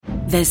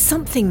There's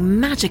something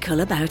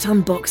magical about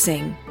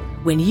unboxing.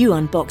 When you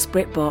unbox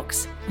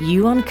BritBox,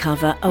 you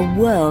uncover a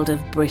world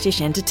of British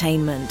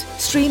entertainment.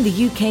 Stream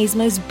the UK's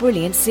most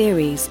brilliant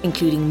series,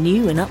 including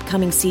new and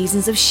upcoming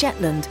seasons of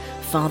Shetland,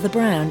 Father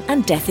Brown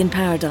and Death in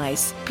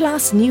Paradise.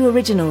 Plus new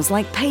originals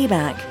like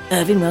Payback,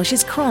 Irving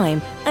Welsh's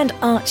Crime and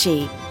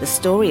Archie, the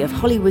story of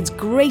Hollywood's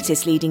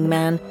greatest leading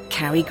man,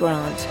 Cary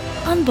Grant.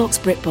 Unbox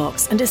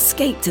BritBox and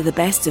escape to the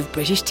best of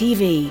British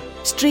TV.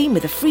 Stream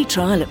with a free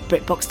trial at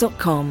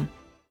BritBox.com.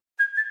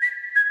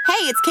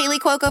 Hey, it's Kaylee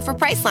Cuoco for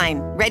Priceline.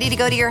 Ready to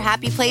go to your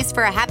happy place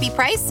for a happy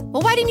price?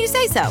 Well, why didn't you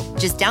say so?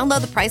 Just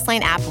download the Priceline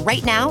app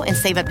right now and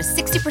save up to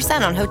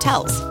 60% on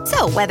hotels.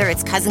 So whether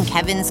it's Cousin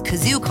Kevin's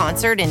Kazoo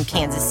Concert in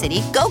Kansas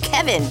City, go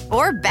Kevin,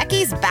 or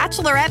Becky's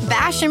Bachelorette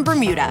Bash in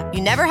Bermuda,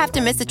 you never have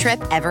to miss a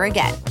trip ever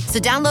again. So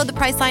download the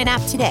Priceline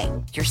app today.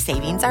 Your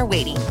savings are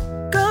waiting.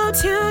 Go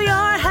to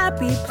your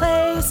happy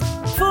place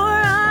for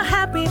a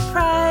happy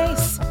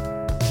price.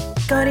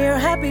 Go to your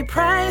happy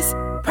price,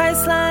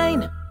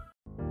 Priceline.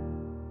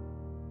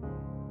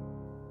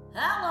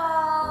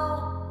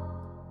 Hello,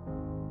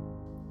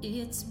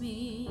 it's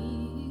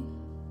me.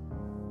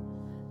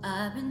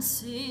 I've been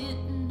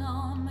sitting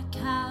on my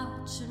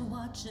couch and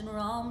watching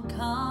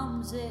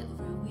rom-coms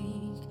every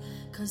week,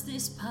 'cause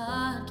this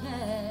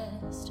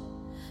podcast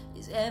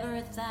is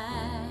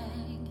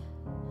everything.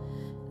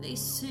 They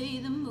say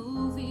the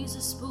movies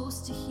are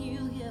supposed to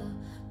heal you,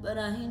 but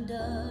I ain't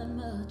done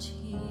much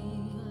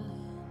healing.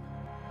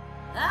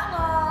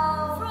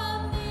 Hello,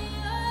 from the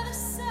other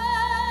side.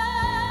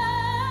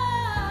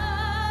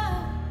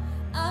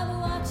 I've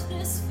watched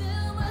this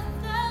film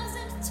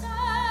 1,000 times.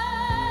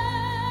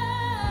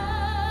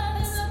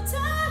 I'll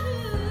tell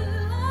you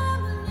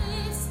I'm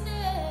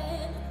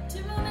listening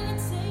to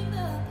Romancing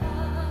the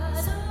Pod.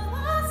 So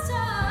I'll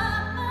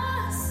stop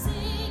my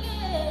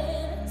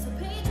singing. So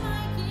Paige,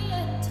 Mikey,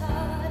 and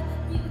Todd,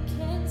 you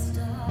can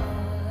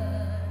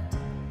start.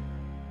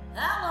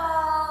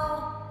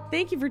 Hello.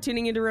 Thank you for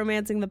tuning into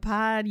Romancing the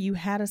Pod. You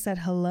had us at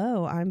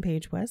hello. I'm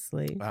Paige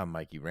Wesley. I'm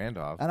Mikey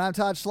Randolph. And I'm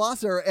Todd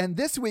Schlosser, and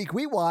this week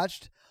we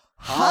watched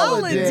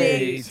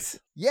Holidate.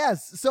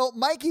 Yes. So,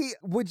 Mikey,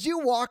 would you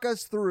walk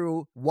us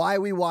through why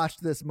we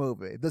watched this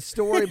movie? The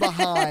story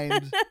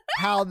behind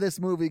how this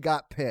movie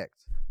got picked.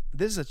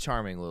 This is a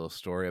charming little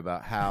story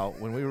about how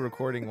when we were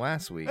recording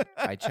last week,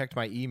 I checked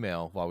my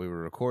email while we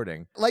were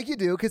recording. Like you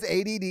do, because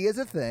ADD is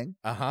a thing.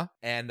 Uh-huh.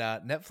 And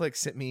Netflix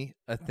sent me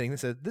a thing that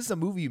said, this is a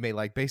movie you may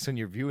like based on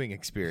your viewing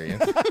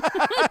experience.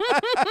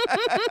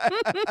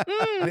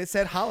 And it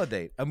said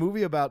Holidate, a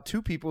movie about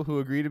two people who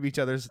agree to each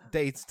other's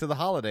dates to the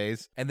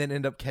holidays and then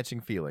end up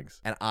catching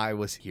feelings. And I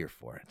was here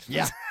for it.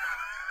 Yeah.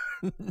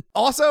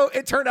 Also,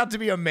 it turned out to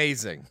be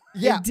amazing.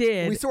 Yeah, It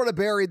did. We sort of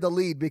buried the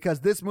lead because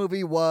this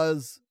movie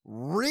was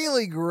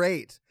really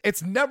great.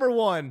 It's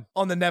 #1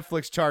 on the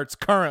Netflix charts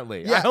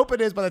currently. Yeah. I hope it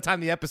is by the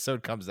time the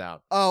episode comes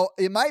out. Oh,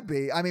 it might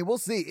be. I mean, we'll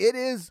see. It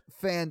is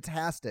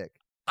fantastic.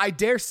 I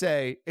dare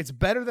say it's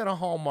better than a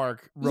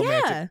Hallmark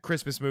romantic Yeah.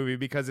 Christmas movie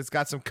because it's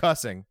got some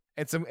cussing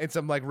and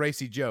some like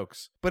racy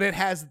jokes, but it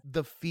has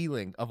the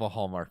feeling of a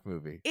Hallmark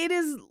movie. It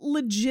is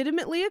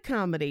legitimately a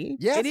comedy.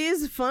 Yes. It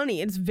is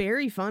funny. It's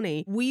very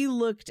funny. We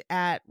looked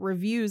at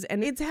reviews,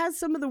 and it has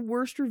some of the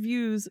worst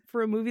reviews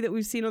for a movie that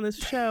we've seen on this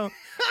show.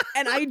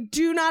 And I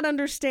do not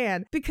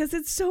understand because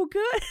it's so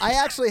good. I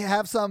actually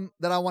have some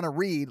that I want to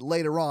read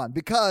later on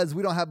because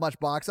we don't have much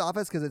box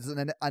office because it's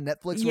a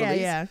Netflix Yeah,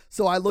 release. yeah.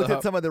 So I looked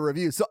at some of the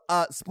reviews. So,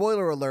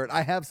 spoiler alert,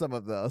 I have some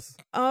of those.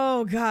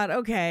 Oh, God.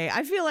 Okay.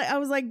 I feel like I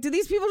was like, do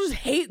these people just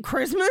hate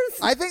Christmas?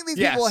 I think these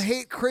Yes. people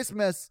hate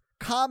Christmas,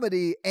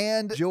 comedy,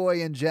 and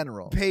joy in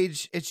general.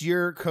 Paige, it's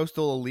your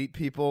coastal elite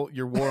people,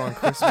 your war on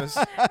Christmas.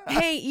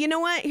 Hey, you know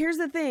what? Here's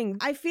the thing.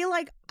 I feel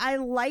like I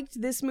liked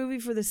this movie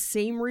for the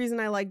same reason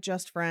I like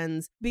Just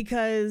Friends,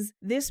 because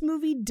this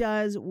movie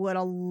does what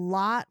a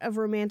lot of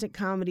romantic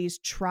comedies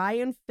try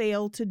and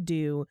fail to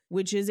do,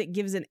 which is it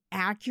gives an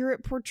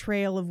accurate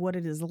portrayal of what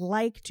it is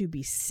like to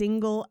be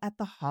single at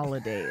the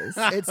holidays.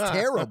 It's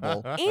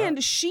terrible.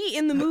 And she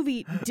in the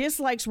movie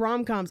dislikes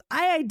rom-coms.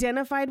 I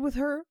identified with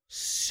her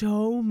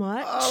so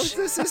much. Oh,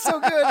 this is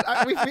so good.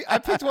 I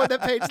picked one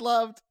that Paige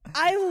loved.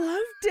 I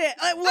loved it.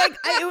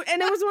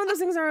 And it was one of those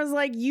things where I was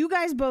like, you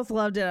guys both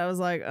loved it. I was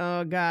like,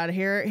 oh God,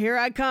 here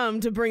I come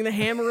to bring the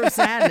hammer of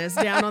sadness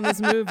down on this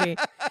movie.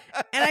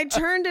 And I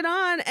turned it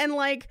on and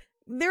like,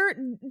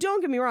 don't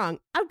get me wrong,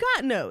 I've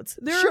got notes.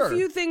 There are a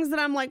few things that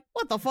I'm like,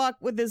 what the fuck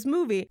with this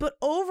movie? But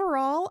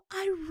overall,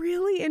 I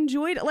really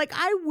enjoyed it. Like,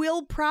 I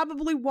will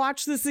probably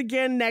watch this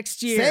again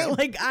next year. Same.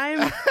 Like, I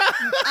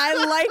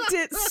liked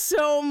it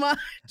so much.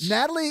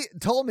 Natalie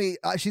told me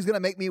she's going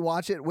to make me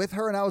watch it with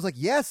her, and I was like,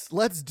 yes,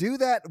 let's do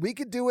that. We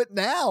could do it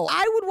now.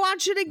 I would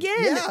watch it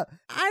again. Yeah.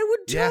 I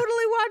would totally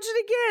watch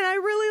it again. I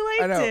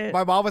really liked it.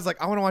 My mom was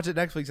like, I want to watch it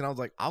next week. And I was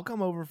like, I'll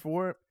come over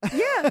for it.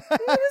 Yeah,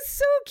 it was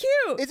so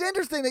cute. It's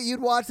interesting that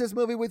you'd watch this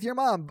movie with your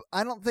mom.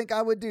 I don't think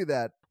I would do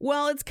that.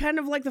 Well, it's kind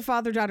of like the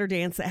father-daughter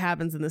dance that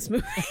happens in this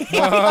movie.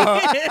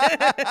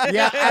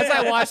 Yeah, as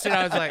I watched it,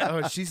 I was like,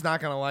 oh, she's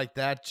not going to like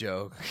that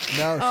joke.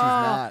 No, she's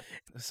not.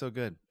 It's so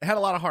good. It had a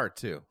lot of heart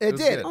too. It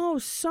was did. good. Oh,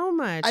 so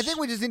much. I think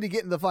we just need to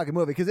get in the fucking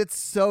movie because it's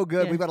so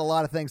good. Yeah. We've got a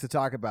lot of things to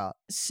talk about.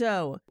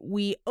 So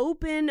we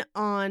open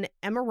on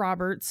Emma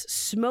Roberts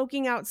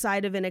smoking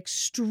outside of an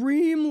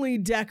extremely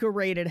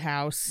decorated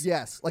house.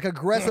 Yes, like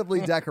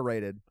aggressively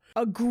decorated.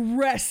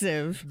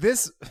 Aggressive.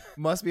 This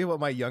must be what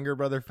my younger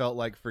brother felt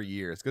like for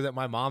years. Because at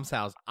my mom's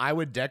house, I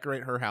would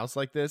decorate her house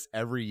like this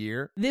every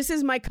year. This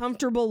is my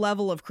comfortable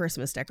level of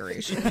Christmas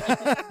decoration.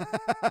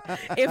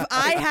 If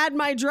I had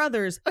my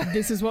druthers,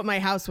 this is what my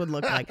house would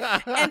look like.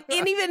 And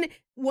even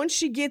once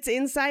she gets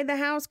inside the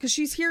house, because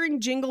she's hearing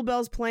jingle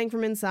bells playing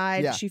from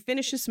inside, Yeah. she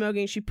finishes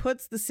smoking. She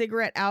puts the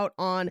cigarette out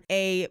on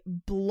a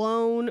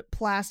blown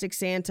plastic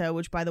Santa,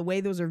 which, by the way,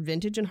 those are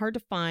vintage and hard to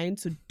find.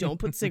 So don't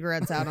put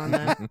cigarettes out on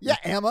them. Yeah,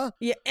 Emma.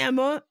 Yeah,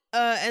 Emma.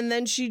 And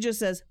then she just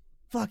says,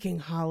 fucking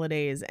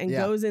holidays, and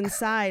Yeah. goes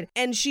inside.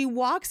 And she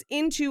walks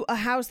into a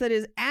house that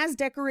is as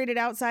decorated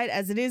outside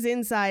as it is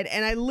inside.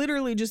 And I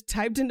literally just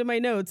typed into my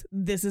notes,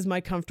 this is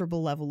my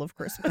comfortable level of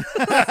Christmas.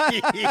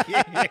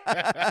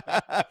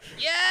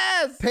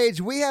 Yes.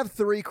 Paige, we have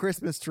 3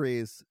 Christmas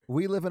trees.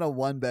 We live in a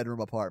 1-bedroom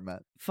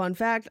apartment. Fun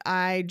fact,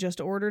 I just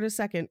ordered a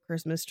second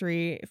Christmas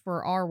tree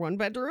for our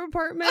 1-bedroom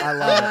apartment. I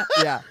love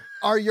it. Yeah.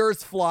 Are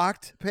yours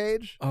flocked,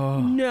 Paige? Oh.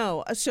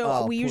 No. So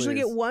Oh, we usually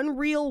please. get one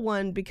real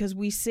one because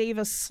we save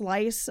a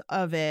slice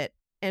of it.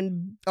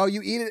 And Oh,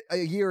 you eat it a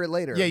year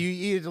later. Yeah, you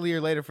eat it a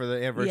year later for the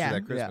anniversary Yeah. of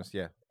that Christmas.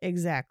 Yeah.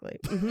 exactly.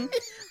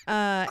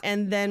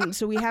 And then,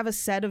 so we have a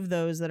set of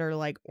those that are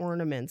like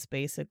ornaments,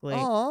 basically,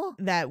 Aw.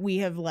 that we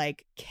have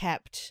like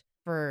kept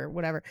for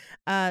whatever.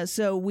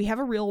 So we have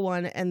a real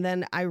one. And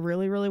then I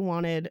really, really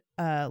wanted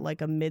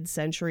like a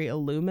mid-century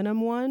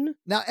aluminum one.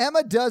 Now,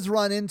 Emma does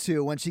run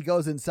into, when she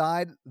goes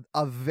inside,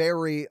 a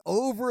very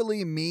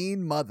overly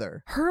mean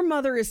mother. Her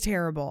mother is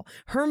terrible.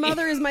 Her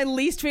mother is my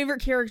least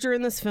favorite character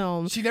in this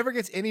film. She never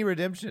gets any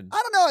redemption.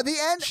 I don't know. At the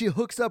end, she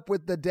hooks up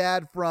with the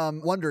dad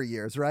from Wonder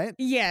Years, right?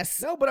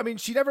 Yes. No, but I mean,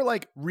 she never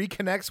like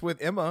reconnects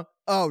with Emma.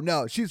 Oh,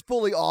 no. She's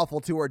fully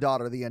awful to her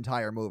daughter the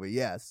entire movie.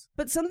 Yes.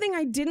 But something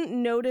I didn't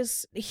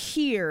notice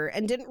here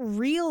and didn't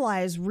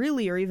realize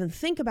really or even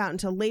think about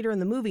until later in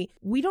the movie,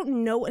 we don't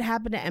know what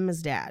happened to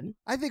Emma's dad.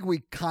 I think we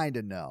kind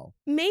of know.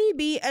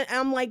 Maybe. And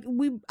I'm like,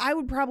 I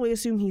would probably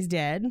assume he's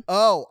dead.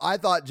 Oh, I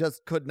thought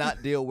just could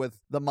not deal with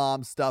the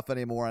mom stuff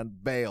anymore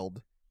and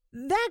bailed.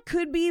 That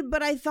could be,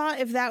 but I thought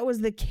if that was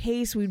the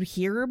case, we'd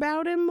hear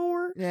about him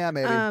more. Yeah,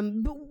 maybe.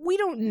 But we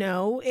don't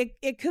know.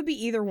 It could be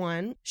either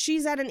one.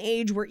 She's at an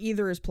age where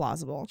either is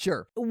plausible.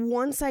 Sure.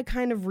 Once I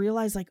kind of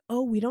realized, like,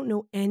 oh, we don't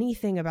know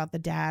anything about the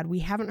dad. We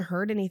haven't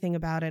heard anything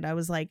about it. I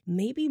was like,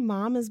 maybe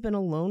mom has been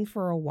alone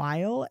for a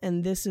while,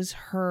 and this is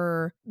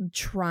her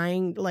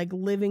trying, like,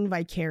 living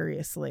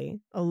vicariously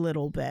a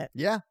little bit.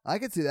 Yeah, I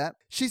could see that.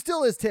 She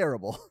still is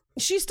terrible.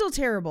 She's still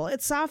terrible.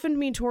 It softened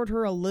me toward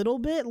her a little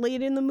bit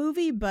late in the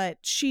movie, but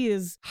she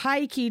is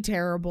high-key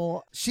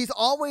terrible. She's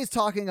always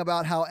talking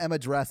about how Emma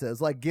dresses,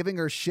 like giving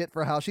her shit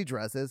for how she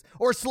dresses.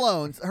 Or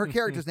Sloane's. Her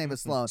character's name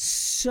is Sloane.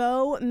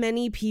 So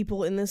many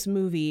people in this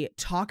movie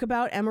talk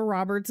about Emma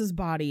Roberts'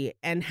 body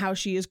and how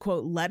she is,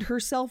 quote, let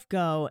herself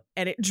go,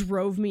 and it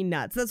drove me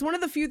nuts. That's one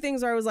of the few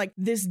things where I was like,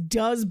 this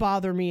does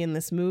bother me in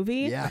this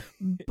movie. Yeah.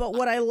 But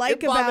what I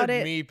like It bothered about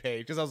it... me,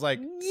 Paige, because I was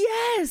like,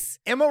 Yes!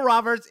 Emma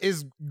Roberts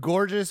is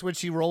gorgeous when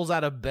she rolls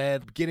out of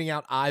bed, getting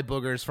out eye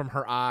boogers from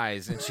her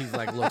eyes, and she's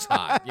like, looks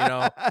hot, you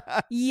know?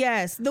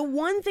 Yes. The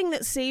one thing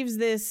that saves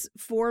this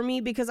for me,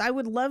 because I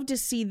would love to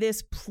see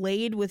this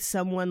played with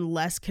someone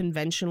less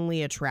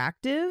conventionally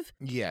attractive,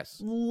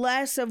 Yes.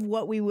 less of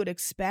what we would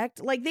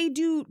expect. Like, they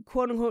do,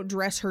 quote unquote,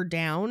 dress her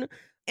down.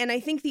 And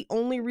I think the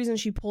only reason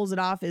she pulls it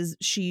off is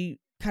she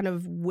kind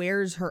of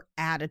wears her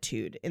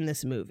attitude in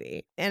this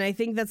movie. And I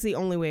think that's the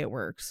only way it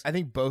works. I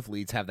think both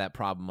leads have that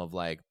problem of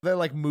like, they're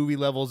like movie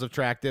levels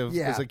attractive.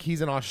 Yeah. Because like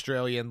he's an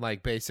Australian,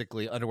 like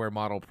basically underwear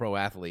model pro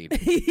athlete.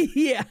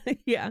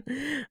 Yeah.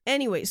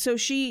 Anyway, so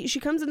she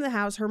comes into the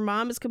house. Her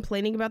mom is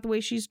complaining about the way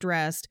she's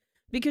dressed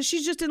because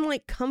she's just in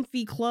like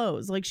comfy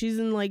clothes. Like she's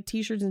in like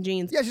t-shirts and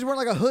jeans. Yeah, she's wearing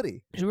like a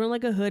hoodie. She's wearing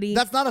like a hoodie.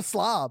 That's not a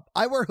slob.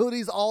 I wear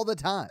hoodies all the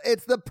time.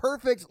 It's the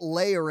perfect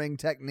layering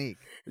technique.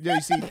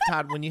 You see,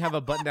 Todd, when you have a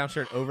button-down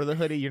shirt over the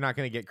hoodie, you're not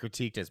going to get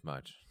critiqued as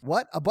much.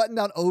 What? A button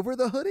down over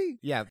the hoodie?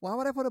 Yeah. Why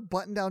would I put a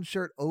button down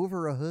shirt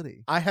over a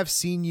hoodie? I have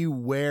seen you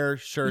wear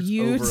shirts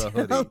You over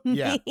a tell hoodie.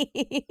 Yeah.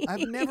 me.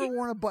 I've never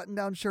worn a button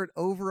down shirt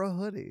over a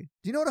hoodie.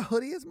 Do you know what a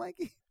hoodie is,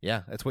 Mikey?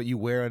 Yeah, that's what you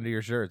wear under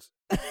your shirts.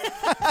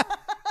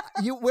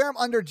 You wear them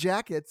under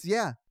jackets,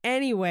 yeah.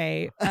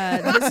 Anyway,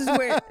 this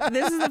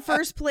is the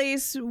first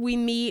place we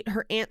meet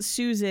her Aunt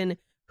Susan,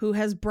 who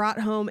has brought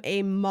home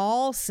a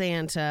mall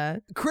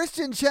Santa.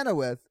 Kristen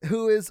Chenoweth,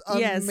 who is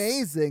Yes.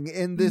 amazing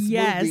in this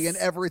Yes. movie and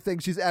everything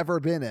she's ever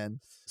been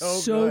in.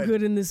 so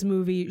good in this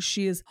movie.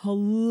 She is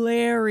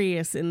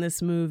hilarious in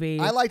this movie.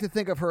 I like to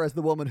think of her as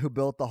the woman who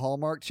built the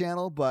Hallmark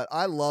Channel, but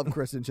I love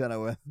Kristen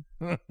Chenoweth.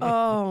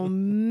 Oh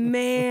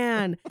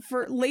man.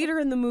 For later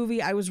in the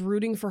movie, I was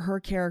rooting for her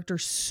character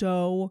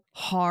so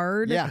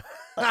hard. Yeah.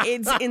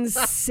 It's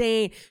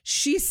insane.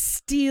 She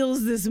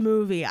steals this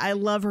movie. I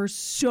love her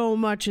so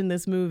much in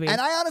this movie. And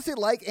I honestly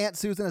like Aunt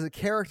Susan as a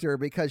character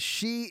because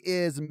she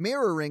is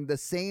mirroring the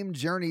same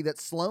journey that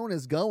Sloane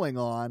is going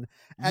on,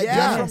 and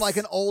just from like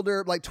an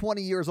older, like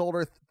 20 years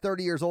older,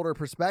 30 years older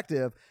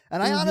perspective.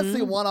 And I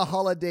honestly want a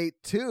Holidate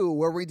too,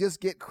 where we just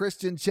get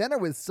Kristen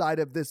Chenoweth's side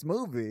of this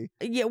movie.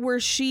 Yeah, where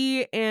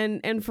she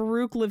and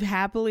Farouk live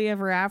happily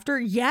ever after.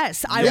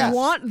 Yes, I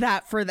want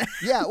that for them.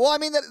 Yeah, well, I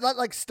mean, that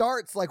like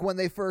starts like when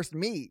they first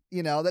meet,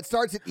 you know, that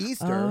starts at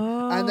Easter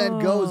and then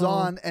goes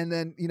on and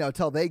then, you know,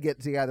 till they get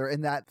together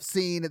in that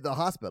scene at the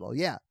hospital.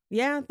 Yeah.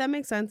 Yeah, that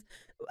makes sense.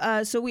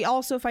 So we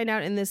also find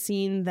out in this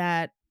scene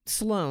that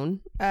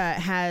Sloane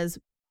has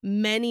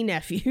many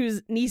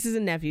nieces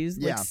and nephews,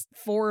 like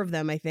 4 of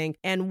them, I think.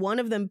 And one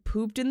of them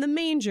pooped in the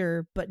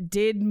manger, but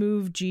did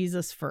move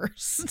Jesus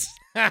first.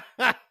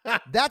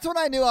 That's when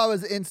I knew I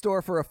was in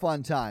store for a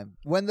fun time.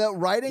 When the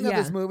writing of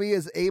this movie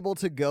is able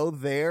to go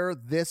there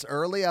this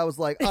early, I was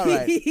like, all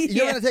right,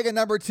 you're going to take a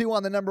number 2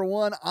 on the number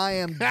 1. I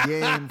am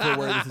game for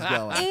where this is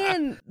going.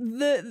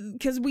 And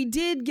because we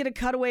did get a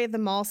cutaway at the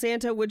mall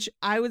Santa, which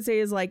I would say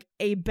is like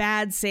a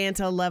bad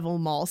Santa level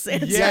mall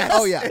Santa. Yeah.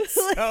 Oh, yeah. It's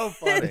so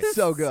funny. It's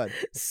so good.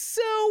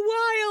 So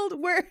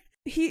wild, where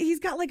he's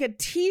got like a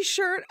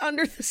t-shirt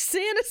under the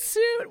Santa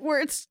suit where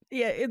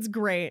it's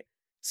great.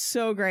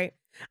 So great.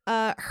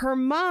 Her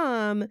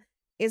mom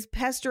is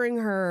pestering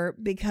her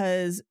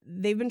because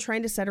they've been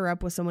trying to set her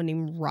up with someone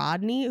named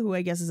Rodney, who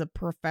I guess is a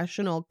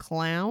professional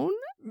clown.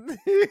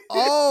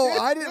 Oh,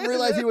 I didn't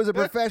realize he was a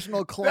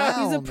professional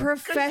clown. He's a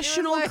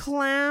professional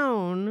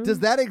clown. Does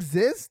that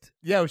exist?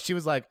 Yeah, she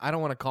was like, I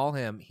don't want to call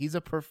him. He's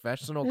a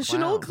professional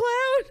clown.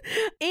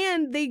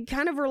 And they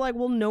kind of were like,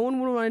 well, no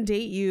one would want to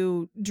date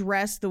you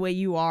dressed the way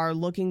you are,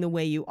 looking the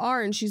way you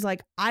are. And she's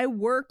like, I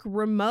work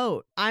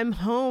remote. I'm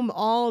home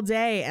all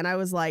day. And I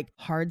was like,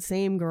 hard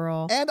same,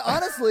 girl. And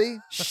honestly,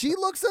 she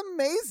looks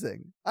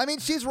amazing. I mean,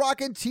 she's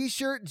rocking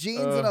t-shirt,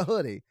 jeans, and a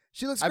hoodie.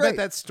 She looks great. I bet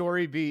that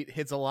story beat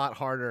hits a lot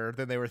harder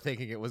than they were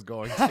thinking it was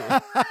going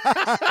to.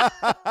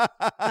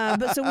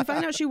 But so we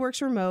find out she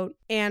works remote,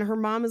 and her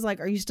mom is like,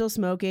 are you still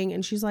smoking?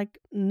 And she's like,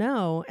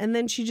 no. And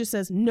then she just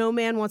says, no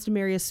man wants to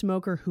marry a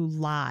smoker who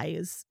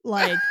lies.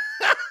 Like,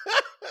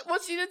 well,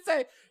 she didn't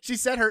say. She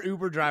said her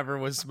Uber driver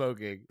was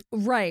smoking.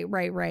 Right.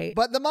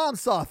 But the mom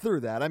saw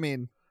through that. I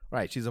mean,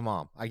 right, she's a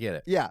mom. I get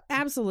it. Yeah.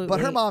 Absolutely. But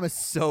her mom is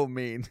so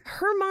mean.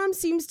 Her mom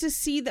seems to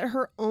see that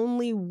her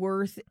only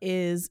worth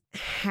is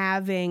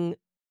having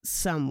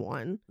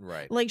someone.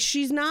 Right. Like,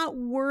 she's not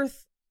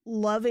worth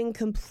loving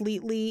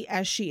completely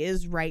as she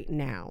is right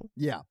now.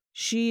 Yeah.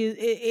 It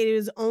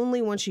is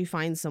only when she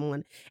finds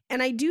someone.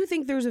 And I do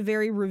think there's a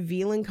very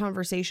revealing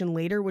conversation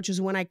later, which is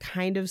when I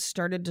kind of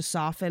started to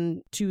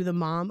soften to the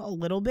mom a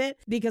little bit,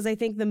 because I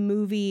think the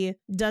movie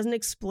doesn't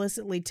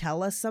explicitly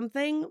tell us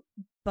something,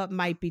 but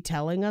might be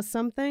telling us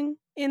something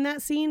in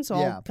that scene. So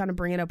I'll kind of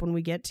bring it up when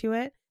we get to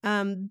it.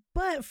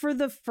 But for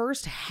the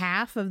first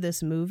half of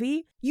this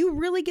movie, you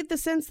really get the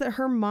sense that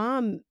her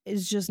mom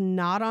is just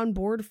not on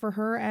board for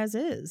her as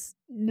is.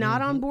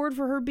 Not on board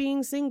for her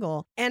being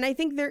single. And I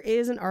think there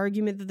is an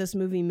argument that this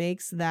movie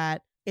makes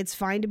that it's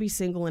fine to be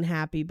single and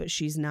happy, but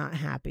she's not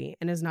happy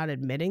and is not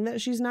admitting that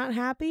she's not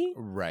happy.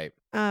 Right.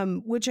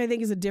 Which I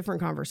think is a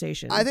different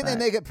conversation. I think they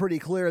make it pretty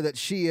clear that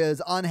she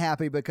is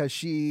unhappy because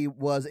she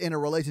was in a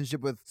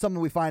relationship with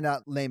someone we find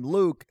out named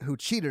Luke who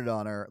cheated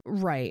on her.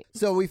 Right.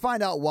 So we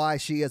find out why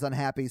she is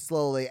unhappy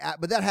slowly,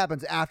 but that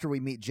happens after we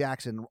meet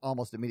Jackson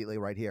almost immediately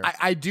right here.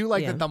 I do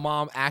like that the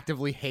mom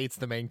actively hates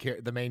the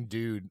main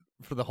dude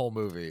for the whole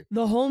movie.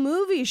 The whole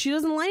movie, she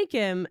doesn't like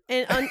him,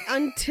 and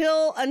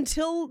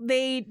until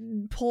they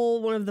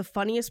pull one of the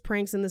funniest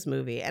pranks in this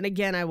movie. And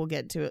again, I will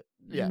get to it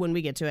when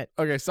we get to it.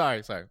 Okay,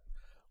 sorry.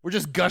 We're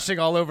just gushing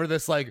all over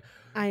this like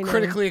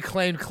critically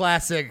acclaimed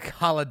classic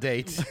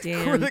Holidate.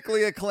 Damn.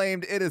 Critically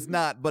acclaimed, it is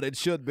not, but it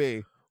should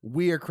be.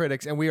 We are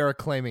critics, and we are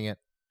acclaiming it.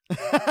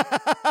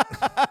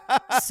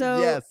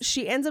 So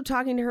she ends up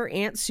talking to her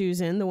Aunt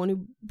Susan, the one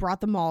who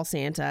brought the mall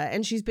Santa,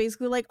 and she's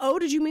basically like, oh,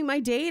 did you meet my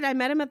date? I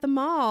met him at the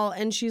mall.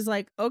 And she's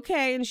like,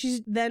 okay. And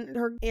then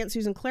her Aunt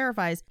Susan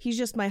clarifies, he's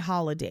just my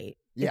holiday.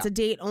 It's a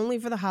date only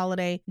for the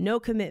holiday, no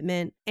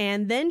commitment.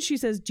 And then she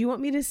says, do you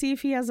want me to see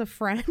if he has a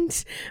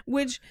friend?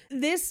 Which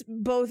this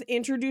both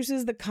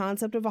introduces the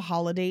concept of a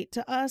holiday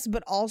to us,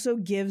 but also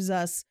gives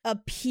us a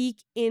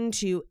peek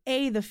into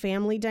A, the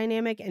family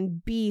dynamic,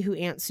 and B, who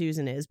Aunt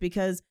Susan is.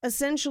 Because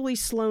essentially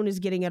Sloane is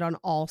getting it on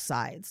all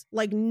sides.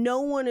 Like, no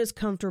one is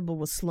comfortable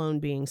with Sloane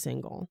being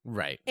single.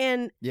 Right.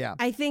 And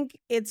I think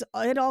it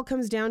all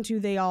comes down to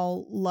they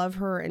all love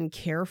her and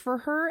care for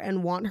her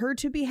and want her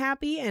to be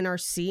happy and are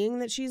seeing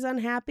that she's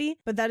unhappy,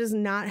 but that is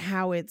not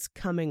how it's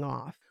coming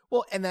off.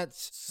 Well, and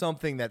that's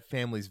something that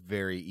families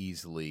very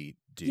easily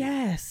dude.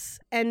 Yes.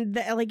 And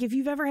like, if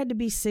you've ever had to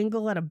be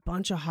single at a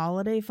bunch of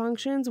holiday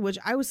functions, which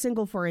I was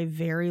single for a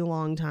very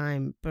long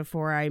time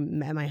before I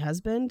met my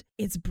husband,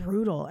 it's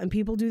brutal. And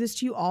people do this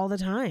to you all the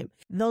time.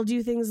 They'll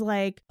do things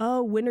like,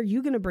 oh, when are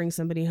you going to bring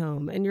somebody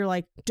home? And you're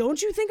like,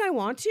 don't you think I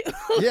want to?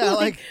 Yeah,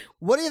 like,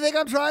 what do you think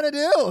I'm trying to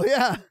do?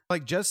 Yeah.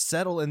 Like, just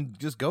settle and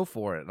just go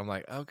for it. And I'm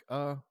like,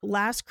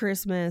 Last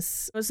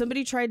Christmas,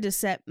 somebody tried to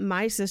set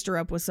my sister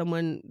up with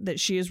someone that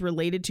she is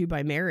related to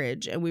by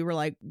marriage. And we were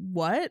like,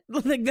 what?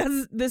 Like,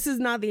 this is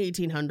not the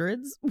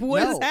 1800s.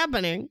 What is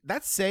happening?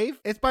 That's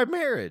safe. It's by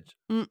marriage.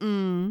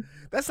 Mm-mm.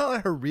 That's not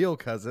like her real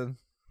cousin.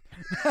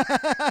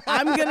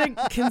 I'm going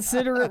to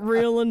consider it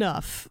real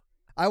enough.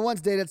 I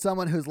once dated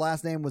someone whose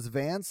last name was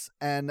Vance,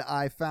 and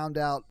I found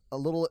out a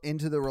little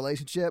into the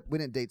relationship. We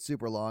didn't date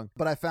super long,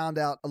 but I found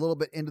out a little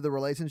bit into the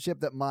relationship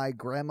that my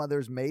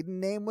grandmother's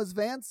maiden name was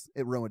Vance.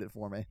 It ruined it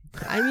for me.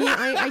 I mean,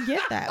 I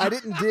get that. I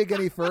didn't dig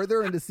any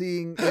further into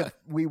seeing if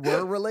we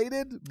were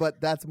related, but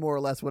that's more or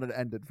less what it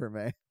ended for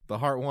me. The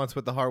heart wants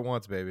what the heart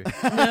wants, baby.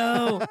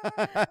 No.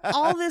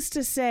 All this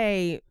to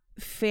say,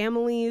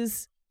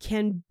 families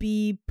can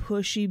be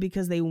pushy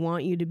because they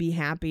want you to be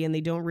happy, and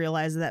they don't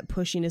realize that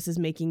pushiness is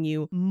making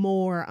you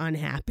more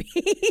unhappy.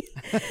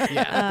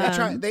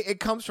 Yeah,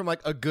 it comes from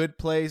like a good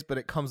place, but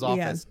it comes off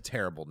as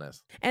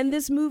terribleness. And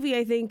this movie,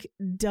 I think,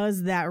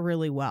 does that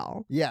really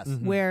well. Yes.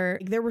 Mm-hmm. Where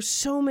there were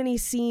so many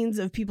scenes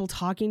of people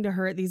talking to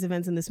her at these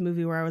events in this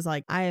movie where I was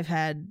like, I have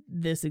had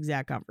this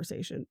exact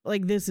conversation.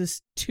 Like, this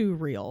is too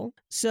real.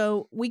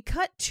 So we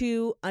cut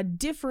to a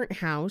different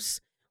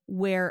house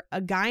where a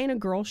guy and a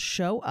girl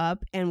show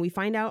up, and we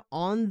find out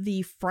on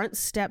the front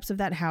steps of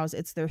that house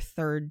it's their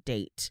third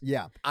date.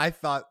 Yeah. I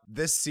thought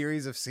this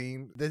series of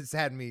scenes, this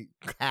had me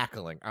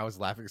cackling. I was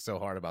laughing so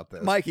hard about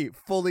this. Mikey,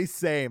 fully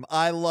same.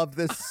 I love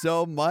this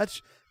so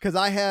much because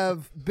I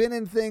have been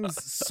in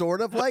things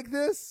sort of like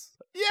this.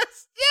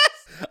 Yes.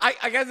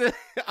 I guess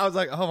I was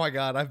like, oh my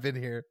God, I've been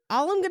here.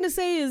 All I'm going to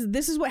say is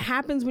this is what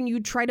happens when you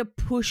try to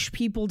push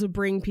people to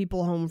bring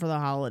people home for the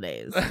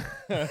holidays.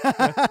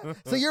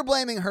 So you're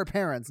blaming her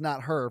parents,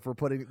 not her, for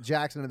putting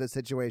Jackson in this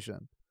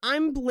situation.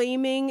 I'm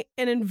blaming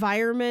an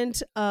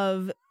environment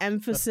of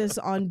emphasis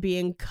on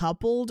being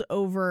coupled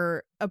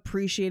over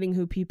appreciating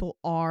who people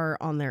are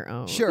on their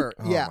own. Sure.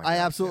 Oh Yeah, my I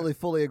gosh, absolutely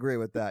fully agree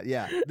with that.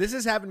 Yeah. This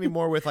has happened to me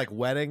more with like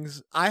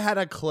weddings. I had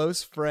a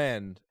close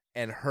friend,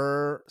 and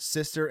her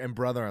sister and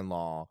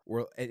brother-in-law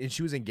were, and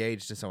she was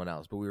engaged to someone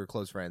else, but we were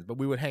close friends. But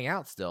we would hang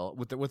out still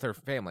with her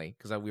family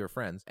because we were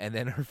friends. And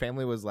then her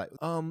family was like,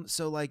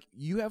 so like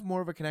you have more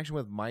of a connection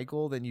with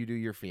Michael than you do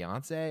your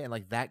fiance, and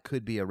like that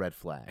could be a red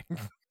flag.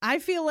 I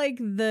feel like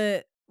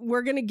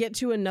we're going to get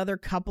to another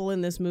couple in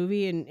this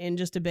movie in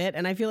just a bit.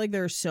 And I feel like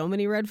there are so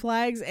many red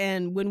flags.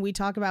 And when we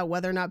talk about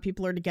whether or not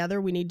people are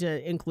together, we need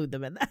to include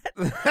them in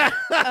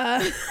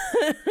that.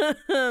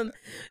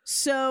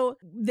 So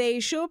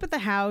they show up at the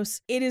house.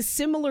 It is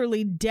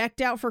similarly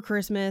decked out for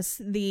Christmas.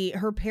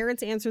 Her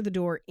parents answer the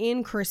door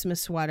in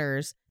Christmas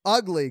sweaters.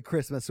 Ugly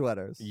Christmas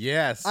sweaters.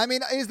 Yes. I mean,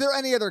 is there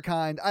any other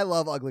kind? I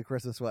love ugly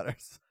Christmas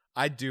sweaters.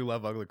 I do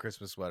love ugly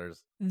Christmas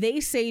sweaters.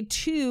 They say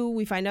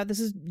we find out this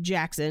is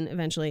Jackson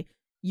eventually,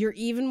 you're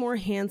even more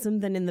handsome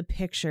than in the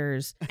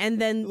pictures. And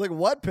then Like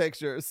what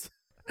pictures?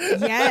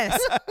 yes,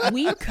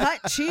 we cut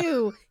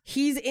to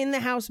he's in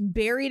the house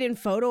buried in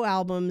photo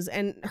albums,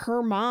 and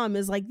her mom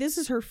is like, this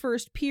is her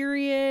first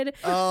period.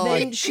 Oh,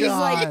 then my she's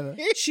God.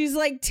 she's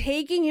like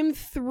taking him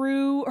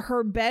through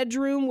her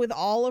bedroom with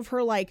all of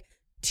her like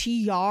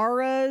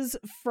tiaras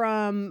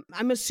from,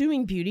 I'm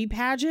assuming, beauty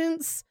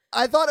pageants.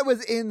 I thought it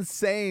was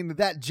insane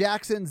that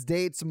Jackson's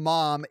date's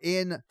mom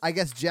in, I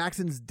guess,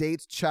 Jackson's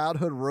date's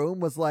childhood room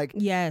was like,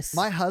 Yes.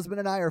 my husband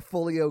and I are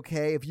fully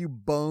okay if you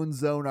bone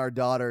zone our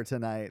daughter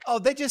tonight. Oh,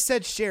 they just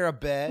said share a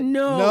bed.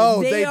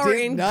 No, they are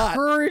did not.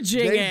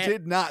 encouraging They it.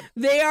 did not.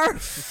 They are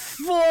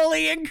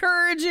fully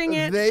encouraging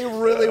it. They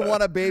really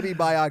want a baby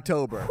by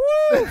October.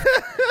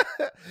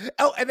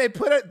 Oh, and they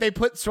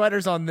put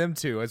sweaters on them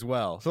too as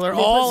well. So they're They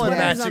put all in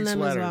sweaters on matching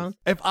them as sweaters. well.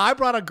 If I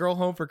brought a girl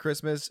home for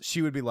Christmas,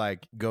 she would be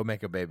like, "Go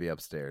make a baby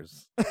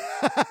upstairs."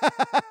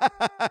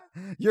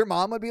 Your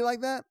mom would be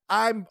like that?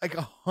 I'm like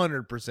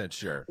 100%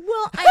 sure.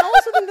 Well, I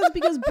also think that's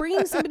because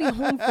bringing somebody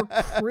home for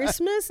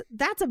Christmas,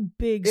 that's a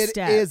big It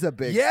step. is a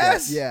big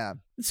Yes. step. Yeah.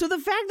 So the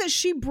fact that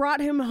she brought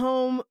him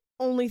home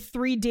only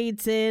 3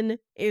 dates in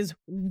is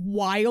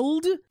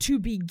wild to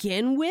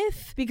begin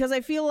with, because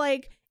I feel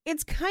like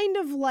it's kind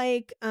of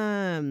like,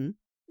 bringing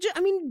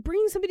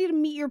somebody to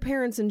meet your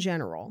parents in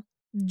general.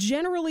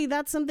 Generally,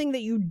 that's something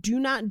that you do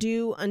not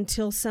do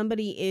until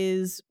somebody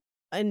is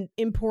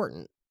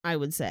important, I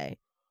would say.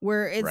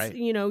 Where it's, Right.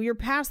 You're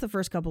past the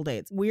first couple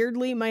dates.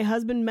 Weirdly, my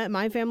husband met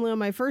my family on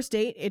my first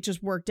date. It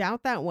just worked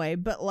out that way.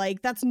 But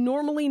like, that's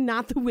normally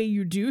not the way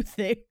you do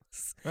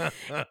things.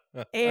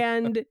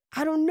 And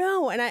I don't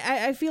know. And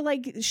I feel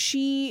like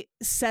she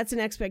sets an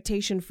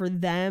expectation for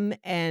them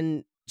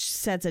and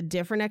sets a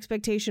different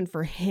expectation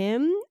for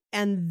him.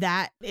 And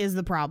that is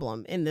the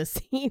problem in this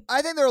scene.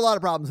 I think there are a lot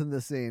of problems in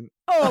this scene.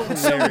 Oh,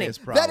 so many. Hilarious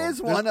problem. That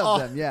is one of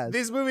them, yes.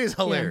 This movie is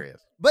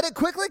hilarious. But it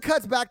quickly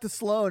cuts back to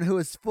Sloane, who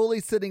is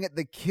fully sitting at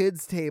the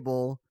kids'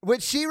 table,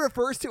 which she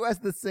refers to as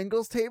the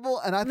singles table,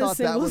 and I thought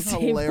that was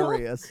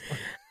hilarious.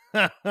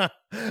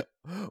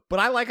 But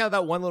I like how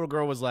that one little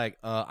girl was like,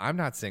 I'm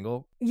not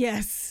single.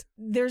 Yes.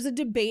 There's a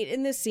debate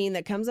in this scene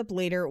that comes up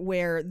later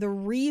where the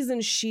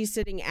reason she's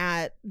sitting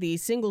at the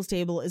singles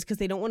table is because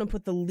they don't want to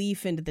put the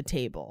leaf into the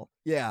table.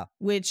 Yeah.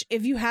 Which,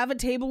 if you have a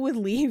table with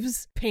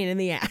leaves, pain in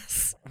the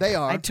ass. They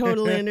are. I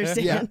totally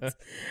understand.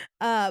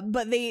 Yeah.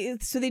 But they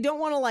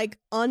don't want to like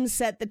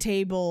unset the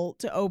table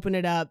to open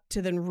it up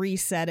to then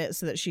reset it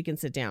so that she can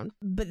sit down.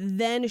 But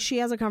then she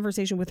has a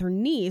conversation with her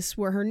niece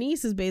where her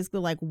niece is basically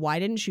like, why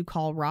didn't you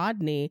call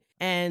Rodney?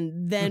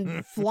 And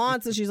then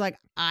flaunts and she's like,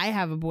 I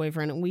have a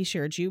boyfriend and we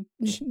share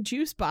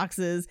juice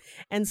boxes.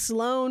 And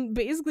Sloane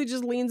basically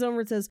just leans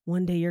over and says,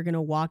 one day you're going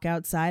to walk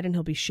outside and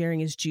he'll be sharing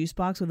his juice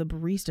box with a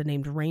barista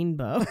named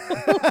Rainbow.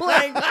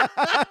 Like,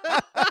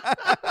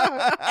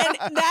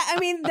 and that, I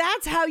mean,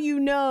 that's how you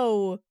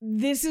know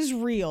this is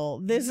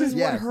real. This is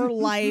what her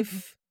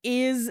life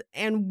is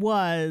and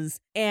was,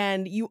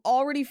 and you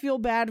already feel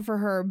bad for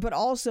her, but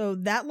also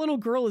that little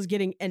girl is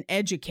getting an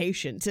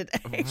education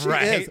today. She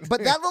is.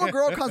 But that little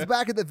girl comes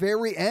back at the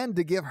very end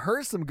to give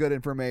her some good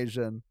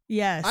information.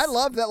 Yes. I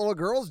loved that little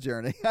girl's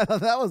journey. I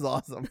thought that was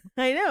awesome.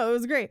 I know, it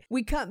was great.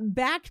 We cut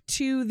back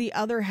to the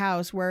other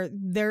house where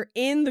they're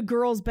in the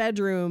girl's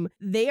bedroom.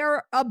 They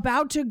are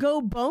about to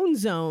go Bone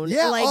Zone.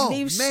 Yeah, like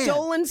they've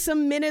stolen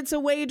some minutes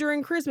away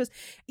during Christmas.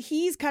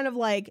 He's kind of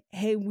like,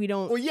 hey, we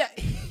don't. Well, yeah,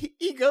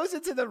 he goes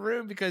into the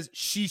room because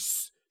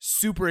she's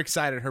super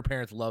excited. Her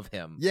parents love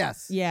him.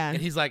 Yes. Yeah.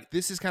 And he's like,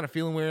 this is kind of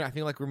feeling weird. I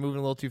feel like we're moving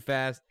a little too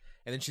fast.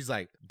 And then she's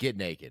like, get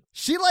naked.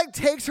 She like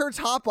takes her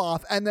top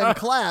off and then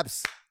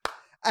claps.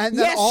 And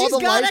then Yes, all she's the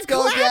got lights a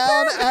go down,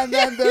 clapper. and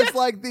then there's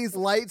like these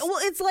lights. Well,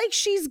 it's like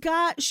she's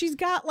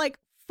got like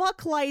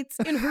fuck lights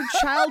in her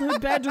childhood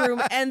bedroom,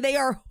 and they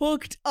are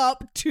hooked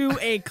up to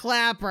a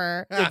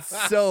clapper. It's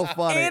so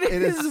funny. It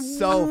is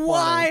so funny.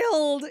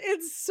 wild.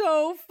 It's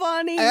so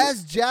funny.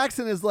 As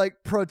Jackson is like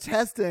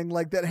protesting,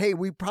 like that, hey,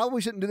 we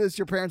probably shouldn't do this.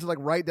 Your parents are like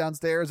right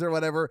downstairs or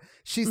whatever.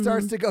 She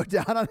starts to go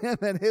down on him,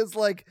 and his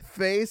like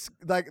face,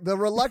 like the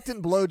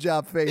reluctant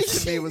blowjob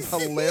face to me was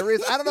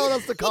hilarious. I don't know what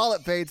else to call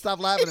it, Paige. Stop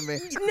laughing at me.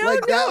 No,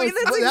 like, no, that's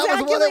that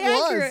exactly was what it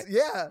accurate. was.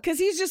 Yeah. Because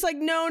he's just like,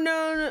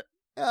 no.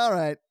 All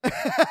right.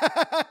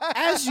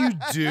 As you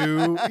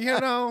do, you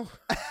know.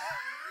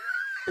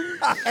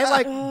 And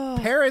like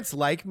parents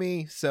like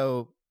me,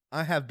 so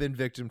I have been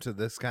victim to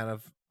this kind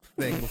of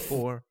thing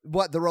before.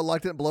 What, the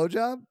reluctant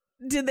blowjob?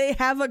 Did they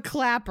have a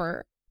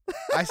clapper?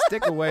 I stay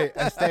away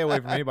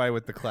from anybody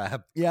with the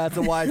clap. Yeah, it's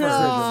a wise decision,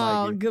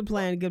 Oh, Mikey.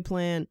 good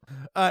plan.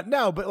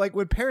 No, but like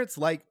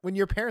when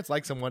your parents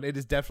like someone, it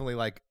is definitely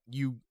like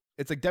you.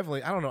 It's like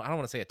definitely, I don't know, I don't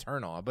want to say a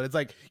turn on, but it's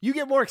like you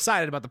get more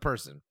excited about the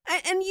person.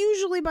 And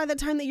usually by the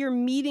time that you're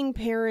meeting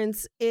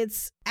parents,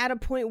 it's at a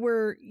point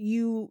where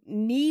you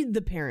need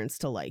the parents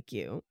to like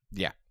you.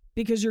 Yeah.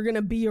 Because you're going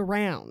to be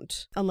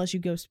around unless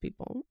you ghost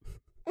people.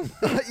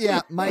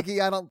 Yeah,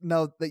 Mikey, I don't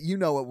know that you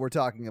know what we're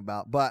talking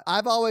about, but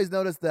I've always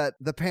noticed that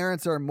the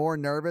parents are more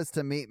nervous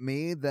to meet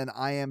me than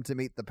I am to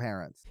meet the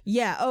parents.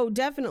 Yeah, oh,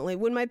 definitely.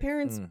 When my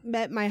parents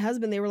met my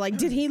husband, they were like,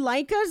 did he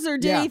like us or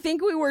did he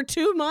think we were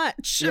too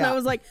much? And I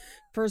was like,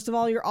 first of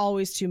all, you're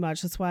always too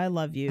much. That's why I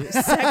love you.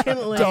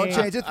 Secondly, Don't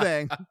change a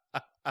thing.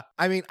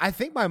 I mean, I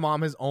think my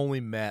mom has only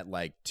met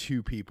like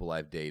 2 people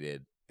I've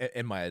dated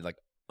in my like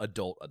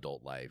adult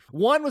life.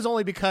 One was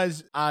only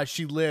because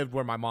she lived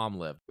where my mom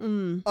lived.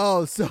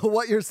 Oh, so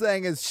what you're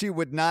saying is she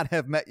would not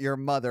have met your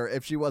mother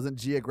if she wasn't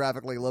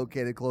geographically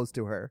located close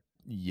to her.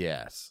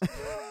 Yes.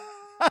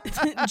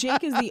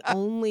 Jake is the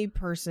only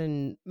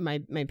person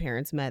my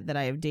parents met that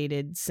I have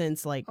dated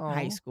since like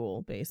high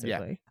school, basically.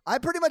 Yeah. I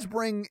pretty much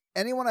bring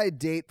anyone I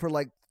date for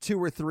like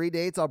 2 or 3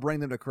 dates, I'll bring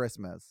them to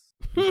Christmas.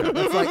 That's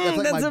That's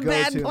my a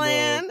bad go-to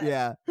plan. move.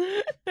 Yeah.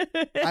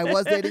 I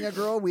was dating a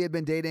girl. We had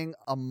been dating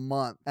a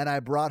month, and I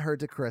brought her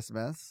to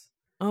Christmas.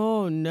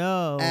 Oh,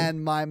 no.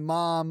 And my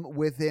mom,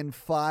 within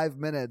 5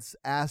 minutes,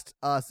 asked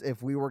us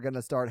if we were going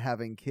to start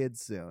having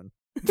kids soon.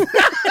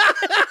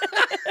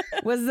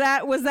 Was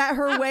that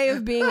her way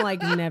of being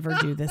like, never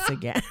do this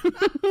again?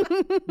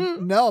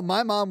 No,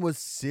 my mom was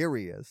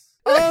serious.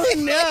 Oh,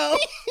 no.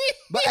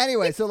 But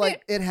anyway, so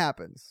like it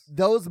happens.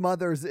 Those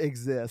mothers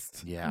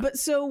exist. Yeah. But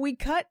so we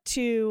cut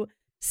to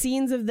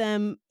scenes of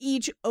them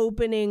each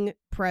opening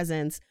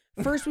presents.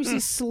 First, we see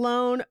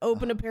Sloane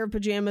open a pair of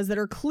pajamas that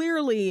are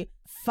clearly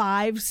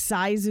 5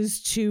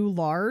 sizes too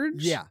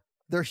large. Yeah,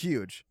 they're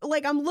huge.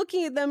 Like, I'm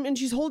looking at them and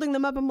she's holding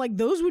them up. I'm like,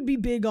 those would be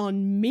big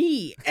on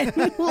me. And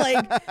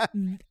like,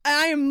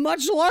 I am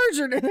much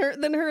larger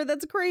than her.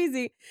 That's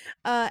crazy.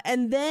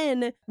 And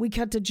then we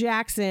cut to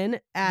Jackson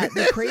at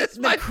the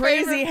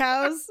crazy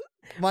house.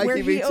 Mikey, where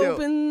me he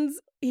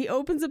too.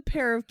 opens a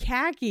pair of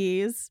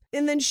khakis,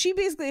 and then she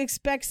basically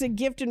expects a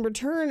gift in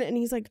return, and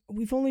he's like,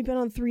 we've only been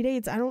on 3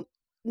 dates. I don't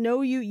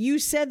no, you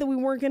said that we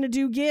weren't going to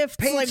do gifts.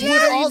 Paige, Like, he's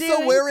what are you also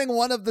doing? wearing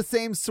one of the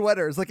same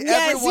sweaters. Like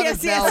Yes, everyone yes,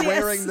 is yes, now yes.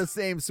 wearing the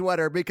same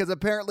sweater because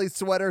apparently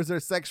sweaters are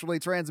sexually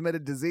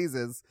transmitted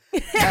diseases.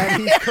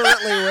 And he's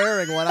currently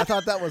wearing one. I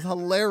thought that was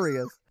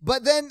hilarious.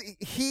 But then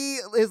he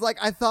is like,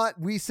 I thought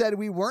we said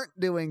we weren't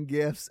doing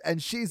gifts.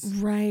 And she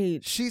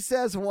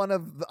says one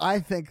of, I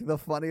think, the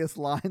funniest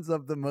lines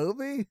of the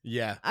movie.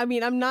 Yeah. I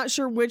mean, I'm not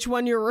sure which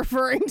one you're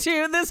referring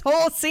to. This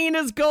whole scene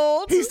is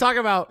gold. He's talking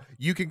about,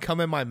 you can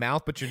come in my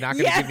mouth, but you're not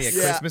going to give me a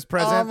Yes. Christmas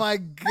present. Oh my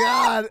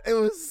God. It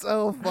was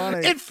so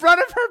funny. In front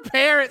of her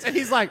parents. And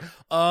he's like,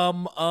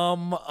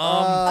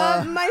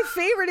 my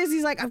favorite is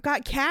he's like, I've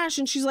got cash.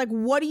 And she's like,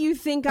 what do you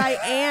think I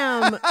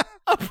am?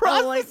 a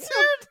prostitute.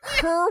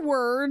 Her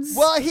words.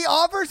 Well, he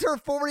offers her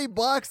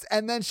 $40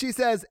 and then she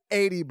says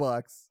 $80.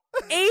 $80?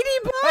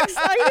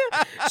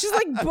 She's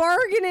like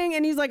bargaining,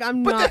 and he's like,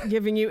 I'm not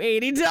giving you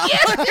 $80.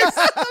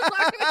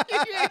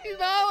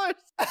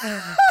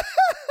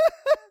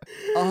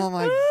 Oh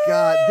my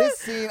God. This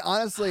scene,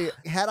 honestly,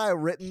 had I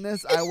written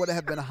this, I would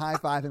have been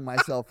high-fiving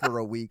myself for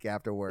a week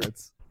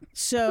afterwards.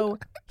 So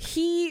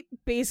he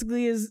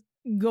basically is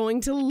going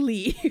to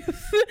leave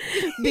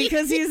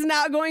because he's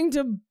not going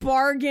to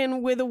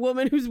bargain with a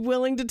woman who's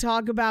willing to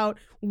talk about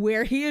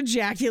where he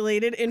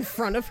ejaculated in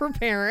front of her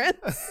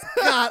parents.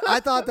 God, I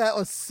thought that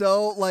was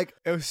so, like,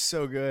 It was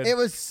so good. it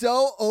was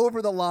so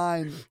over the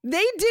line.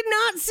 They did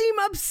not seem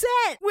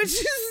upset, which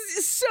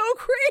is so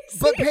crazy.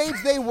 But Paige,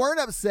 they weren't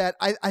upset.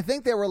 I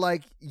think they were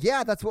like,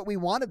 yeah, that's what we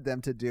wanted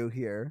them to do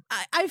here.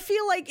 I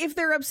feel like if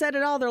they're upset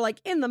at all, they're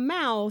like, in the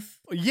mouth.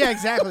 Yeah,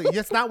 exactly.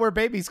 That's not where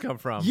babies come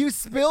from. You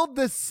spilled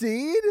the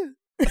seed?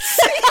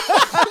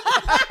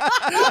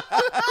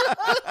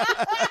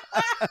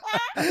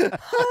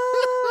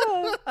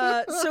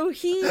 So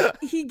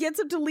he gets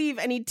up to leave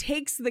and he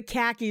takes the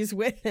khakis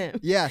with him.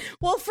 Yeah.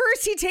 Well,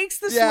 first he takes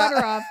the Yeah.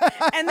 sweater off,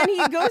 and then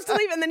he goes to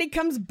leave, and then he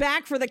comes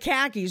back for the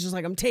khakis, just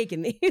like, I'm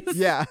taking these.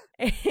 Yeah.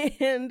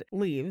 And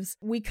leaves.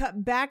 We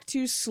cut back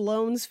to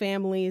Sloane's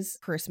family's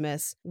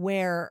Christmas,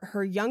 where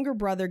her younger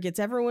brother gets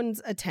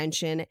everyone's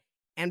attention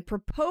and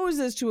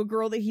proposes to a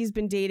girl that he's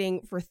been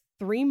dating for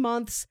 3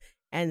 months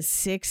and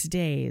 6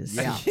 days.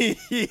 Yeah.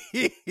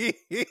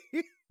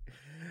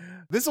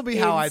 This will be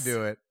how I It's-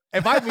 do it.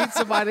 If I meet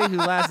somebody who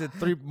lasted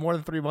more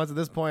than 3 months at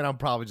this point, I'm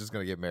probably just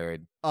going to get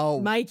married. Oh,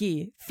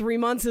 Mikey, 3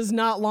 months is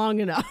not long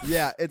enough.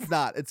 yeah, it's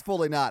not. It's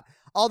fully not.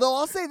 Although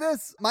I'll say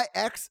this, my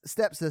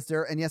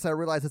ex-stepsister, and yes, I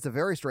realize it's a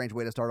very strange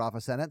way to start off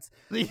a sentence,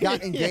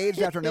 got engaged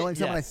after knowing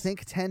someone, Yes. I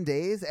think, 10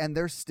 days, and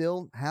they're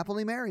still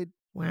happily married.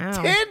 Wow.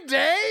 10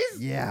 days?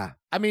 Yeah.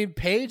 I mean,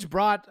 Paige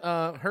brought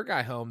her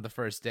guy home the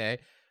first day.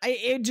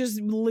 It just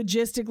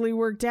logistically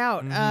worked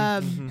out.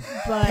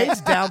 But Paige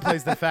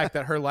downplays the fact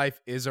that her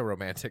life is a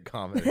romantic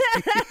comedy.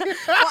 well,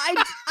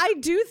 I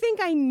do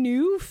think I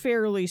knew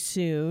fairly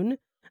soon,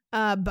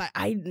 but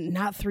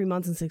not 3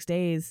 months and 6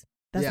 days.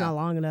 That's Yeah. not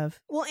long enough.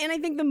 Well, and I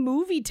think the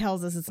movie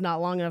tells us it's not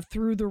long enough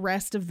through the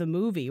rest of the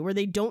movie, where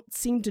they don't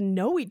seem to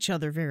know each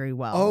other very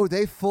well. Oh,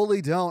 they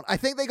fully don't. I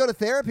think they go to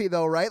therapy,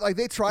 though, right? Like,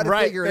 they try to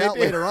Right, figure it they out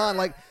do. later on.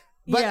 Like,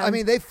 but, Yeah. I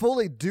mean, they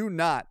fully do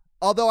not.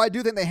 Although I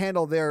do think they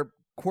handle their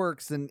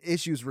quirks and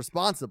issues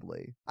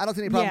responsibly. I don't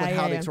see any problem with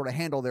how they sort of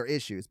handle their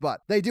issues,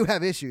 but they do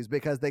have issues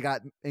because they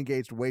got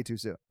engaged way too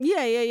soon.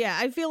 Yeah.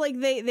 I feel like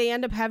they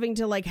end up having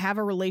to like have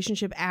a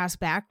relationship ass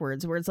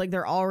backwards, where it's like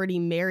they're already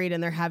married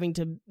and they're having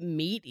to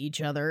meet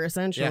each other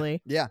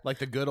essentially. Yeah. Like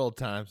the good old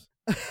times.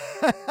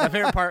 My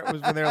favorite part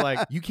was when they're like,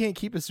 you can't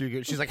keep a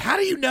secret. She's like, how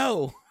do you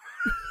know?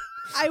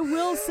 I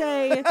will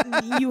say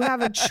you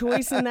have a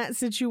choice in that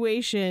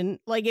situation.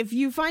 Like, if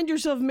you find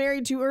yourself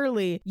married too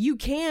early, you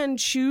can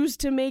choose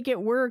to make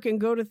it work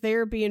and go to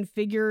therapy and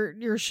figure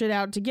your shit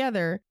out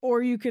together,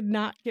 or you could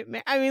not get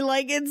married. I mean,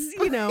 like, it's,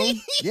 you know.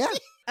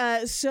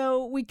 Yeah.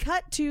 So we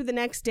cut to the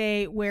next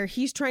day where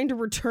he's trying to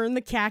return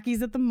the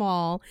khakis at the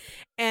mall,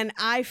 and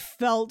I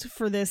felt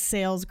for this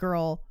sales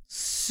girl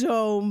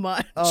so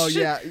much. Oh,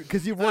 yeah,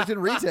 because you've worked in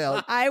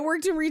retail. I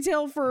worked in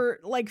retail for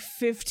like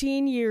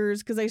 15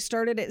 years because I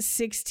started at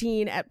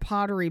 16 at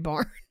Pottery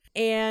Barn.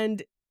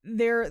 And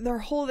their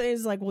whole thing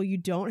is like, well, you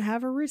don't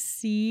have a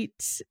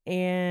receipt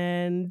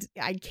and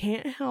I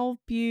can't help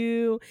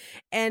you.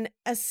 And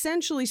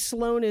essentially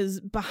Sloane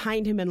is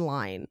behind him in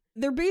line.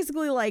 They're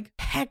basically like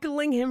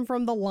heckling him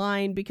from the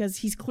line because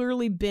he's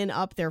clearly been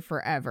up there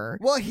forever.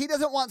 Well, he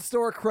doesn't want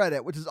store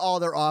credit, which is all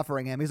they're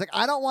offering him. He's like,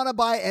 I don't want to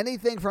buy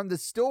anything from the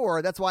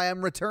store. That's why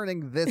I'm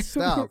returning this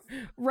stuff.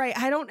 Right.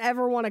 I don't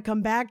ever want to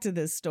come back to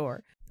this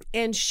store.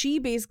 And she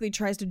basically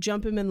tries to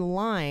jump him in the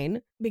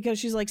line because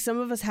she's like, some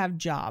of us have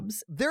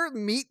jobs. Their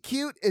meet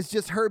cute is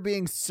just her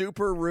being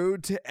super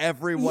rude to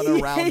everyone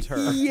around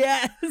her.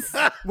 Yes.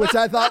 Which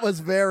I thought was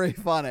very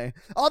funny.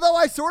 Although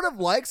I sort of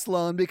like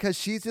Sloane because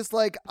she's just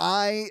like,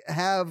 I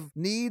have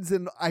needs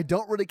and I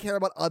don't really care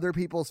about other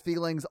people's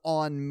feelings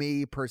on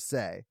me per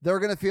se. They're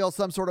going to feel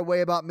some sort of way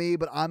about me,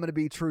 but I'm going to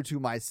be true to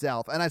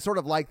myself. And I sort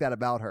of like that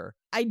about her.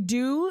 I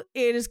do.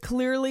 It is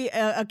clearly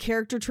a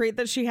character trait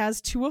that she has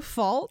to a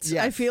fault.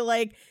 Yes. I feel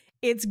like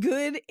it's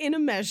good in a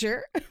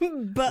measure,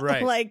 but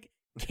Right. like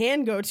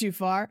can go too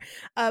far.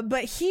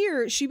 But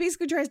here, she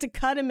basically tries to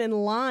cut him in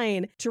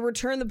line to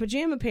return the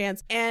pajama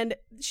pants, and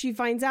she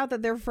finds out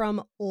that they're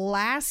from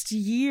last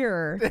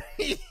year.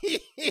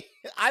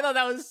 I thought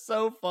that was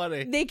so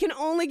funny. They can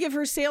only give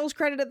her sales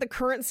credit at the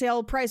current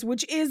sale price,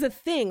 which is a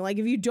thing. Like,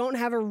 if you don't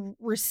have a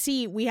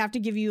receipt, we have to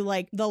give you,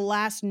 like, the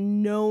last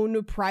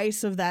known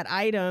price of that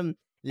item.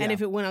 Yeah. And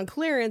if it went on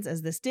clearance,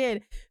 as this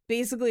did,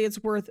 basically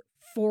it's worth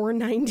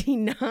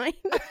 $4.99.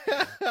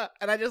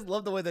 And I just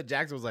love the way that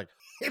Jackson was like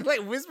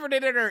whispered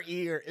it in her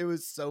ear. It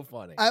was so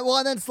funny. Well,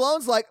 and then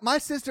Sloane's like, my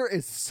sister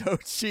is so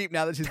cheap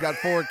now that she's got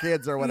 4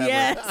 kids or whatever.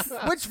 Yes.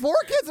 Which 4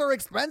 kids are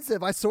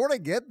expensive. I sort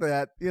of get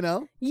that, you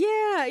know?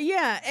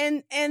 Yeah.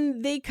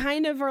 And they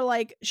kind of are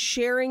like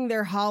sharing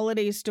their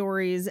holiday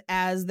stories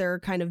as they're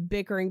kind of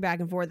bickering back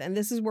and forth. And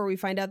this is where we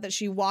find out that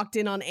she walked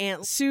in on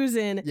Aunt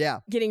Susan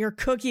getting her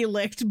cookie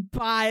licked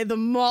by the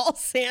mall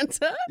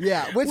Santa.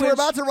 Yeah, which we're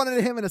about to run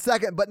into him in a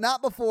second, but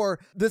not before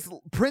this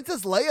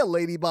Princess Leia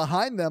lady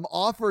behind them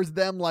offers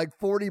them like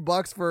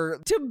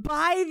 $40 to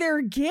buy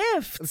their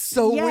gift.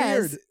 So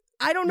weird.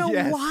 I don't know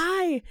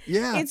why.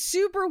 Yeah. It's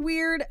super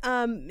weird.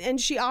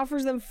 And she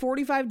offers them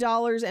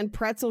 $45 and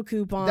pretzel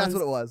coupons. That's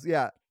what it was.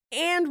 Yeah.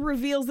 And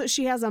reveals that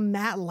she has a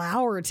Matt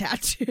Lauer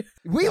tattoo.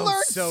 We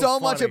learned so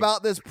much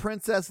about this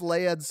Princess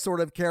Leia sort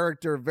of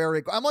character.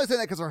 I'm only saying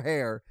that because her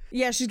hair.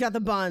 Yeah, she's got the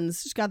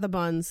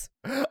buns.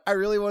 I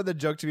really wanted the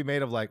joke to be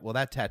made of like, well,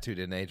 that tattoo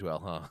didn't age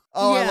well, huh?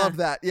 Oh, yeah. I love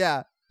that.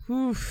 Yeah.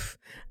 Oof.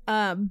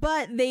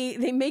 But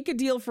they make a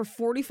deal for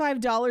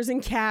 $45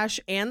 in cash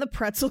and the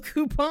pretzel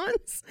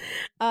coupons.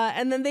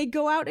 And then they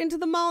go out into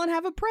the mall and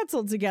have a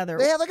pretzel together.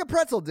 They have like a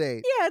pretzel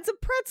date. Yeah, it's a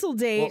pretzel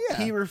date. Well,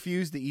 he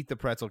refused to eat the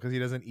pretzel because he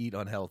doesn't eat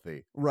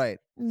unhealthy. Right.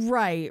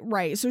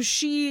 So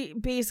she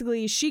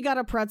got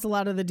a pretzel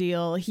out of the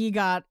deal. He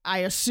got, I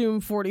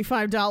assume,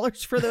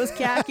 $45 for those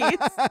khakis.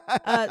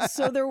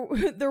 So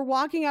they're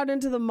walking out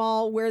into the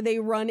mall where they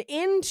run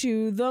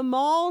into the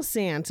mall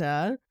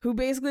Santa, who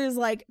basically is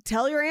like,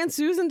 tell your Aunt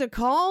Susan to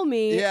call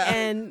me. Yeah.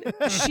 And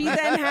she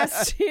then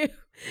has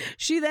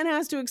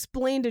to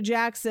explain to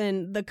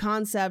Jackson the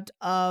concept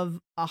of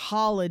a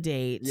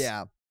holidate.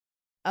 Yeah.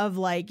 Of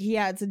like,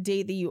 it's a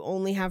date that you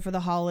only have for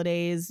the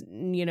holidays,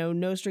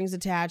 no strings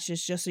attached.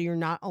 It's just so you're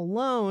not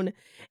alone.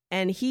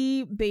 And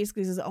he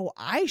basically says, oh,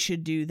 I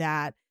should do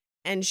that.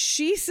 And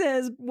she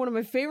says, one of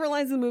my favorite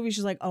lines in the movie,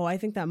 she's like, oh, I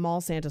think that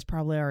mall Santa's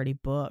probably already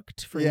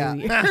booked for New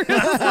Year's.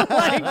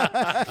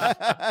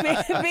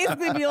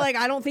 Basically be like,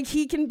 I don't think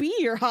he can be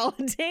your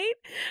holiday.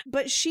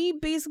 But she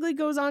basically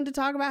goes on to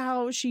talk about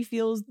how she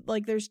feels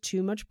like there's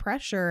too much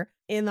pressure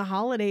in the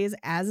holidays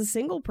as a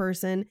single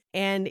person.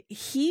 And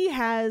he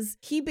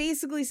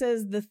basically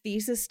says the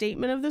thesis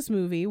statement of this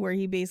movie, where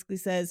he basically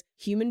says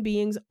human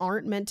beings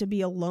aren't meant to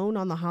be alone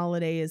on the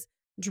holidays.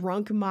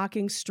 Drunk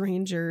mocking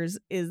strangers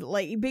is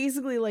like,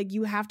 basically like,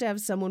 you have to have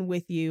someone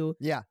with you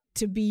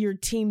to be your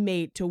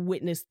teammate to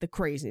witness the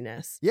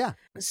craziness. Yeah.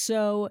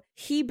 So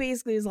he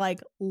basically is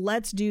like,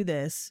 let's do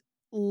this.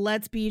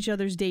 Let's be each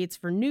other's dates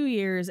for New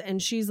Year's.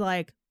 And she's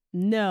like,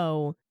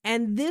 no.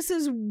 And this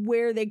is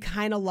where they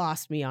kind of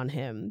lost me on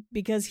him,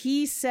 because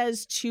he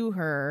says to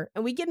her,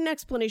 and we get an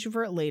explanation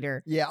for it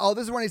later. Yeah. Oh,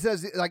 this is when he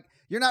says, like,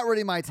 you're not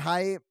really my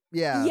type.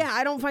 Yeah. Yeah,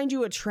 I don't find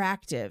you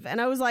attractive. And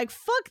I was like,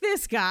 fuck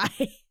this guy.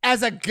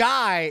 As a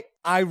guy,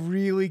 I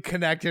really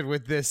connected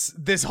with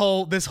this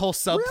whole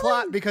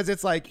subplot, because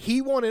it's like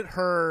he wanted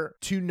her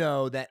to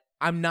know that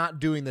I'm not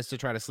doing this to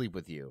try to sleep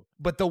with you.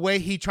 But the way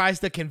he tries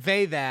to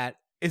convey that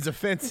is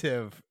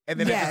offensive, and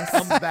then it just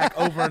comes back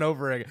over and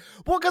over again.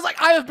 Well, because like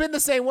I have been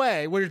the same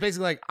way, where it's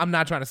basically like, I'm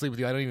not trying to sleep with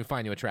you. I don't even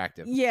find you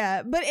attractive.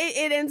 Yeah, but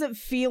it ends up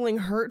feeling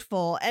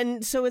hurtful,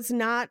 and so it's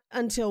not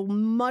until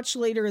much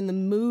later in the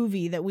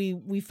movie that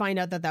we find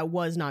out that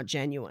was not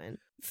genuine.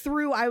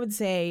 Through, I would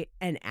say,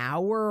 an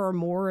hour or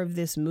more of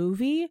this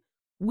movie,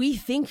 we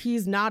think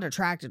he's not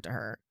attracted to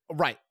her.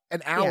 Right.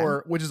 An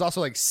hour, which is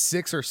also like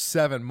 6 or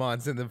 7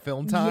 months in the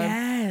film time.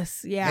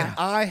 Yes, yeah. And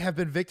I have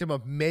been victim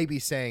of maybe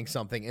saying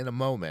something in a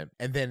moment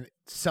and then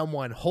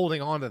someone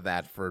holding on to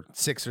that for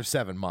 6 or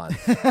 7 months.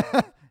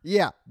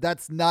 Yeah,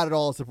 that's not at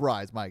all a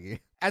surprise, Mikey.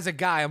 As a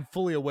guy, I'm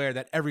fully aware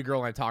that every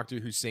girl I talk to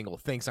who's single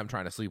thinks I'm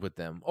trying to sleep with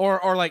them,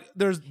 or like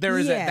there is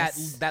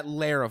that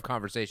layer of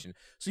conversation.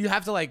 So you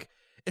have to like.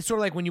 It's sort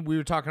of like when we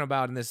were talking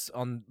about on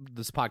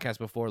this podcast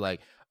before, like,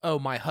 oh,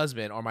 my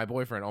husband or my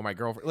boyfriend or my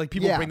girlfriend. Like,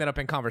 people bring that up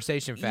in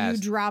conversation fast.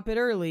 You drop it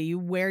early. You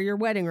wear your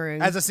wedding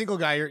ring. As a single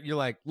guy, you're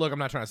like, look, I'm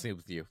not trying to sleep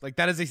with you. Like,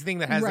 that is a thing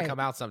that has to come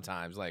out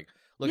sometimes. Like,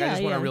 look, I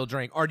just want a real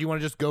drink. Or do you want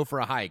to just go for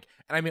a hike?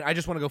 And I mean, I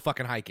just want to go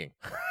fucking hiking.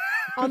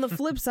 On the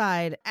flip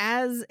side,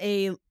 as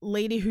a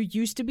lady who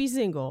used to be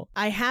single,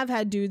 I have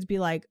had dudes be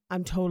like,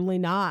 I'm totally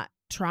not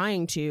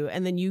trying to.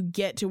 And then you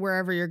get to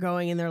wherever you're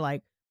going and they're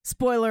like,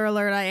 spoiler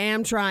alert, I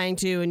am trying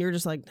to. And you're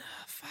just like,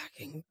 oh,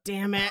 fucking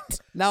damn it.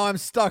 Now I'm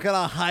stuck on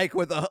a hike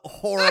with a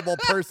horrible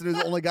person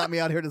who's only got me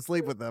out here to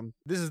sleep with them.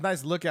 This is a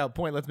nice lookout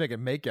point. Let's make it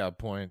make out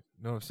point.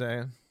 Know what I'm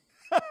saying?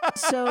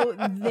 So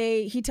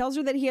he tells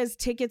her that he has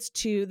tickets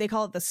to, they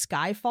call it the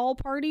Skyfall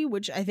party,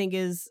 which I think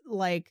is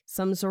like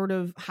some sort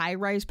of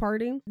high-rise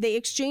party. They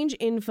exchange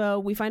info.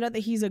 We find out that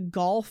he's a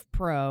golf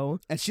pro.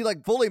 And she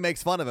like fully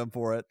makes fun of him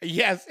for it.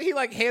 Yes, he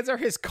like hands her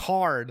his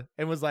card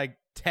and was like,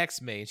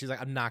 text me. And she's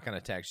like, I'm not going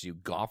to text you.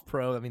 Golf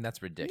pro? I mean,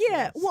 that's ridiculous.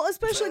 Yeah, well,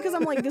 especially because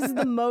I'm like, this is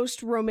the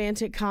most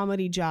romantic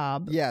comedy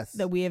job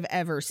that we have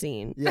ever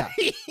seen. Yeah.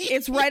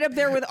 It's right up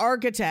there with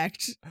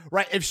Architect.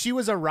 Right. If she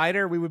was a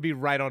writer, we would be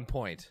right on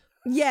point.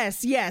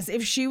 Yes.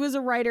 If she was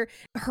a writer,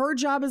 her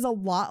job is a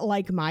lot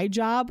like my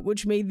job,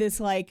 which made this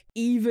like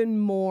even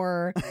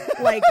more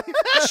like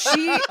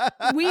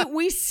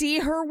we see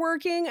her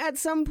working at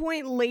some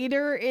point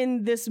later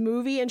in this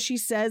movie, and she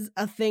says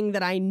a thing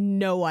that I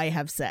know I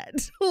have said.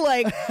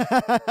 Like,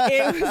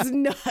 it was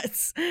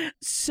nuts.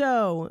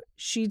 So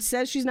she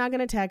says she's not going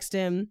to text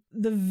him.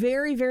 The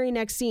very, very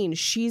next scene,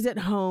 she's at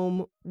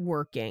home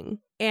working.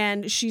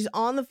 And she's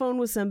on the phone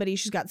with somebody.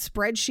 She's got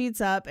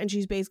spreadsheets up, and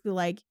she's basically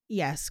like,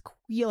 yes,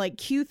 like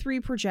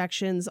Q3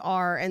 projections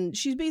are, and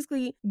she's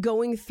basically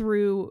going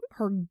through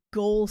her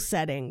goal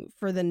setting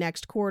for the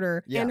next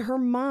quarter. Yeah. And her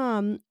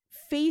mom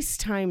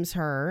FaceTimes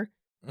her.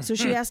 So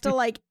she has to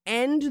like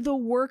end the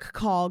work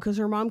call because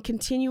her mom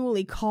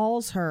continually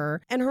calls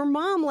her. And her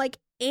mom like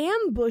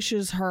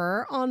ambushes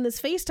her on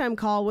this FaceTime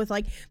call with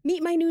like,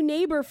 meet my new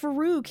neighbor,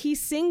 Farouk.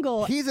 He's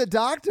single. He's a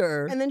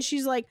doctor. And then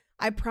she's like,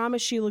 I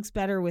promise she looks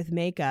better with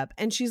makeup.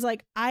 And she's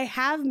like, I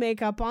have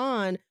makeup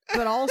on,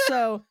 but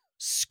also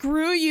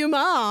screw you,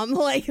 mom.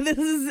 Like, this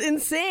is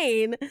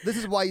insane. This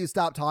is why you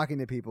stop talking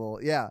to people.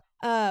 Yeah.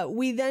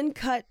 We then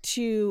cut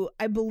to,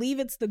 I believe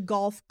it's the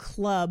golf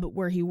club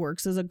where he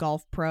works as a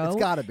golf pro. It's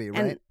gotta be, right?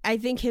 And I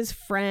think his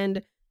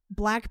friend,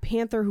 Black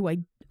Panther, who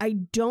I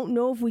don't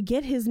know if we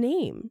get his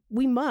name.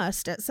 We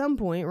must at some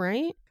point,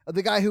 right?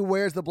 The guy who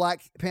wears the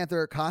Black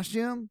Panther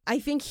costume? I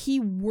think he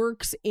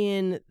works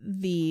in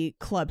the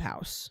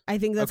clubhouse. I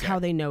think that's how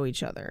they know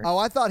each other. Oh,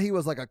 I thought he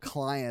was like a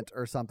client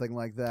or something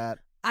like that.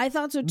 I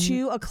thought so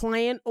too, a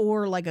client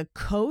or like a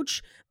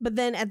coach. But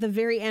then at the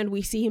very end,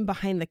 we see him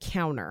behind the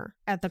counter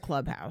at the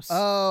clubhouse.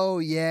 Oh,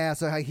 yeah.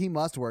 So he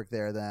must work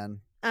there then.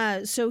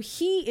 So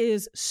he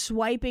is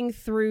swiping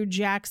through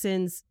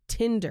Jackson's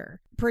Tinder,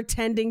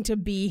 pretending to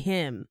be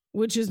him,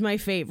 which is my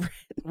favorite.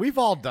 We've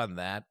all done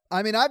that.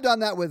 I mean, I've done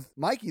that with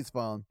Mikey's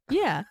phone.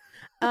 Yeah.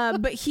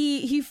 But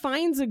he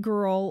finds a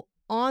girl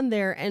on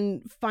there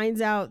and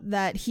finds out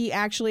that he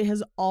actually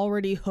has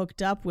already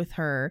hooked up with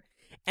her.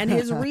 And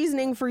his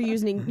reasoning for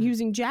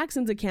using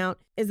Jackson's account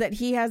is that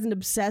he has an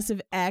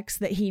obsessive ex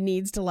that he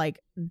needs to like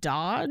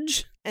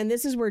dodge. And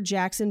this is where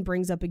Jackson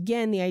brings up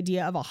again the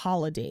idea of a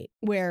holidate,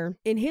 where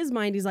in his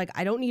mind, he's like,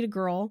 I don't need a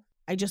girl.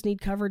 I just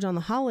need coverage on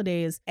the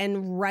holidays.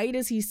 And right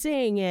as he's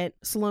saying it,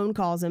 Sloane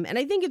calls him. And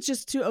I think it's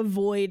just to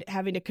avoid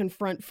having to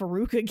confront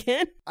Farouk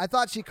again. I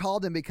thought she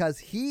called him because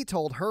he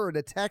told her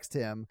to text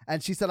him.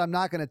 And she said, I'm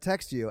not going to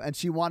text you. And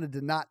she wanted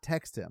to not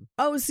text him.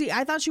 Oh, see,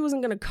 I thought she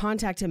wasn't going to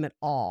contact him at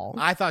all.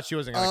 I thought she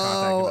wasn't going to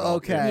contact him at all.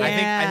 Okay.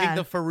 Yeah. I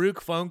think the Farouk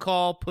phone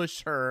call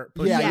pushed her.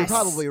 Yeah, you're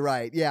probably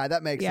right. Yeah,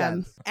 that makes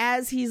sense.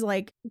 As he's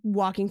like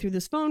walking through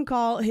this phone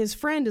call, his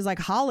friend is like,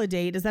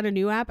 Holidate, is that a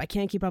new app? I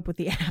can't keep up with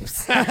the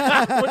apps.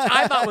 Which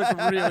I thought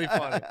was really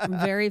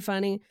funny. Very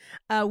funny.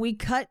 We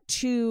cut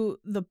to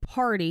the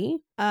party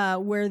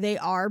where they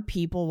are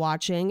people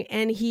watching,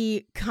 and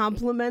he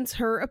compliments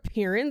her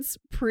appearance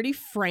pretty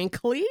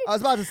frankly. I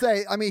was about to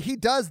say, I mean, he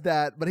does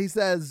that, but he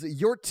says,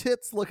 your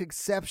tits look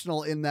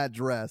exceptional in that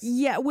dress.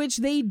 Yeah, which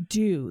they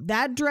do.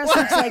 That dress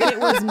looks like it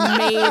was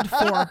made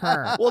for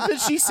her. Well, then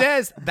she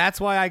says,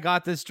 that's why I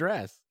got this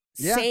dress.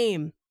 Yeah.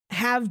 Same.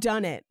 Have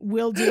done it.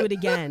 Will do it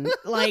again.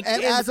 Like,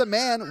 and as a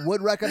man,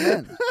 would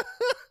recommend.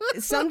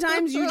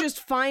 Sometimes you just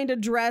find a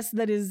dress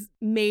that is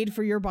made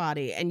for your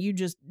body and you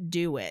just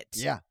do it.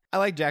 Yeah. I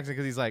like Jackson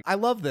because he's like, I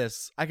love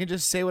this. I can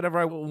just say whatever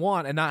I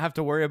want and not have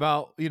to worry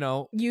about,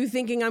 you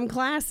thinking I'm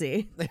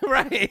classy.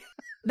 Right.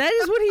 That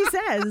is what he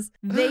says.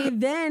 They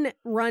then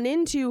run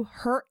into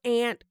her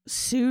Aunt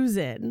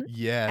Susan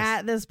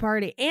at this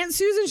party. Aunt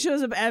Susan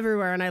shows up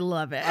everywhere, and I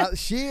love it.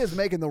 She is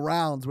making the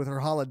rounds with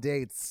her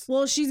holidates.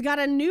 Well, she's got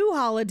a new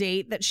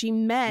holidate that she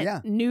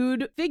met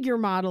nude figure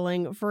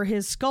modeling for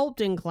his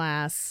sculpting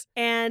class,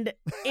 and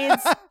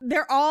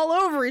they're all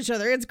over each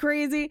other. It's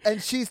crazy.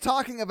 And she's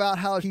talking about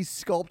how he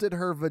sculpted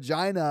her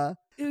vagina.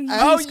 He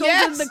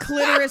sculpted the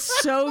clitoris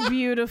so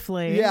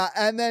beautifully. Yeah,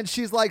 and then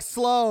she's like,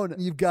 Sloane,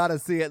 you've got to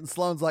see it. And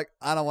Sloane's like,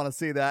 I don't want to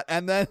see that.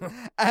 And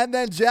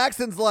then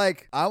Jackson's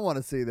like, I want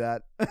to see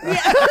that.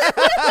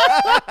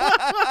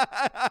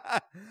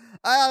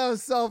 That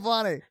was so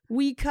funny.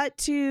 We cut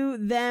to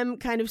them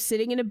kind of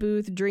sitting in a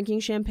booth, drinking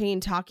champagne,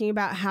 talking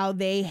about how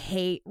they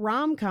hate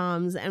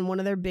rom-coms. And one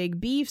of their big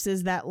beefs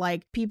is that,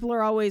 like, people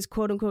are always,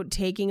 quote unquote,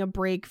 taking a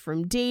break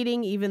from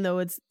dating, even though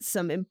it's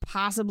some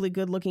impossibly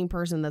good-looking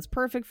person that's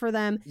perfect for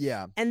them.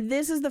 Yeah. And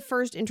this is the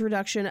first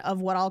introduction of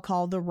what I'll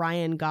call the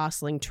Ryan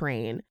Gosling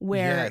train,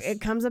 where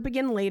it comes up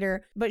again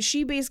later. But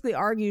she basically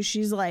argues,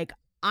 she's like,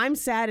 I'm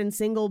sad and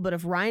single, but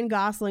if Ryan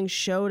Gosling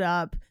showed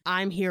up,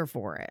 I'm here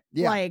for it.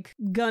 Yeah. Like,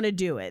 gonna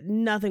do it.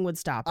 Nothing would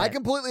stop it. I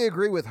completely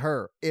agree with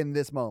her in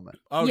this moment.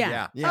 Oh,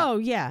 yeah. Oh,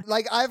 yeah.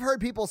 Like, I've heard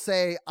people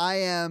say, I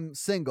am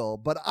single,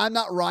 but I'm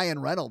not Ryan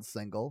Reynolds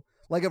single.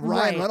 Like, if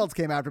Ryan Right. Reynolds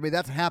came after me,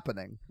 that's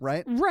happening,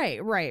 right? Right.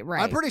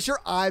 I'm pretty sure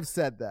I've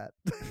said that.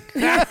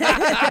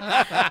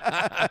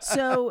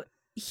 So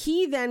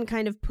he then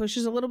kind of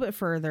pushes a little bit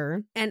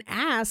further and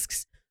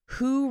asks,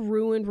 who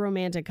ruined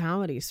romantic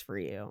comedies for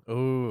you?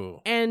 Ooh.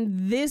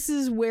 And this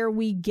is where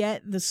we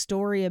get the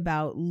story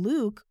about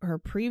Luke, her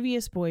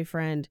previous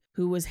boyfriend,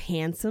 who was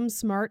handsome,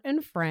 smart,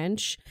 and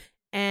French.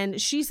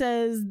 And she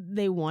says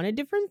they wanted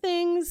different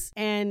things,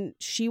 and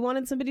she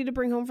wanted somebody to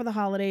bring home for the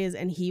holidays,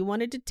 and he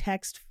wanted to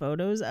text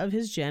photos of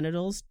his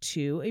genitals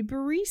to a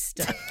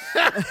barista.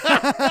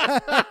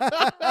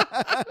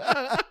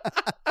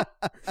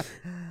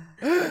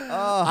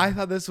 I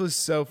thought this was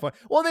so fun.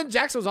 Well, then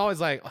Jackson was always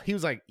like, he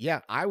was like, yeah,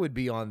 I would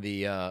be on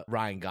the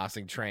Ryan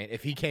Gosling train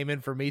if he came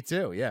in for me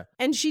too. Yeah.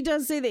 And she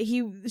does say that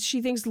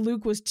she thinks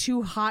Luke was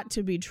too hot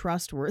to be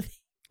trustworthy.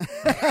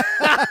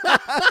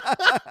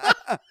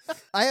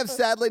 I have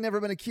sadly never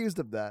been accused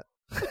of that.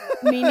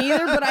 Me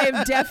neither, but I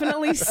have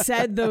definitely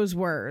said those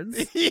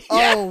words.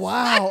 Oh,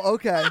 wow.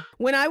 Okay.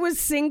 When I was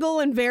single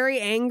and very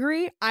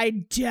angry, I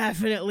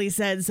definitely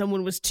said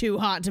someone was too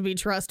hot to be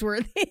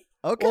trustworthy.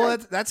 Okay. Well,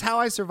 that's how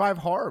I survive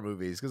horror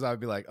movies, because I would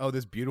be like, oh,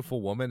 this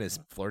beautiful woman is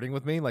flirting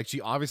with me. Like, she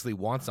obviously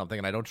wants something,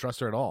 and I don't trust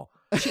her at all.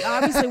 She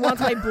obviously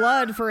wants my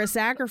blood for a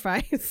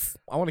sacrifice.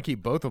 I want to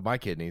keep both of my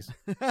kidneys.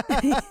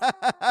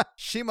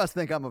 She must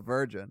think I'm a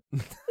virgin.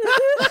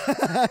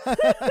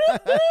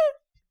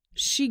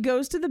 She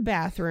goes to the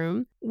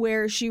bathroom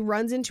where she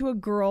runs into a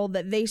girl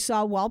that they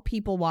saw while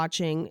people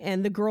watching,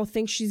 and the girl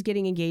thinks she's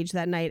getting engaged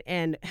that night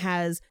and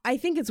has, I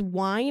think it's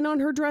wine on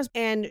her dress,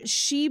 and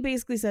she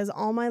basically says,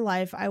 all my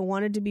life I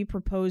wanted to be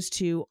proposed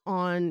to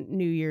on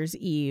New Year's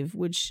Eve,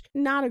 which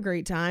not a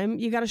great time.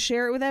 You got to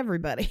share it with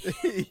everybody.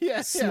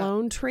 Yes.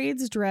 Sloane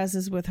trades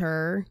dresses with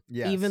her,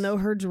 Yes. even though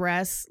her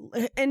dress,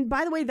 and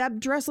by the way, that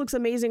dress looks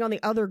amazing on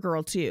the other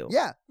girl too.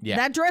 Yeah. Yeah.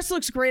 That dress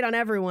looks great on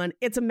everyone.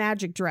 It's a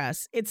magic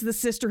dress. It's the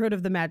sisterhood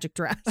of the magic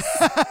dress.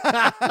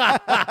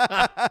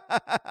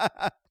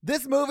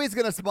 This movie's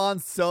going to spawn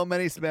so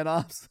many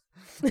spinoffs.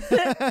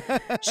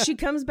 She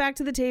comes back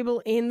to the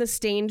table in the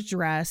stained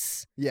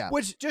dress. Yeah.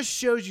 Which just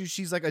shows you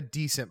she's like a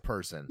decent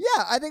person.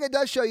 Yeah, I think it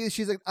does show you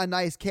she's a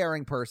nice,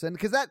 caring person,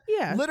 because that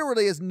Yeah.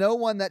 literally is no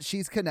one that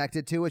she's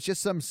connected to. It's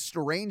just some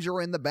stranger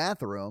in the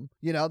bathroom,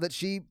 that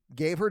she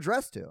gave her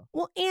dress to.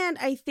 Well, and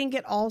I think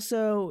it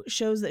also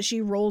shows that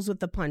she rolls with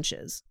the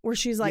punches, where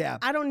she's like, Yeah.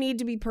 I don't need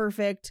to be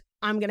perfect.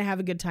 I'm going to have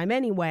a good time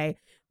anyway,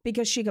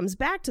 because she comes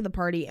back to the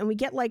party and we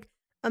get like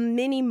a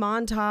mini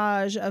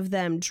montage of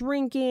them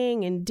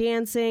drinking and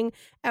dancing.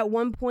 At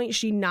one point,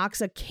 she knocks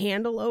a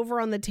candle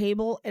over on the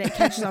table and it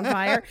catches on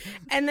fire.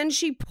 And then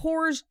she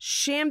pours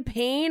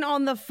champagne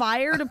on the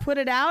fire to put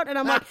it out. And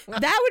I'm like,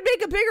 that would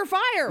make a bigger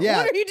fire. Yeah.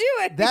 What are you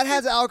doing? That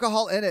has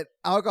alcohol in it.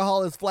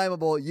 Alcohol is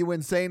flammable, you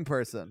insane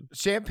person.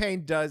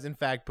 Champagne does, in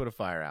fact, put a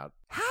fire out.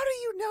 How do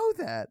you know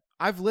that?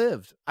 I've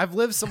lived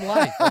some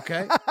life,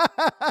 okay?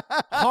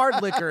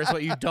 Hard liquor is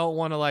what you don't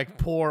want to like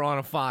pour on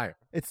a fire.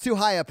 It's too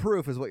high a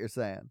proof is what you're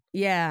saying.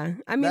 Yeah.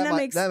 I mean, that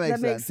makes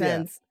makes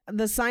sense.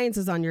 The science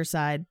is on your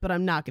side, but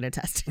I'm not going to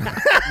test it out.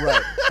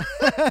 Right.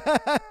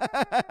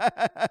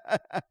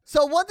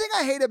 So one thing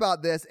I hate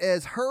about this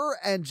is her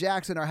and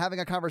Jackson are having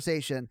a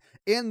conversation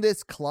in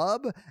this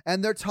club,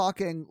 and they're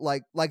talking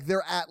like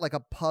they're at like a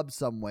pub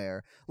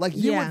somewhere. Like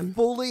you Yeah. would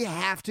fully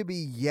have to be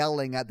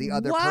yelling at the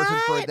other person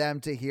for What? them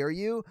to hear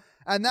you.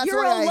 And that's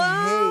You're why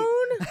I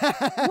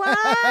hate.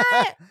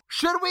 What?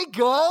 Should we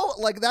go?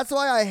 Like, that's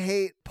why I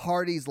hate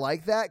parties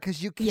like that,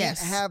 because you can't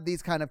Yes. have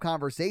these kind of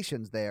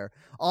conversations there.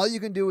 All you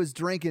can do is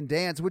drink and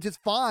dance, which is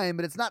fine,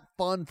 but it's not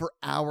fun for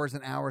hours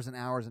and hours and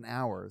hours and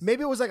hours.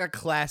 Maybe it was like a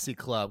classy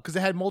club because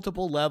it had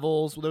multiple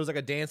levels. There was like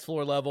a dance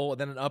floor level and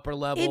then an upper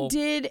level. It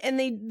did, and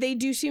they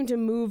do seem to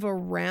move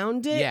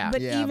around it. Yeah.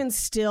 But Yeah. even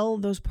still,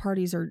 those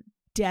parties are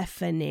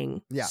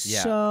deafening. Yeah.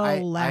 Yeah. So I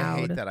loud.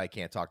 hate that I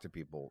can't talk to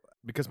people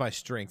because my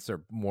strengths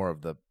are more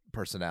of the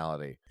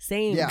personality.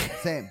 Same. Yeah,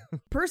 same.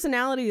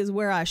 Personality is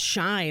where I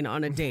shine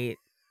on a date.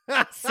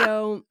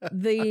 So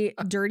the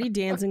Dirty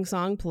Dancing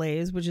song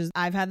plays, which is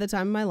I've had the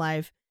time of my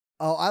life.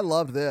 Oh, I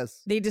loved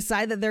this. They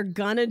decide that they're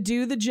gonna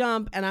do the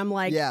jump, and I'm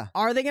like, Yeah.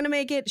 are they gonna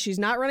make it? She's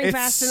not running It's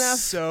fast enough.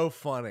 so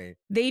funny.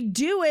 They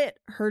do it.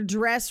 Her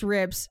dress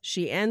rips.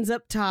 She ends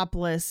up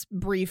topless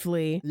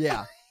briefly.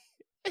 Yeah.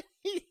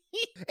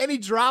 And he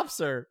drops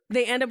her.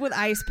 They end up with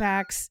ice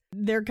packs.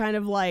 They're kind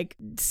of like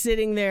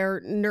sitting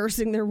there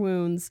nursing their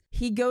wounds.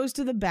 He goes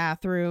to the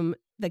bathroom.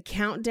 The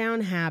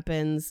countdown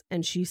happens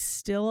and she's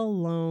still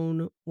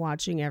alone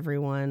watching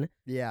everyone.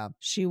 Yeah.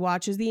 She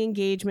watches the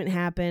engagement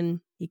happen.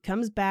 He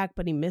comes back,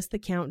 but he missed the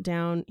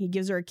countdown. He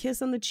gives her a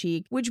kiss on the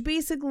cheek, which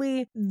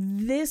basically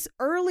this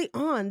early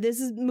on,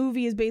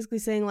 movie is basically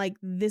saying like,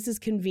 this is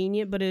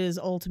convenient, but it is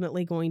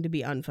ultimately going to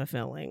be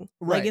unfulfilling.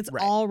 Right, like it's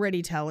right.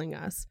 already telling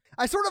us.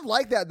 I sort of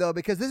like that though,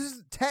 because this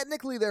is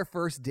technically their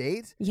first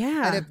date.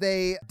 Yeah. And if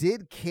they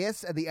did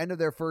kiss at the end of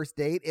their first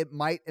date, it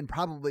might and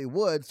probably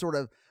would sort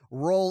of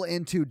roll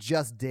into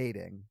just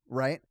dating,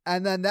 right?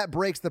 And then that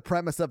breaks the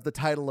premise of the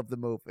title of the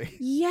movie.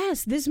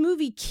 Yes, this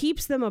movie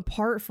keeps them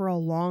apart for a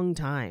long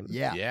time.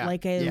 Yeah. Yeah.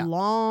 Like a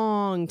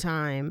long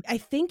time. I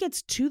think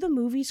it's to the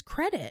movie's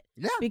credit.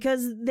 Yeah.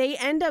 Because they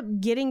end up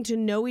getting to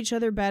know each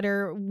other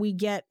better. We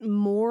get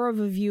more of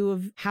a view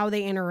of how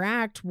they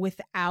interact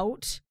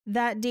without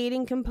that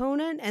dating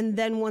component. And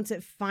then once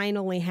it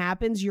finally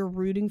happens, you're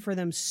rooting for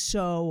them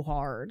so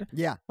hard.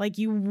 Yeah. Like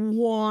you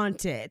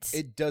want it.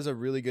 It does a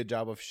really good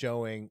job of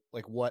showing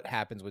like what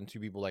happens when two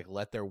people like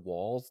let their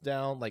walls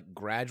down like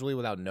gradually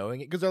without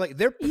knowing it, because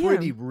they're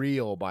pretty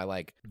real by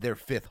like their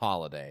fifth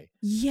holiday.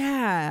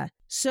 Yeah.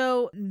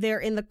 So they're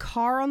in the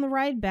car on the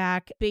ride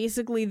back.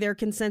 Basically, their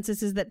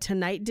consensus is that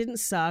tonight didn't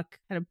suck.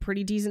 Had a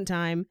pretty decent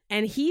time.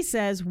 And he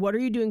says, "What are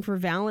you doing for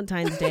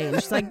Valentine's Day?" And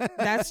she's like,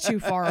 "That's too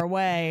far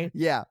away.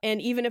 Yeah.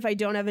 And even if I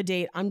don't have a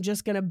date, I'm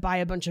just going to buy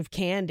a bunch of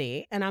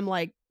candy." And I'm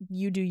like,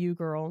 you do you,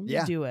 girl.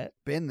 Yeah. Do it.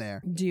 Been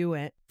there. Do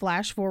it.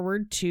 Flash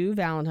forward to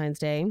Valentine's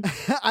Day.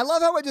 I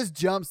love how it just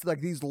jumps to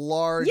like these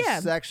large Yeah.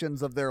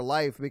 sections of their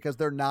life because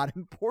they're not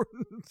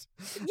important.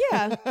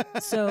 Yeah.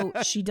 So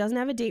she doesn't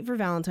have a date for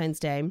Valentine's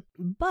Day,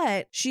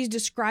 but she's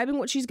describing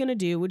what she's going to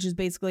do, which is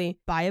basically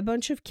buy a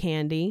bunch of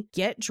candy,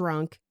 get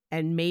drunk,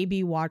 and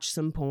maybe watch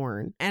some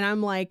porn. And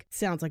I'm like,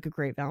 sounds like a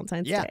great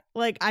Valentine's Yeah. Day.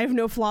 Like, I have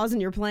no flaws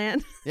in your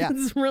plan. Yeah.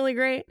 It's really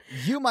great.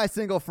 You, my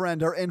single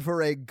friend, are in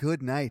for a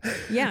good night.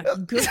 Yeah.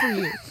 Good for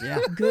you. Yeah.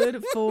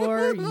 Good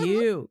for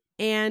you.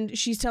 And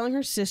she's telling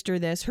her sister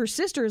this. Her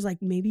sister is like,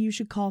 maybe you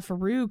should call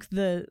Farouk,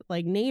 the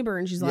like neighbor.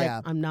 And she's like,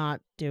 Yeah. I'm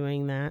not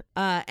doing that.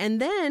 And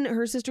then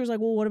her sister's like,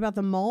 well, what about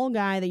the mall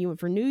guy that you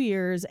went for New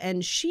Year's?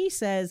 And she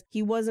says,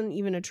 he wasn't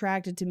even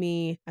attracted to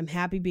me. I'm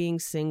happy being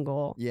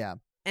single. Yeah.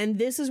 And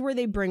this is where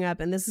they bring up,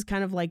 and this is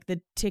kind of like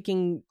the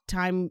ticking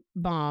time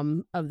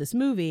bomb of this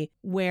movie,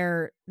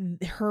 where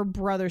her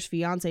brother's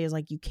fiance is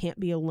like, you can't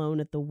be alone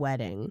at the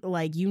wedding.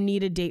 Like, you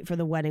need a date for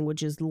the wedding,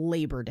 which is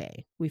Labor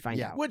Day, we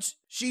find out. Which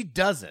she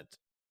doesn't.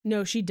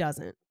 No, she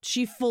doesn't.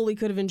 She fully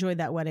could have enjoyed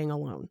that wedding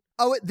alone.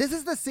 Oh, this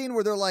is the scene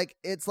where they're like,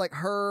 it's like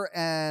her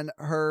and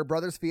her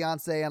brother's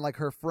fiance and like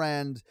her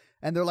friend,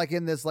 and they're like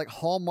in this like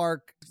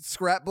Hallmark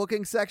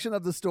scrapbooking section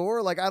of the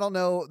store. Like, I don't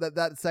know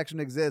that section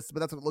exists,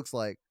 but that's what it looks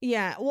like.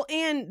 Yeah, well,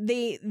 and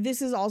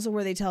this is also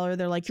where they tell her,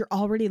 they're like, you're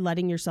already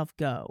letting yourself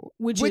go,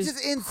 which is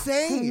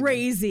insane.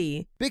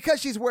 crazy.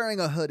 Because she's wearing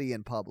a hoodie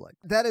in public.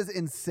 That is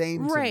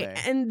insane to Right, me.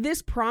 and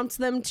this prompts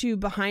them to,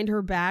 behind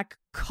her back,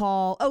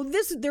 call.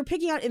 They're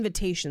picking out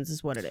invitations,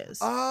 is what it is.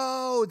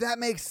 Oh, that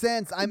makes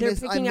sense. I They're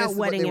missed picking out what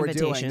wedding they were doing.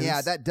 invitations.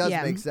 Yeah, that does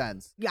Yeah. make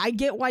sense. Yeah, I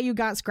get why you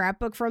got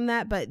scrapbook from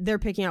that, but they're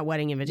picking out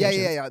wedding invitations.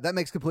 Yeah. That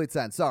makes complete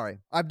sense. Sorry.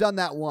 I've done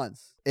that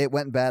once. It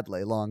went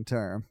badly long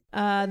term.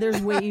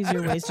 There's way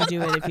easier ways to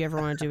do it if you ever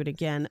want to do it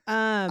again.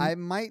 I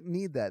might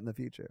need that in the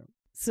future.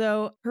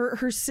 So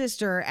her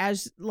sister,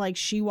 as like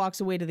she walks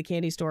away to the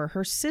candy store,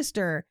 her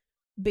sister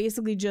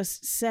basically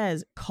just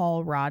says,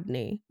 call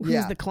Rodney, who's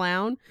Yeah. the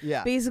clown.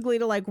 Yeah. Basically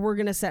to like, we're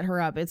going to set her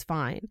up. It's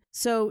fine.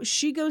 So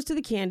she goes to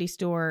the candy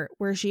store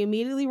where she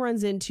immediately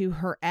runs into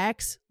her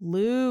ex,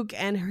 Luke,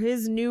 and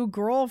his new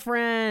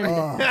girlfriend.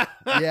 Oh,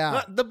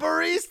 yeah. The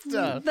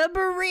barista. The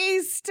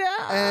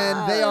barista.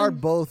 And they are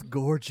both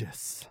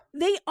gorgeous.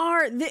 They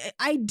are.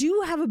 I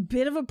do have a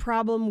bit of a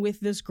problem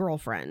with this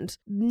girlfriend,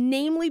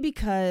 namely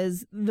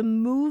because the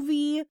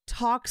movie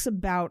talks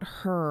about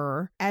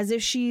her as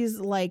if she's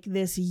like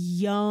this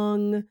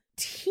young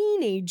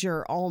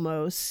teenager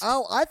almost.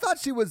 Oh, I thought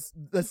she was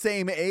the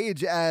same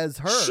age as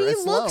her. She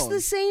as looks Sloane.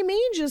 the same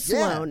age as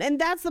Yeah. Sloane. And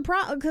that's the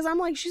problem, because I'm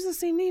like, she's the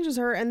same age as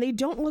her, and they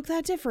don't look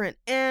that different.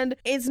 And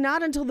it's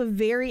not until the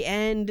very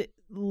end,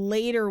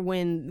 later,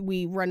 when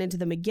we run into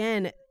them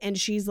again, and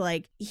she's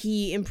like,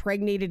 he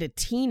impregnated a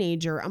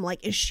teenager. I'm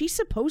like, is she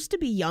supposed to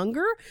be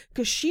younger?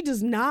 Because she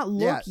does not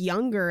look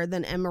younger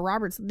than Emma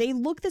Roberts. They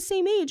look the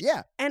same age.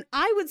 Yeah. And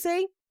I would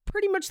say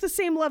pretty much the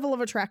same level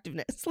of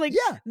attractiveness. Like,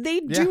 Yeah.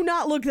 they do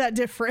not look that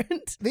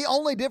different. The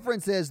only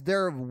difference is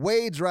they're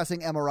way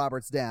dressing Emma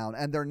Roberts down,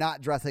 and they're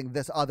not dressing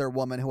this other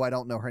woman who I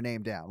don't know her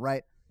name down,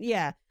 right?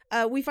 Yeah.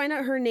 We find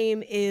out her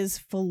name is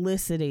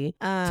Felicity,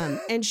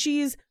 and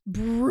she's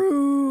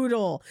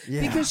brutal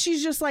because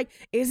she's just like,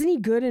 isn't he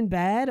good in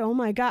bed? Oh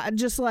my God.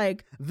 Just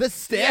like The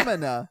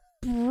stamina.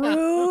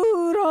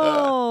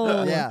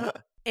 brutal. Yeah.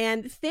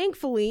 And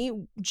thankfully,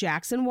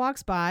 Jackson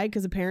walks by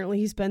because apparently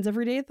he spends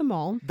every day at the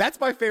mall. That's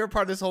my favorite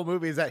part of this whole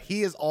movie is that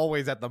he is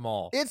always at the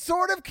mall. It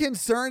sort of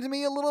concerned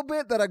me a little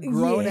bit that a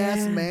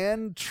grown-ass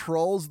man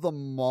trolls the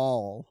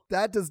mall.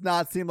 That does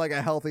not seem like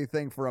a healthy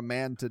thing for a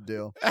man to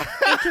do.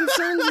 It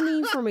concerns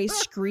me from a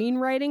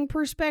screenwriting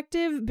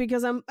perspective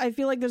because I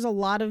feel like there's a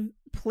lot of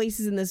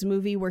places in this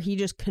movie where he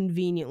just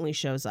conveniently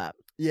shows up.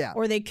 Yeah.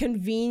 Or they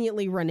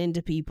conveniently run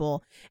into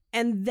people.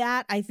 And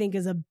that, I think,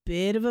 is a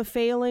bit of a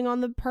failing on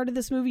the part of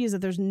this movie, is that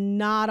there's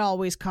not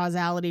always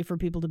causality for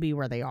people to be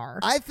where they are.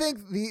 I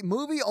think the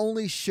movie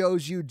only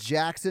shows you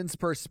Jackson's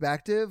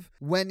perspective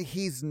when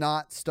he's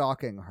not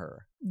stalking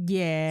her.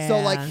 Yeah. So,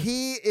 like,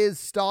 he is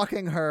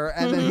stalking her,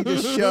 and then he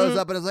just shows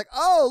up and is like,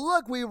 oh,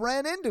 look, we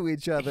ran into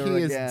each other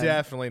He again. is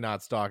definitely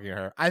not stalking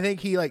her. I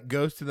think he, like,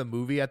 goes to the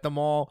movie at the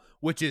mall,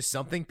 which is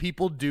something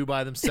people do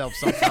by themselves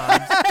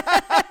sometimes.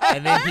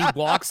 And then he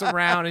walks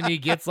around and he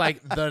gets,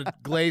 like, the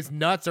glazed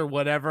nuts or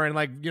whatever, and,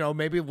 like, you know,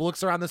 maybe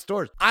looks around the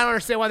stores. I don't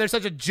understand why there's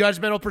such a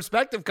judgmental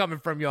perspective coming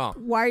from y'all.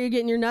 Why are you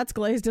getting your nuts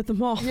glazed at the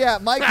mall? Yeah,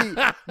 Mikey,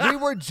 we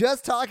were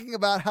just talking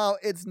about how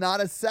it's not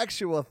a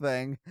sexual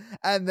thing,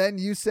 and then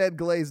you said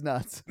glazed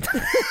nuts.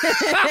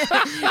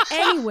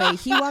 Anyway,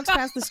 he walks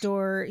past the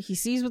store, he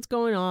sees what's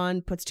going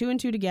on, puts two and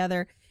two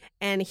together,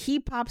 and he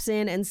pops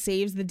in and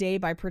saves the day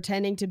by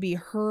pretending to be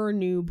her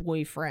new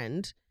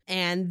boyfriend.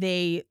 And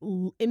they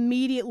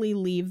immediately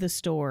leave the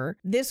store.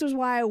 This was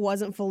why I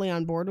wasn't fully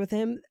on board with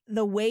him.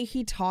 The way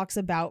he talks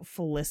about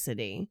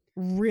Felicity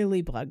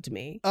really bugged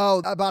me.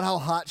 Oh, about how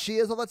hot she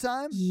is all the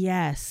time?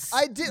 Yes.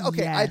 I did.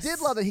 Okay, Yes. I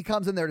did love that he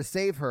comes in there to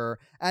save her,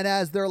 and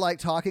as they're like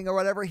talking or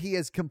whatever, he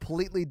is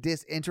completely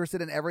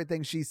disinterested in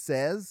everything she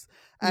says.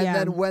 And Yeah.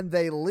 then when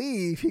they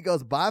leave, he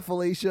goes, "Bye,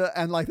 Felicia,"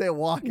 and like they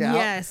walk out.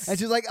 Yes. And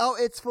she's like, "Oh,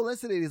 it's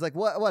Felicity." And he's like,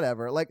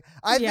 Whatever." Like,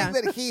 I Yeah.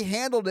 think that he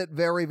handled it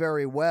very,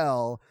 very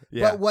well.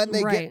 Yeah. But when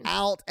they Right. get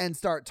out and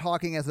start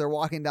talking as they're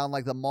walking down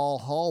like the mall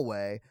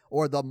hallway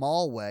or the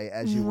mallway,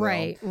 as you will,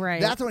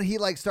 Right. that's when he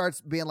like starts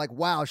being like,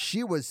 "Wow,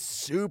 she was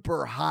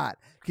super hot.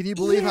 Can you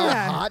believe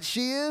Yeah. how hot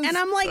she is?" And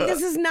I'm like,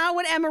 this is not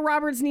what Emma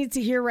Roberts needs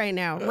to hear right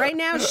now. Right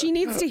now, she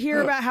needs to hear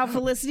about how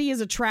Felicity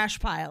is a trash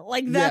pile.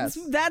 Like,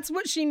 that's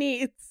what she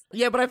needs.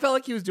 Yeah, but I felt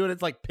like he was doing it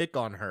to, like, pick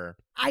on her.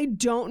 I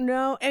don't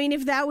know. I mean,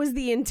 if that was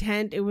the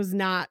intent, it was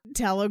not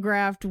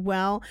telegraphed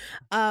well.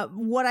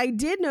 What I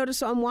did notice,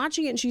 so I'm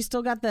watching it and she's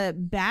still got the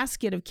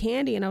basket of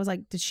candy, and I was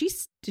like, did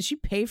she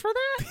pay for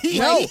that?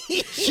 No,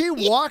 she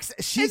walks.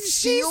 She And she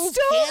steals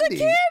stole the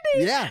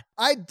candy. Yeah,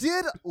 I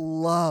did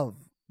love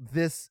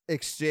this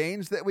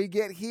exchange that we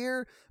get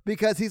here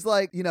because he's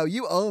like, you know,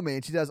 you owe me,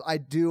 and she does, I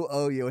do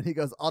owe you, and he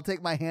goes, I'll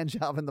take my hand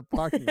job in the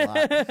parking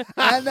lot,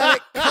 and then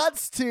it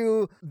cuts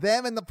to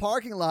them in the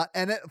parking lot,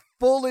 and it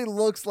fully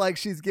looks like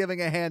she's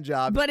giving a hand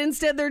job. But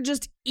instead, they're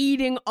just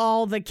eating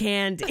all the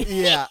candy.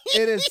 Yeah,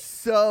 it is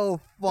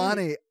so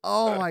funny.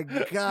 Oh my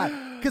God.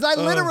 Because I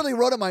literally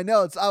wrote in my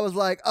notes, I was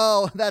like,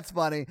 oh, that's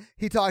funny.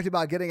 He talked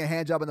about getting a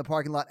hand job in the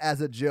parking lot as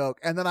a joke.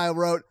 And then I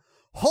wrote,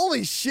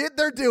 holy shit,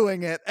 they're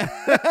doing it.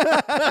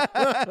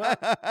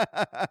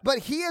 But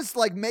he is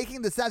like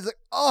making the sounds like,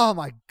 oh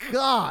my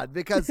God,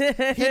 because he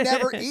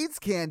never eats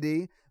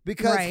candy.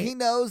 Because Right. he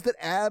knows that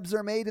abs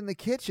are made in the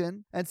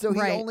kitchen, and so he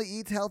Right. only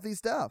eats healthy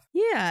stuff.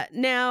 Yeah.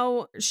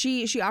 Now,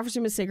 she offers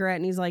him a cigarette,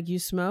 and he's like, you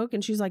smoke?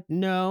 And she's like,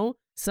 no.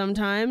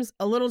 Sometimes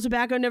a little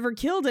tobacco never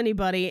killed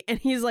anybody. And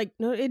he's like,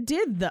 no, it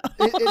did, though.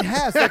 It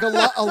has. Like a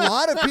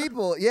lot of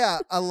people, yeah,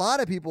 a lot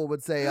of people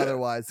would say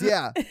otherwise.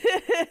 Yeah.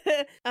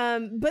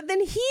 But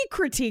then he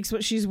critiques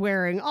what she's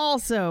wearing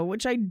also,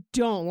 which I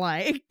don't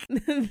like.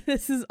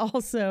 This is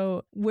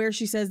also where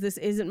she says, this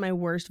isn't my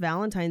worst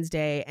Valentine's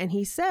Day. And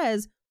he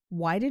says,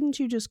 why didn't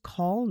you just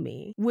call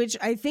me? Which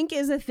I think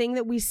is a thing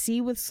that we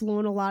see with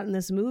Sloane a lot in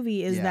this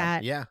movie, is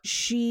that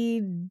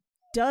she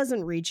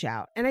doesn't reach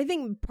out. And I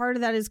think part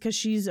of that is because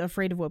she's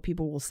afraid of what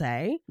people will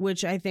say,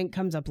 which I think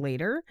comes up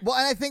later. Well,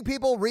 and I think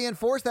people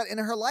reinforce that in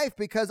her life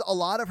because a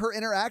lot of her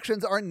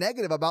interactions are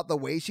negative about the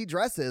way she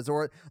dresses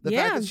or the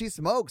fact that she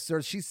smokes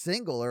or she's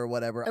single or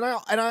whatever. And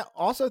I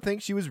also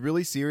think she was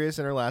really serious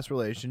in her last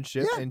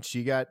relationship and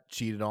she got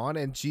cheated on,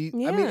 and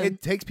I mean,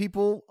 it takes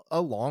people a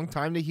long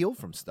time to heal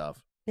from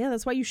stuff. Yeah,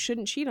 that's why you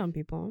shouldn't cheat on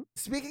people.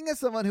 Speaking as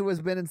someone who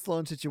has been in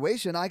Sloane's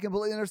situation, I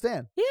completely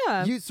understand.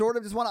 Yeah. You sort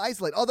of just want to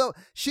isolate. Although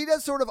she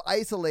does sort of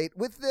isolate,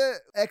 with the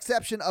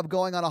exception of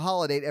going on a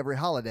holiday every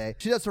holiday.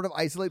 She does sort of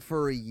isolate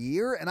for a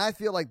year, and I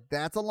feel like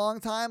that's a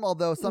long time,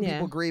 although some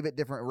people grieve at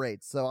different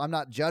rates. So I'm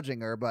not judging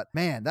her, but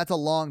man, that's a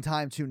long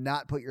time to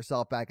not put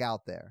yourself back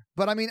out there.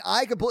 But I mean,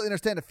 I completely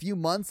understand a few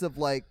months of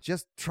like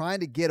just trying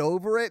to get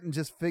over it and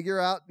just figure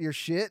out your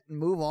shit and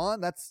move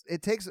on.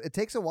 It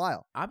takes a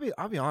while. I'll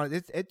be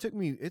honest.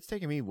 It's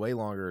taken me way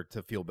longer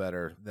to feel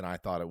better than I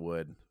thought it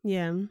would.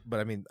 Yeah.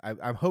 But I mean,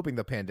 I'm hoping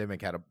the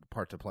pandemic had a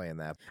part to play in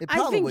that. It I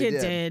think probably it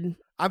did.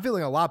 I'm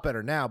feeling a lot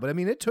better now, but I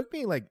mean, it took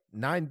me like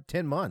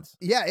 9-10 months.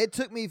 Yeah, it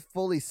took me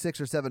fully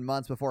 6 or 7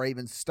 months before I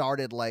even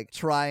started like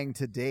trying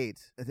to date.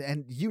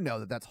 And you know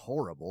that that's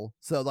horrible.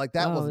 So like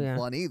that wasn't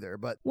fun either.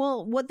 But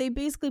well, what they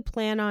basically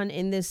plan on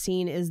in this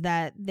scene is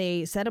that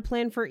they set a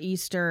plan for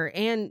Easter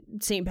and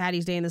St.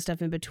 Patty's Day and the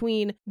stuff in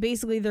between.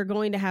 Basically, they're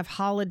going to have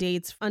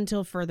holidays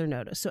until further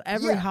notice. So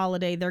every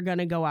holiday, they're going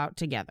to go out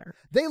together.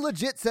 They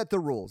legit set the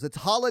rules. It's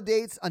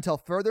holidays until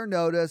further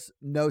notice,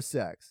 no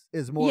sex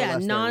is more or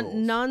less their rules.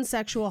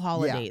 Non-sexual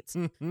holidays.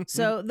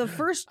 So the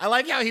first... I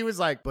like how he was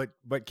like, but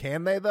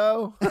can they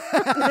though?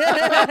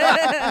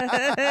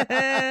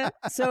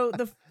 So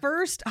the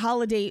first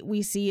holiday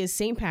we see is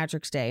St.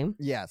 Patrick's Day.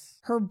 Yes.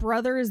 Her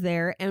brother is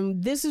there,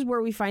 and this is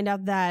where we find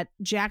out that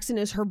Jackson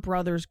is her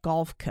brother's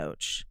golf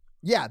coach.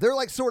 Yeah, they're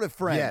like sort of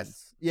friends.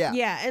 Yes. Yeah.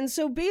 Yeah, and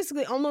so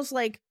basically almost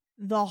like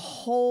the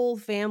whole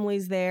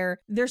family's there.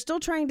 They're still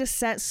trying to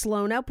set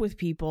Sloane up with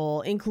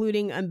people,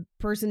 including a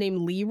person named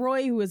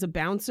Leroy, who is a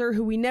bouncer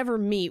who we never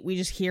meet. We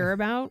just hear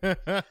about.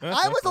 I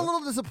was a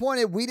little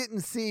disappointed we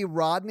didn't see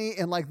Rodney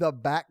in like the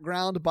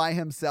background by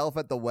himself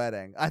at the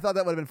wedding. I thought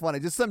that would have been funny.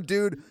 Just some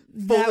dude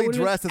fully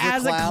dressed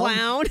as a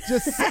clown.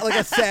 Just like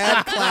a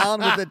sad clown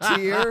with a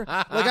tear.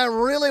 Like I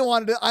really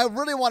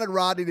wanted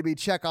Rodney to be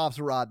Chekhov's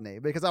Rodney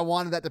because I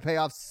wanted that to pay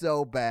off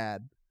so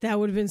bad. That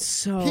would have been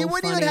so He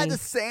wouldn't funny. even have to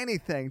say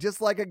anything.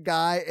 Just like a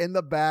guy in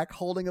the back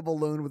holding a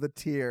balloon with a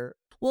tear.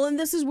 Well, and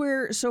this is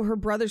where, so her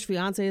brother's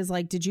fiance is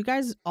like, did you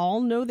guys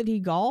all know that he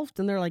golfed?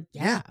 And they're like,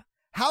 yeah.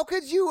 How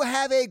could you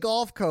have a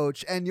golf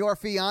coach and your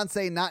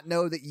fiance not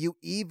know that you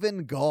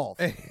even golf?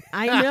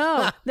 I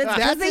know. That's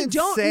because they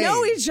don't insane.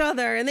 know each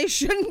other and they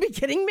shouldn't be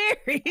getting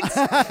married.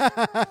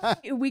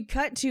 We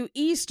cut to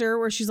Easter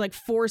where she's like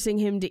forcing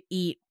him to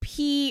eat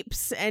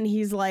Peeps. And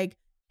he's like,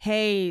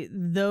 hey,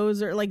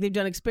 those are like, they've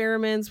done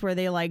experiments where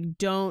they like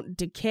don't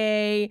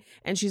decay.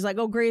 And she's like,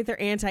 oh, great,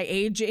 they're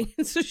anti-aging.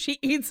 So she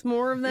eats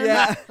more of them.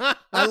 Yeah.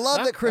 I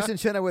love that Kristen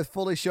Chenoweth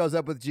fully shows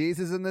up with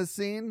Jesus in this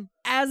scene.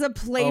 As a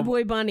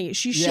Playboy bunny.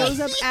 She shows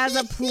up as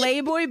a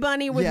Playboy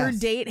bunny with her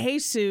date,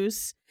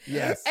 Jesus.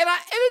 Yes. And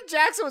then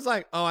Jackson was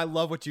like, oh, I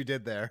love what you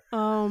did there.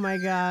 Oh, my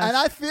gosh. And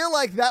I feel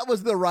like that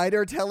was the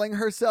writer telling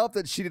herself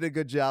that she did a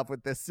good job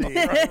with this scene.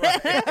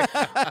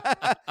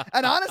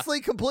 And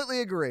honestly,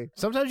 completely agree.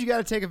 Sometimes you got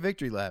to take a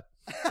victory lap.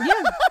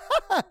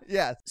 Yeah.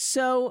 Yes.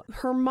 So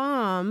her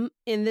mom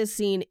in this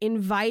scene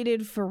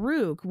invited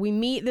Farouk.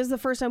 This is the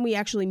first time we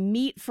actually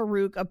meet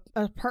Farouk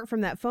apart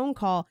from that phone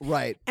call.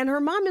 Right. And her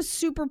mom is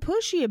super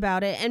pushy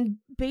about it. And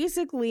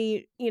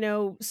basically,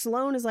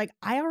 Sloane is like,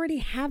 I already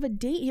have a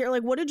date here.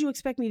 Like, what did you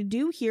expect me to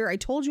do here? I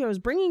told you I was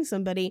bringing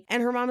somebody.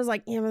 And her mom is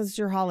like, yeah, it's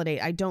your holiday.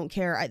 I don't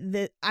care.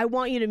 I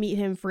want you to meet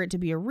him for it to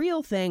be a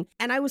real thing.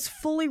 And I was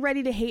fully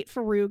ready to hate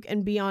Farouk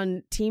and be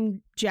on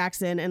Team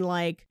Jackson and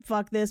like,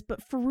 fuck this.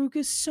 But Farouk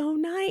is so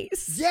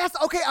nice. Yes.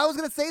 Okay. I was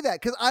going to say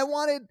that because I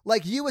wanted,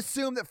 like, you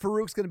assume that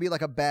Farouk's going to be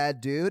like a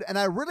bad dude. And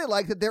I really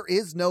like that there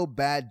is no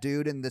bad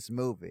dude in this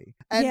movie.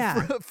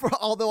 And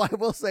although I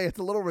will say it's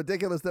a little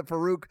ridiculous that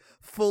Farouk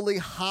fully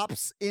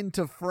hops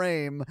into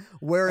frame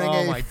wearing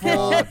a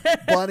full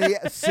bunny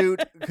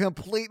suit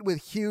complete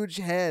with huge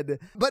head.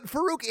 But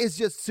Farouk is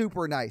just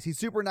super nice. He's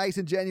super nice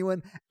and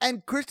genuine.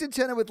 And Kristen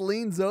Chenoweth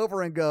leans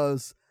over and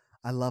goes,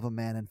 I love a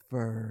man in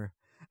fur.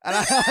 And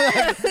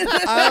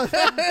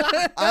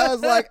I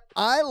was like,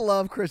 I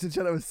love Kristen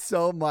Chenoweth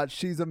so much.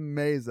 She's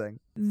amazing.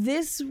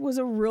 This was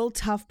a real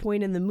tough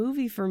point in the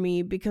movie for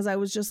me because I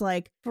was just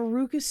like,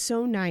 Farouk is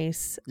so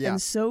nice and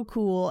so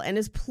cool and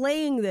is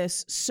playing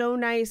this so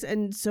nice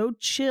and so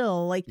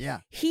chill. Like,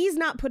 he's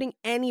not putting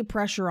any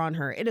pressure on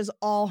her. It is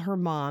all her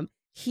mom.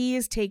 He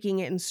is taking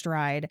it in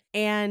stride.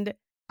 And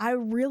I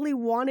really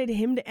wanted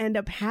him to end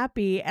up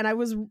happy. And I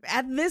was,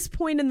 at this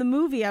point in the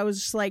movie, I was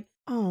just like,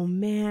 oh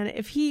man,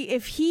 if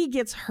he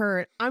gets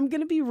hurt, I'm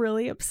going to be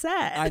really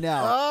upset. I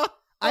know.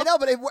 I know,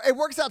 but it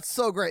works out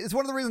so great. It's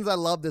one of the reasons I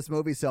love this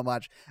movie so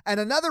much. And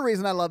another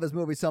reason I love this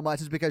movie so much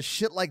is because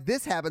shit like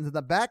this happens in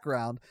the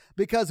background.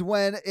 Because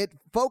when it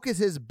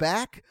focuses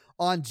back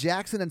on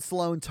Jackson and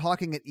Sloane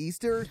talking at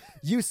Easter,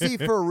 you see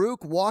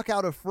Farouk walk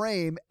out of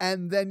frame,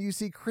 and then you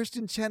see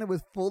Kristen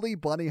Chenoweth fully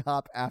bunny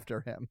hop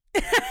after him. I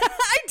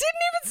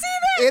didn't even see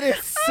that. It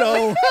is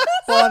so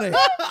funny.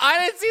 I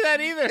didn't see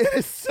that either. It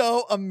is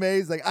so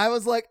amazing. I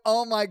was like,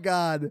 oh my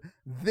God,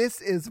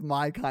 this is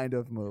my kind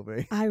of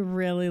movie. I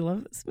really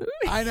love this movie.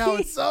 I know,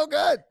 it's so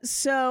good.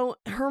 So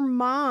her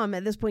mom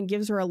at this point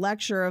gives her a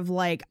lecture of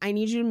like, I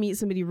need you to meet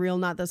somebody real,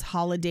 not this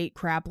Holidate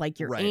crap like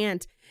your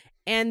aunt.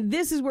 And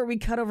this is where we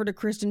cut over to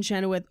Kristen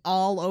Chenoweth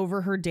all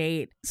over her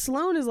date.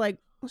 Sloane is like,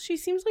 well, she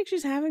seems like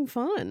she's having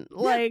fun.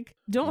 Like,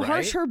 don't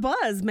harsh her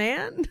buzz,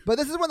 man. But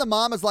this is when the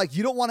mom is like,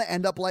 you don't want to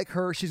end up like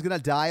her. She's going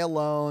to die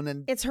alone.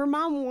 And it's her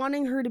mom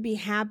wanting her to be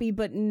happy,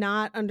 but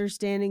not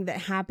understanding that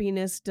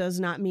happiness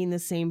does not mean the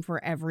same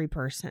for every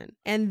person.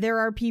 And there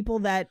are people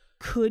that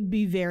could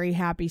be very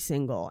happy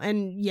single.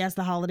 And yes,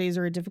 the holidays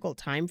are a difficult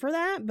time for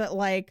that, but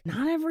like,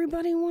 not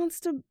everybody wants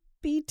to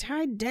be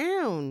tied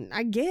down.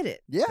 I get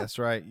it. Yeah. That's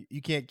right.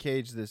 You can't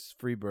cage this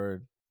free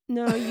bird.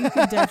 No, you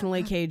could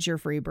definitely cage your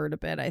free bird a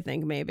bit, I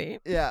think, maybe.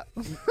 Yeah.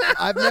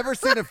 I've never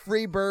seen a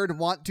free bird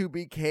want to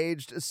be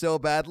caged so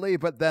badly,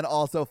 but then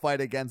also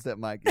fight against it,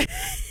 Mike.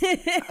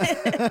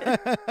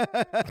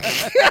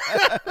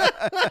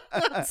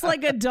 It's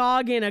like a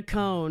dog in a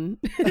cone.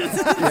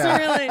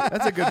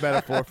 That's a good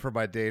metaphor for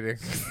my dating.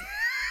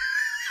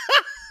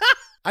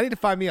 I need to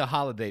find me a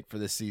holiday for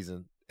this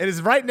season. It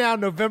is right now,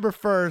 November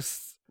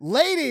 1st.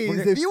 Ladies,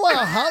 if you want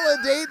a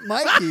holiday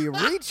Mikey,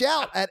 reach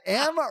out at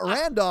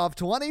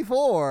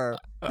mrandolph24.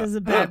 This is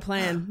a bad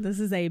plan. This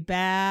is a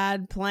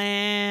bad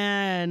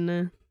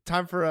plan.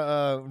 Time for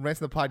a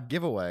Ransom the Pod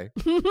giveaway.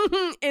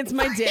 It's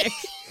my dick.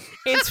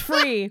 It's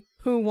free.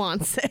 Who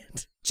wants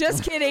it?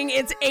 Just kidding.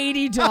 It's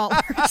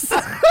 $80.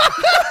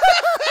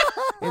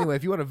 Anyway,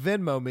 if you want to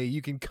Venmo me,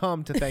 you can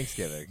come to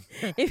Thanksgiving.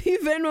 If you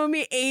Venmo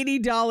me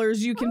 $80,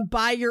 you can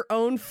buy your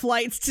own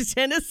flights to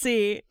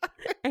Tennessee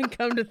and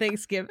come to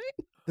Thanksgiving.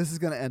 This is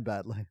going to end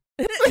badly.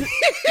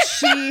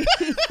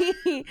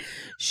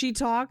 She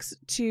talks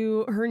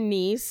to her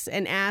niece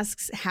and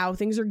asks how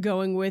things are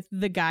going with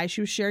the guy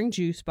she was sharing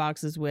juice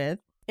boxes with.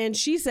 And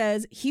she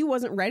says he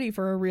wasn't ready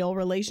for a real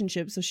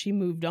relationship, so she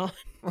moved on.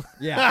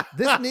 Yeah.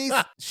 This niece,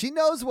 she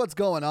knows what's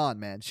going on,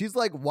 man. She's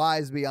like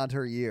wise beyond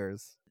her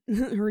years.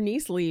 Her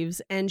niece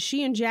leaves, and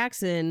she and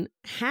Jackson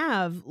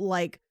have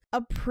like a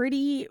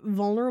pretty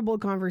vulnerable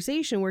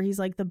conversation where he's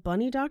like, the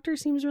bunny doctor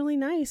seems really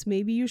nice.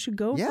 Maybe you should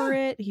go for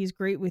it. He's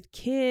great with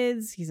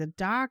kids. He's a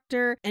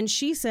doctor. And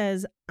she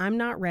says, I'm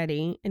not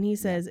ready. And he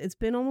says, it's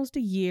been almost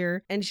a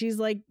year. And she's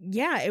like,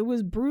 yeah, it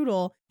was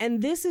brutal.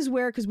 And this is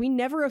where, because we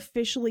never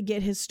officially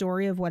get his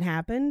story of what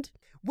happened.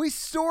 We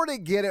sort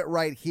of get it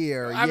right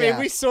here. I mean,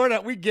 we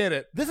get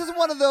it. This is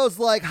one of those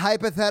like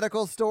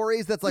hypothetical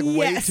stories that's like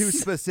way too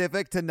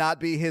specific to not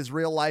be his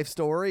real life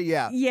story.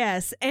 Yeah.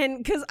 Yes.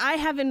 And because I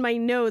have in my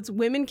notes,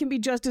 women can be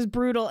just as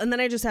brutal. And then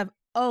I just have,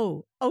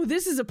 oh,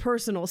 this is a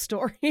personal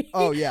story.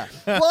 Oh, yeah.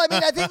 Well, I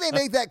mean, I think they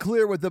make that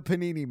clear with the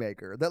panini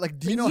maker. That like,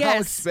 do you know how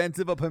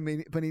expensive a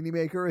panini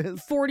maker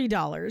is?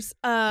 $40.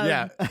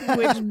 Yeah.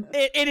 Which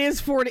it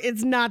is $40.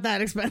 It's not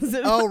that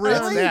expensive. Oh,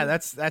 really?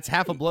 That's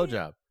half a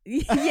blowjob.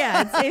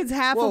 Yeah, it's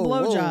half a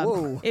blowjob.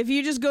 Whoa. If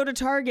you just go to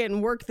Target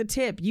and work the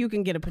tip, you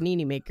can get a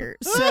panini maker.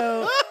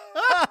 So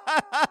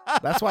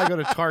that's why I go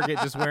to Target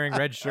just wearing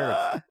red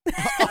shirts.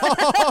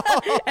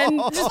 And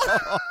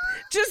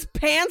just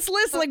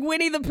pantsless like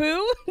Winnie the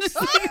Pooh.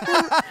 Just like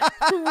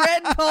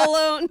red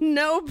polo,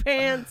 no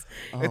pants.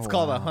 It's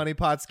called a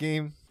honeypot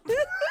scheme.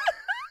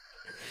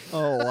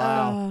 Oh,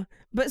 wow.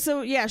 But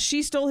so, yeah,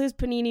 she stole his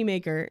panini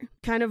maker,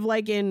 kind of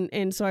like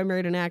in So I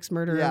Married an Axe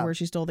Murderer, where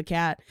she stole the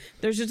cat.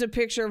 There's just a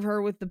picture of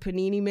her with the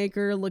panini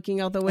maker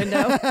looking out the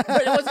window.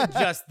 But it wasn't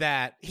just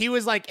that. He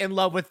was like in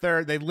love with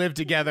her. They lived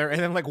together.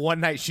 And then like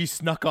one night she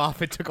snuck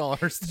off and took all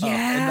her stuff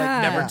and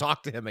like never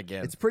talked to him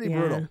again. It's pretty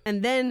brutal.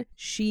 And then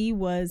she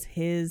was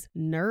his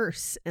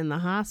nurse in the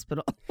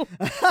hospital.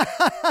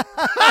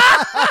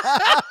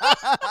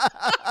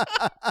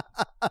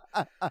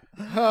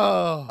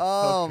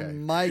 Oh, okay.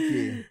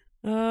 Mikey.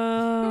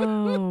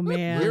 Oh,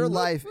 man. Your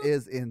life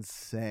is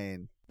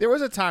insane. There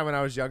was a time when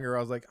I was younger, I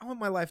was like, I want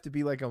my life to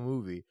be like a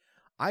movie.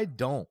 I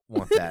don't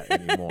want that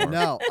anymore.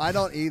 No, I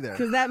don't either.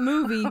 Because that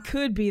movie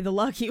could be the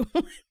lucky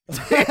one.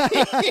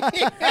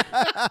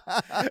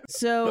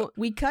 So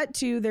we cut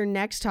to their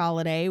next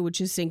holiday,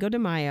 which is Cinco de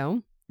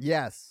Mayo.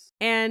 Yes.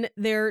 And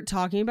they're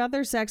talking about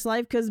their sex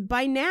life because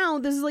by now,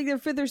 this is like their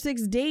 5th or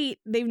 6th date.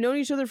 They've known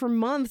each other for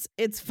months.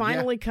 It's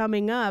finally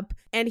coming up.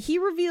 And he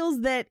reveals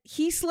that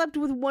he slept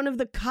with one of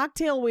the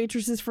cocktail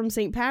waitresses from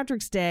St.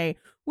 Patrick's Day,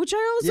 which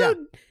I also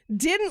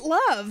didn't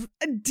love.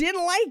 I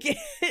didn't like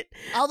it.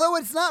 Although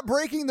it's not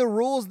breaking the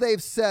rules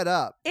they've set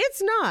up.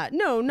 It's not.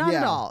 No, not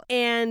at all.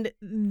 And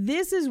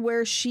this is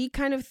where she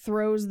kind of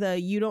throws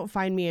the "you don't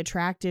find me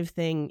attractive"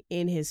 thing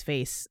in his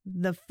face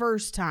the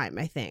first time,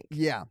 I think.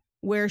 Yeah.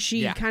 Where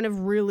she kind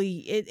of really,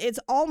 it's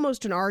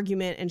almost an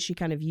argument, and she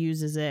kind of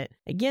uses it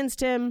against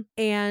him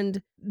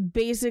and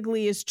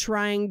basically is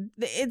trying,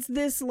 it's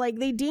this like,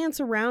 they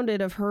dance around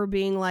it of her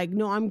being like,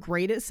 no, I'm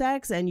great at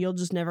sex and you'll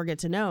just never get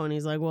to know. And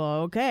he's like,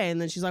 well, okay. And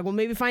then she's like, well,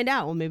 maybe find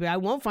out. Well, maybe I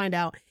won't find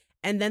out.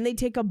 And then they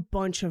take a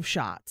bunch of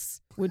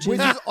shots, which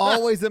is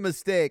always a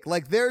mistake.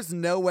 Like, there's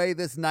no way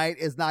this night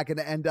is not going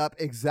to end up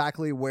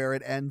exactly where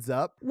it ends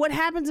up. What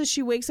happens is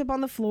she wakes up on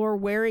the floor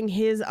wearing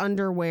his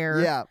underwear.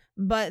 Yeah.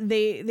 But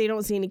they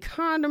don't see any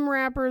condom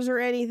wrappers or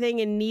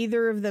anything, and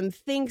neither of them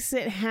thinks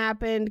it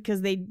happened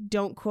because they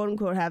don't, quote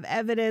unquote, have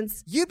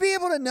evidence. You'd be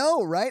able to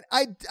know, right?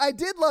 I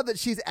did love that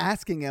she's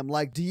asking him,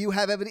 like, do you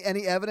have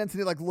any evidence? And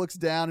he like looks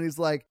down and he's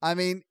like, I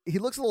mean, he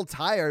looks a little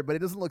tired, but he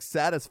doesn't look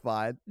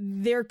satisfied.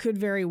 There could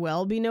very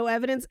well be no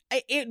evidence.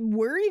 It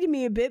worried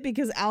me a bit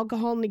because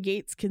alcohol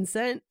negates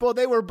consent. Well,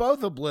 they were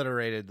both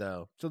obliterated,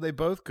 though, so they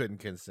both couldn't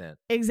consent.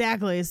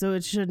 Exactly, so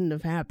it shouldn't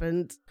have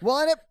happened. Well,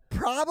 and it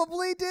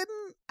probably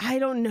didn't. I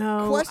don't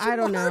know. I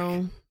don't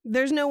know.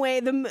 There's no way.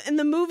 And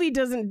the movie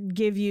doesn't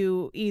give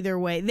you either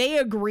way. They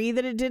agree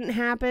that it didn't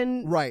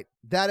happen. Right.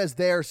 That is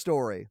their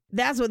story.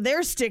 That's what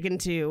they're sticking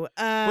to.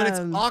 But it's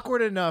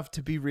awkward enough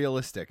to be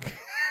realistic.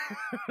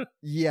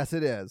 Yes,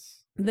 it is.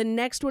 The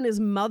next one is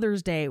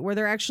Mother's Day, where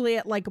they're actually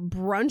at like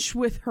brunch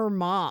with her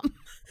mom.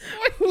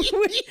 which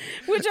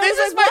I was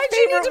like, why do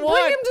you need to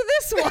bring him to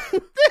this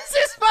one? This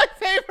is my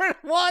favorite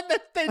one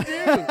that they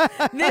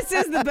do. This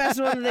is the best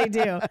one that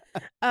they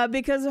do.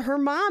 Because her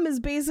mom is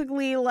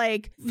basically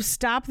like,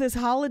 stop this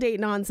Holidate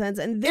nonsense.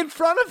 And In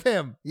front of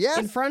him. Yes.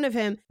 in front of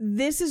him,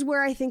 this is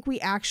where I think we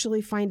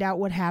actually find out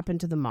what happened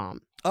to the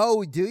mom.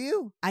 Oh, do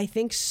you? I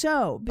think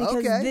so, because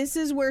Okay. this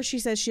is where she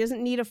says she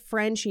doesn't need a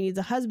friend. She needs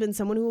a husband,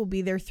 someone who will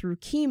be there through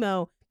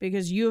chemo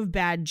because you have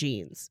bad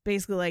genes.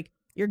 Basically, like,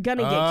 you're going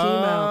to get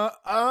chemo.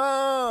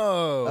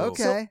 Oh.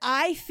 Okay. So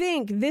I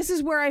think this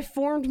is where I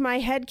formed my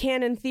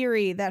headcanon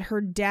theory that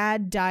her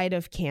dad died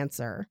of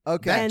cancer.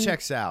 Okay. That And-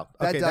 checks out.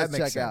 That Okay, does that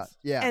makes check sense. out.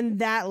 Yeah. And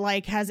that,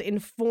 like, has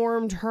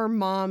informed her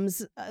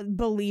mom's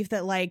belief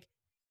that, like,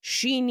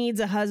 she needs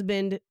a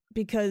husband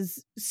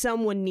because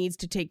someone needs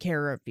to take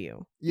care of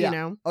you, Yeah. you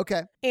know?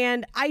 Okay.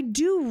 And I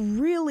do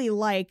really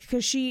like,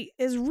 because she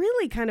is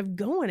really kind of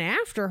going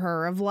after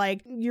her of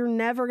like, you're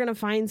never going to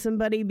find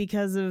somebody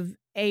because of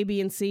A, B,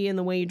 and C and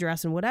the way you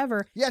dress and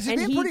whatever. Yeah, she's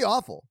And being pretty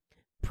awful.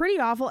 Pretty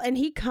awful. And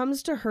he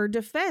comes to her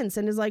defense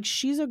and is like,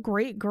 she's a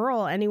great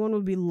girl. Anyone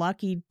would be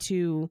lucky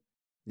to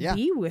Yeah.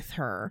 be with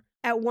her.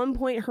 At one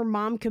point, her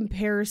mom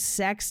compares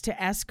sex to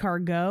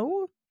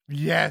escargot.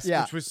 Yes,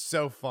 Yeah. which was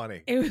so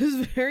funny. It was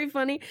very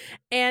funny.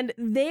 And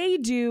they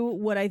do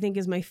what I think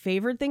is my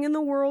favorite thing in the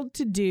world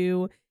to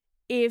do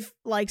if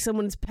like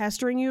someone's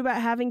pestering you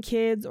about having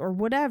kids or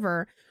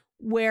whatever,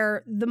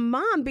 where the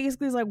mom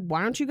basically is like,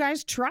 why don't you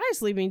guys try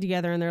sleeping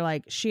together? And they're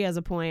like, she has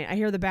a point. I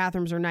hear the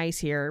bathrooms are nice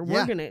here. We're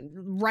Yeah. going to,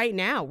 right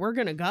now, we're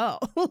going to go.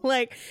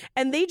 Like,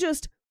 and they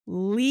just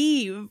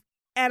leave.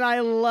 And I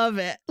love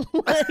it.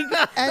 Like,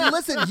 And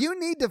listen, you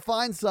need to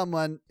find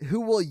someone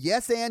who will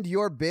yes and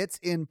your bits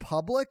in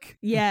public.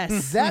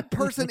 yes. That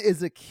person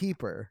is a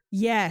keeper.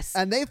 Yes.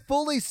 And they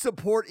fully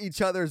support each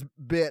other's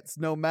bits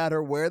no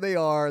matter where they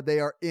are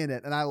in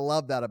it. And I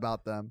love that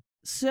about them.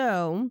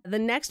 So the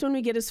next one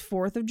we get is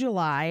 4th of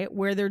July,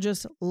 where they're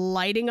just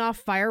lighting off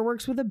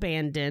fireworks with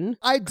abandon.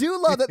 I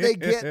do love that they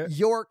get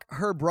York,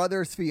 her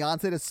brother's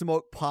fiance, to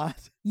smoke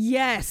pot.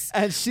 Yes.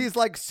 And she's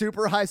like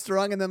super high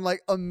strung and then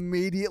like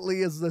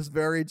immediately is this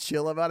very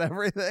chill about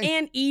everything.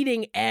 And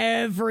eating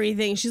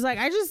everything. She's like,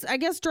 I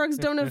guess drugs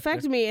don't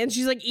affect me. And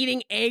she's like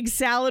eating egg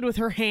salad with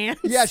her hands.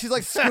 Yeah, she's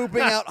like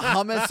scooping out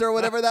hummus or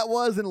whatever that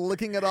was and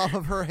licking it off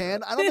of her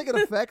hand. I don't think it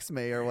affects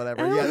me or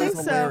whatever. I don't Yeah, that's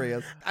think so.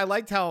 hilarious. I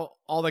liked how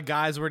all the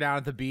guys were down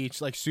at the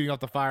beach, like shooting off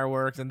the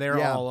fireworks, and they're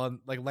Yeah. all on,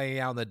 like laying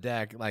out on the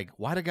deck. Like,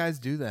 why do guys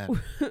do that?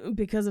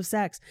 Because of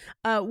sex.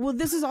 Well,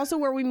 this is also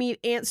where we meet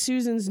Aunt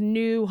Susan's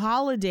new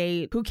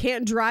Holidate, who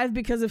can't drive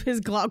because of his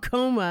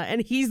glaucoma,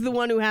 and he's the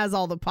one who has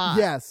all the pot.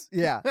 Yes,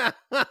 yeah.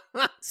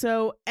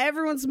 So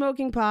everyone's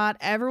smoking pot,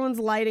 everyone's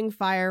lighting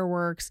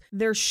fireworks.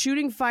 They're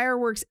shooting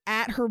fireworks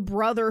at her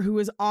brother, who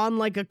is on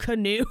like a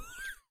canoe.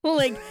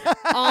 Like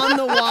on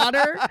the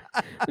water.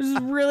 Which is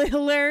really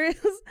hilarious.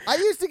 I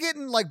used to get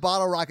in like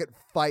bottle rocket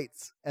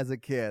fights as a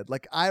kid.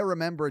 Like I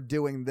remember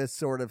doing this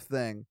sort of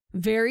thing.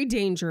 Very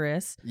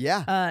dangerous.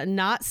 Yeah.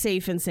 Not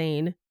safe and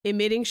sane.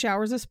 Emitting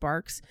showers of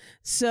sparks.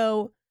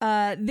 So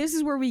this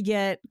is where we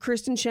get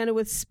Kristen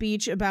Chenoweth's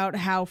speech about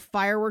how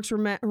fireworks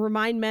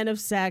remind men of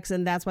sex,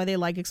 and that's why they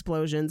like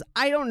explosions.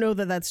 I don't know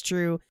that that's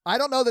true. I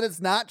don't know that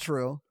it's not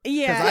true.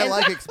 Yeah. Because I and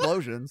like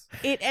explosions.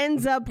 it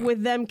ends up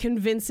with them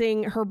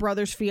convincing her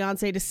brother's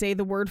fiance to say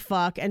the word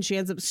fuck, and she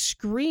ends up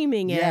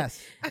screaming it.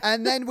 Yes.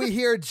 And then we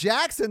hear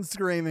Jackson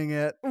screaming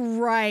it.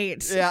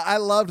 Right. Yeah, I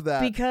loved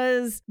that.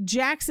 Because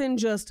Jackson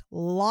just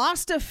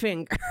lost a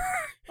finger.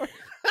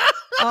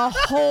 A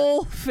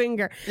whole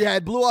finger. Yeah,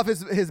 it blew off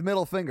his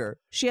middle finger.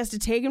 She has to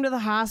take him to the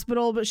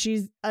hospital, but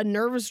she's a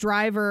nervous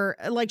driver.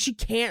 Like, she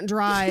can't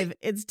drive.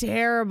 It's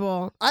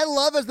terrible. I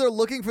love as they're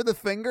looking for the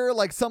finger,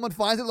 like someone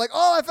finds it, like,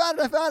 oh, I found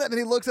it. And then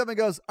he looks up and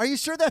goes, are you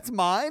sure that's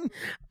mine?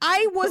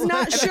 I was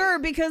not sure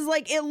because,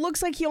 like, it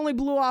looks like he only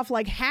blew off,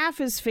 like, half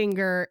his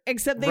finger,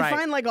 except they Right.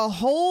 find, like, a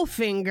whole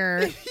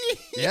finger.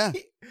 Yeah.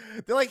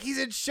 They're like, he's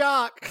in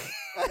shock.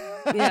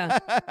 Yeah.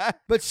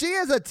 But she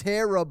is a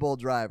terrible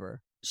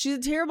driver. She's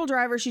a terrible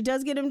driver. She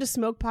does get him to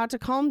smoke pot to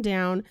calm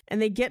down,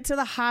 and they get to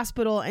the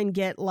hospital and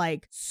get,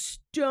 like,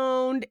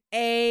 stoned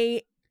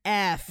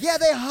AF. Yeah,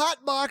 they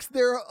hotboxed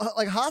their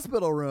like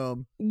hospital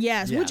room.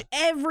 Yes, Yeah. which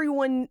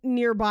everyone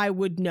nearby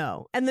would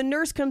know. And the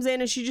nurse comes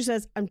in and she just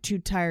says, I'm too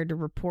tired to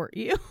report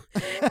you.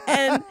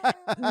 And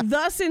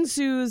thus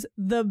ensues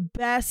the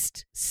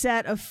best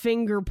set of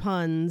finger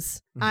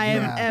puns I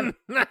have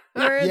ever.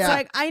 Where it's Yeah.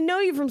 like, I know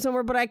you from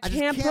somewhere, but I I just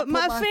can't put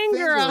my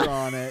finger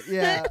on. it.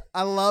 Yeah,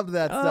 I love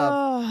that stuff.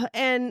 Oh,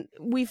 and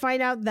we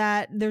find out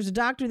that there's a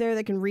doctor there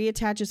that can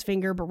reattach his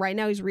finger, but right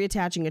now he's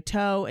reattaching a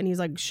toe, and he's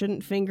like,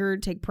 shouldn't finger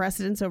take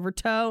precedence over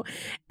toe?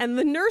 And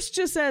the nurse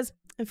just says,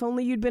 if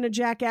only you'd been a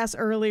jackass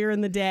earlier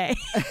in the day.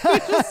 Which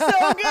is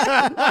so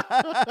good.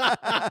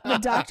 The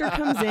doctor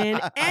comes in,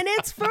 and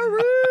it's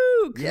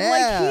Farouk. Yeah.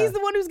 Like, he's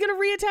the one who's going to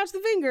reattach the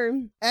finger.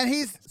 And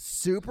he's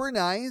super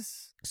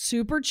nice.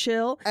 super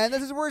chill. And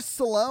this is where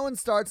Sloane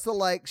starts to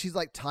like, she's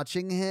like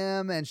touching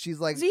him and she's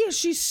like, Yeah,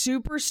 she's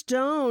super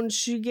stoned.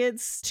 She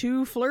gets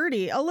too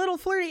flirty, a little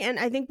flirty. And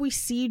I think we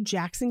see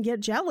Jackson get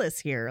jealous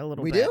here a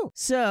little bit. We do.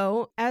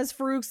 So as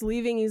Farouk's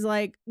leaving, he's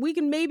like, we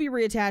can maybe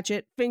reattach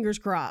it, fingers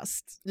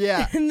crossed.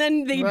 yeah. And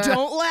then they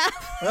don't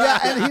laugh. Yeah,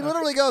 and he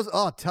literally goes,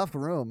 "Oh, tough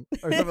room,"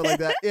 or something like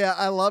that. Yeah,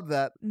 I love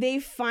that. They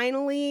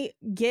finally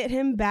get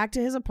him back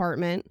to his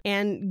apartment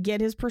and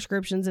get his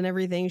prescriptions and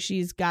everything.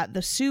 She's got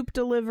the soup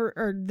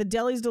the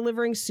deli's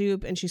delivering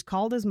soup, and she's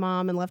called his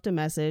mom and left a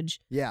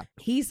message. Yeah.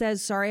 He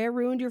says, "Sorry I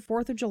ruined your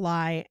 4th of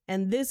July."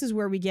 And this is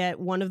where we get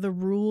one of the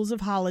rules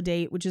of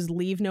Holidate, which is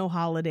leave no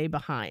holiday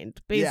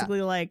behind.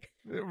 Basically, like,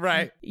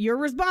 Right. you're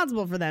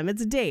responsible for them.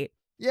 It's a date.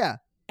 Yeah.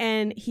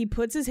 And he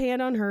puts his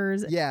hand on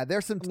hers. Yeah,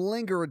 there's some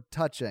lingering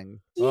touching.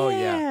 Oh,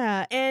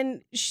 yeah.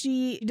 And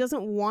she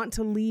doesn't want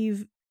to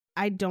leave,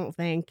 I don't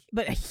think.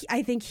 But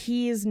I think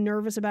he is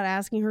nervous about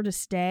asking her to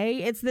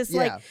stay. It's this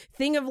like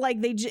thing of like,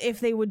 if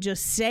they would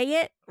just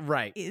say it.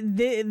 Right.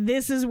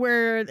 This is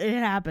where it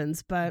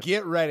happens. But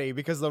get ready,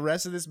 because the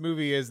rest of this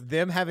movie is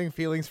them having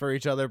feelings for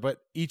each other, but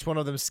each one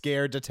of them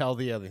scared to tell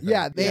the other thing.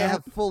 Yeah, they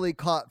have fully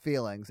caught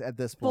feelings at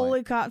this point.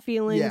 Fully caught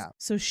feelings. Yeah.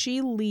 So she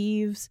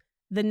leaves.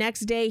 The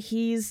next day,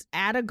 he's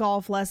at a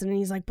golf lesson and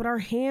he's like, but our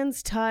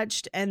hands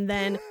touched. And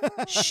then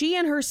she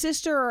and her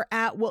sister are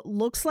at what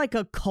looks like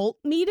a cult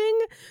meeting.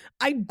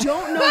 I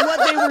don't know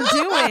what they were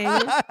doing,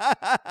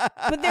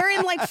 but they're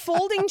in like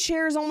folding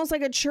chairs, almost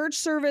like a church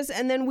service.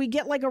 And then we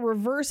get like a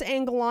reverse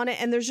angle on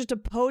it. And there's just a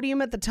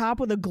podium at the top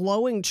with a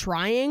glowing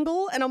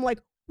triangle. And I'm like,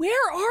 where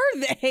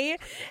are they?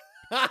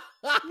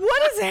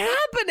 What is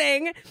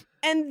happening?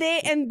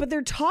 But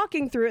they're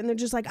talking through it and they're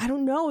just like, I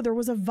don't know. There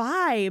was a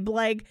vibe.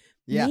 Like,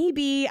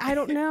 maybe, I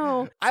don't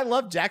know. I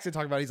love Jackson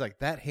talking about it. He's like,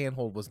 that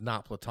handhold was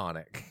not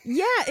platonic.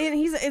 Yeah, and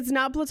it's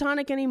not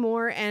platonic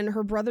anymore. And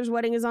her brother's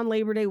wedding is on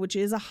Labor Day, which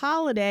is a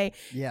holiday.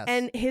 Yes.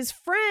 And his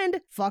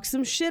friend fucks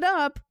some shit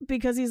up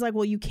because he's like,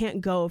 well, you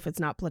can't go if it's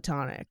not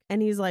platonic. And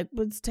he's like,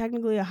 but it's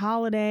technically a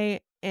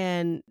holiday.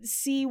 And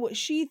see what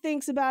she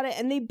thinks about it.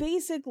 And they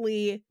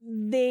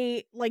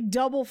like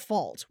double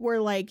fault, where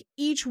like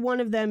each one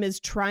of them is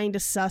trying to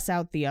suss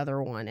out the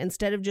other one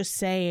instead of just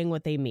saying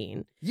what they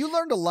mean. You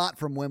learned a lot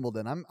from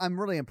Wimbledon. I'm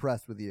really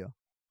impressed with you.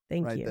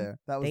 Thank right you. There.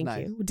 That was Thank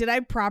nice. you. Did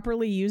I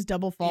properly use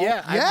double fault?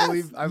 Yeah,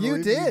 Yes, I believe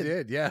you did. You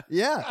did. Yeah.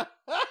 Yeah.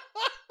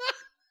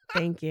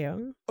 Thank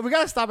you. We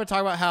got to stop and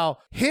talk about how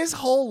his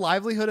whole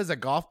livelihood as a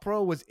golf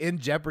pro was in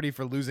jeopardy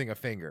for losing a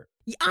finger.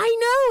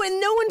 I know, and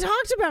no one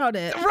talked about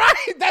it.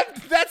 Right.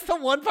 That's the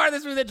one part of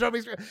this movie that drove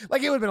me.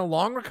 Like, it would have been a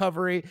long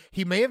recovery.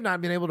 He may have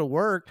not been able to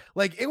work.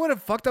 Like, it would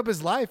have fucked up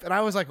his life. And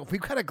I was like,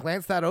 we've got to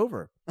glance that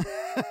over.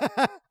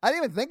 I didn't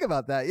even think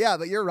about that. Yeah,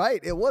 but you're right.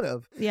 It would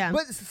have. Yeah.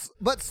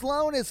 But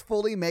Sloane is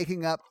fully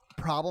making up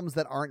problems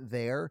that aren't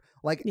there,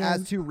 like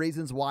as to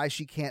reasons why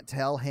she can't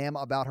tell him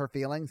about her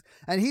feelings,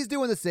 and he's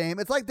doing the same.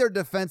 It's like their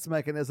defense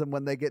mechanism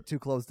when they get too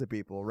close to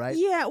people, right?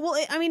 Yeah, well,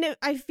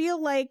 I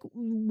feel like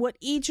what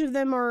each of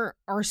them are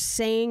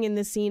saying in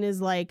this scene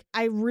is like,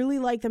 I really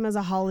like them as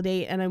a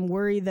holiday, and I'm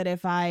worried that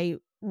if I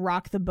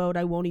rock the boat,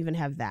 I won't even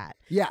have that.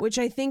 Yeah. Which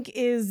I think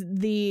is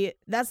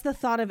that's the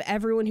thought of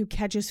everyone who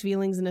catches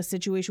feelings in a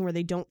situation where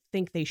they don't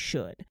think they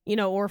should,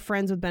 or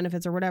friends with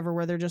benefits or whatever,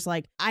 where they're just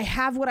like, I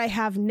have what I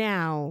have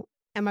now.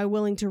 Am I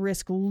willing to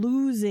risk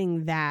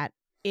losing that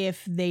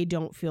if they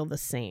don't feel the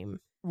same?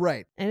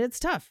 Right. And it's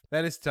tough.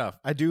 That is tough.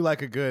 I do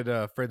like a good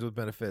friends with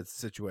benefits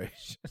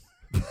situation.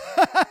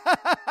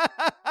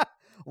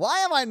 Why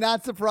am I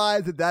not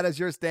surprised that is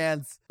your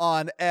stance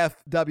on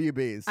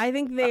FWBs? I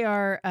think they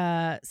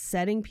are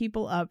setting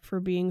people up for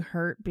being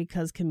hurt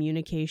because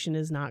communication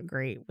is not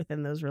great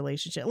within those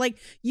relationships. Like,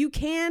 you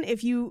can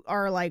if you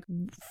are like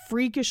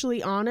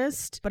freakishly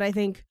honest, but I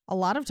think a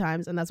lot of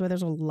times, and that's why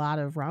there's a lot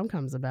of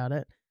rom-coms about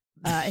it,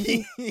 I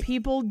think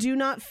people do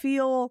not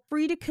feel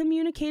free to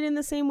communicate in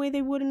the same way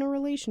they would in a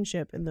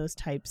relationship in those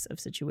types of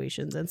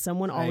situations, and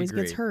someone always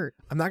gets hurt.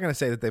 I'm not going to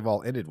say that they've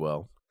all ended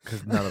well,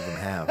 because none of them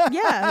have.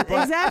 Yeah,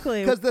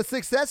 exactly. Because the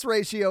success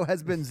ratio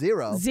has been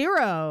 0.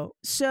 0.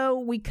 So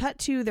we cut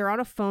to, they're on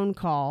a phone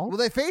call. Well,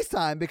 they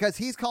FaceTime because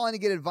he's calling to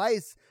get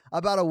advice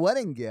about a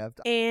wedding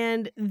gift.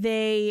 And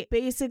they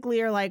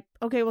basically are like,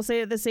 okay, we'll say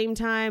it at the same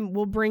time.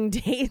 We'll bring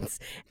dates.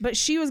 But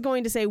she was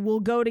going to say, we'll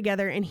go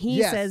together. And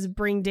he says,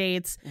 bring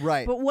dates.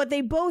 Right. But what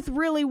they both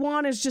really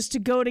want is just to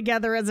go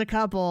together as a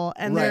couple.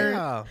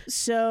 And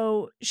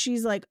so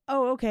she's like,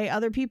 oh, okay,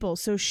 other people.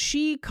 So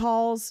she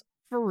calls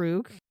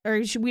Farouk,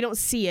 we don't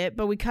see it,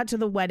 but we cut to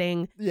the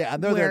wedding. Yeah,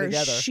 and they're there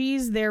together.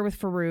 She's there with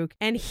Farouk,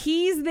 and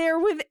he's there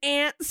with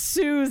Aunt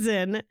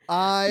Susan.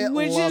 I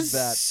which love is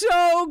that.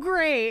 so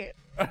great.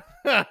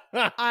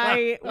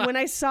 When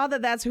I saw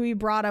that that's who he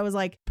brought, I was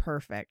like,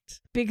 perfect,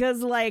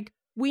 because like,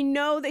 we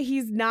know that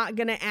he's not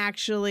going to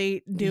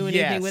actually do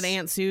anything with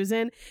Aunt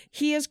Susan.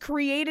 He has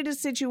created a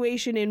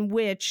situation in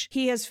which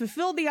he has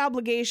fulfilled the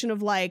obligation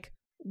of like,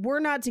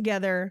 we're not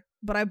together,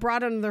 but I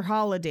brought another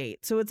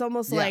Holidate. So it's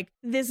almost like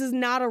this is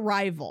not a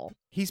rival.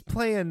 He's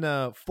playing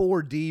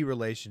 4D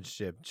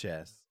relationship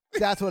chess.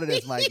 That's what it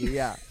is, Mikey.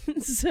 Yeah.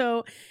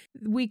 So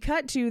we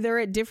cut to they're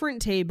at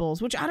different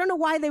tables, which I don't know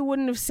why they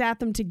wouldn't have sat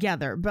them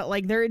together, but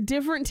like they're at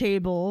different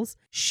tables.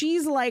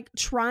 She's like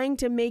trying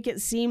to make it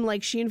seem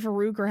like she and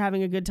Farouk are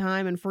having a good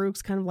time, and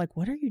Farouk's kind of like,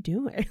 what are you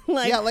doing?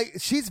 Like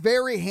she's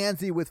very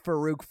handsy with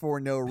Farouk for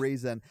no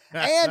reason.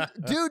 And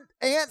dude,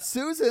 Aunt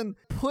Susan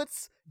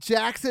puts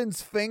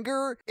Jackson's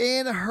finger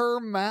in her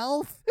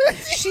mouth.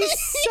 She's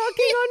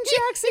sucking on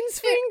Jackson's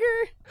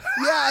finger.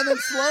 Yeah, and then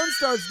Sloane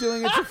starts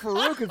doing it to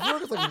Farouk, and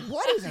Farouk is like,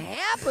 what is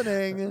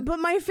happening? But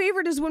my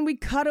favorite is when we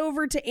cut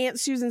over to Aunt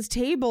Susan's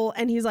table,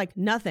 and he's like,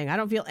 nothing. I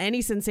don't feel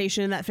any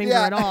sensation in that finger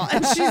at all.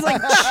 And she's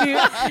like,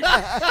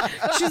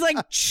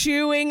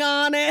 chewing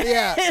on it.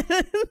 Yeah.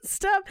 and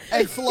stuff.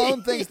 And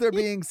Sloane thinks they're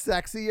being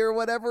sexy or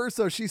whatever,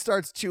 so she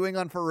starts chewing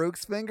on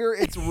Farouk's finger.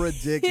 It's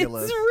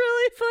ridiculous. It's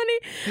really funny.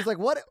 He's like,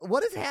 what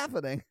is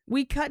happening?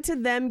 We cut to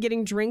them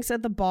getting drinks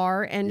at the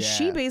bar, and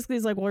she basically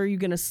is like, well, are you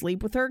going to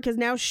sleep with her? Because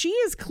now she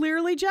is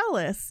clearly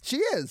jealous. She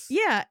is.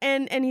 Yeah,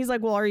 and he's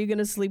like, well, are you going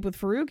to sleep with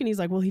Farouk? And he's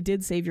like, well, he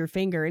did save your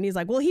finger. And he's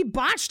like, well, he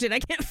botched it. I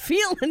can't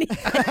feel anything.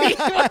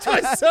 Which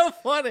was so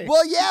funny.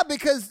 Well, yeah,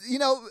 because,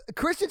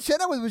 Christian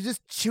Chenoweth was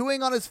just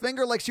chewing on his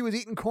finger like she was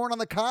eating corn on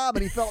the cob,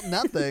 and he felt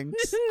nothing.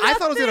 I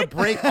thought it was going to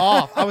break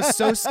off. I was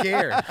so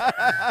scared.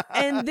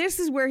 And this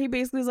is where he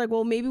basically is like,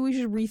 well, maybe we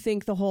should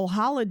rethink the whole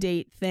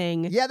Holidate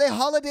thing. Yeah, they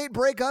Holidate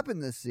break up in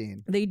this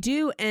scene. They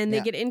do, and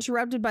they get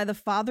interrupted by the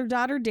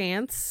father-daughter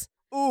dance.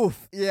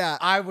 Oof. Yeah.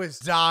 I was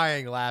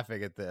dying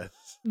laughing at this.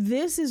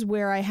 This is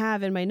where I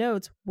have in my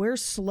notes,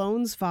 where's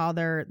Sloane's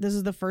father? This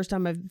is the first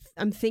time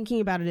I'm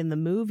thinking about it in the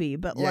movie,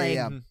 but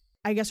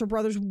I guess her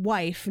brother's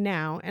wife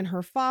now and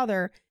her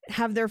father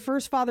have their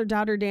first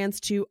father-daughter dance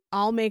to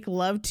I'll Make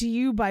Love to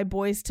You by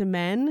Boys to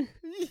Men.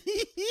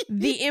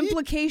 The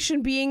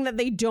implication being that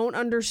they don't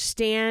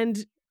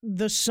understand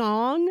the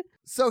song.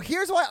 So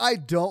here's why I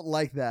don't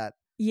like that.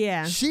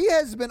 Yeah. She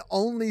has been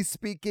only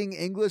speaking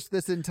English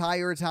this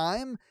entire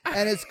time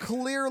and is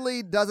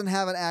clearly doesn't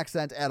have an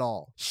accent at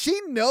all. She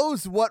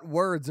knows what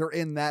words are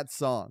in that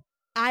song.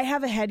 I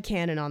have a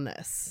headcanon on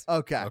this.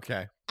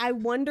 Okay. I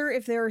wonder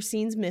if there are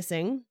scenes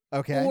missing.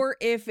 Okay. Or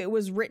if it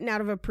was written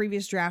out of a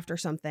previous draft or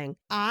something.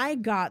 I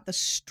got the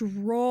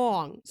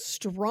strong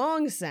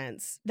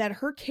sense that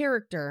her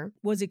character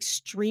was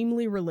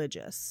extremely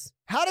religious.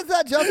 How does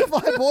that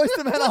justify Boys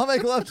to Men, I'll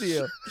Make Love to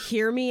You?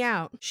 Hear me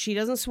out. She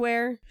doesn't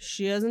swear.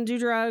 She doesn't do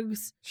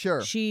drugs.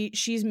 Sure.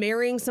 She's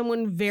marrying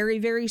someone very,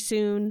 very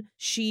soon.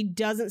 She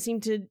doesn't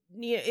seem to,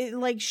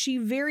 she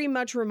very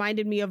much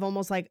reminded me of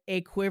almost like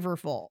a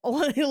Quiverful.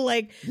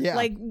 like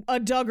a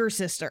Duggar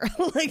sister.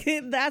 Like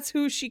that's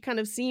who she kind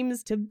of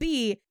seems to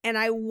be. And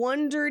I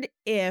wondered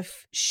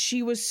if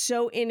she was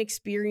so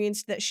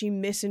inexperienced that she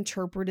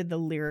misinterpreted the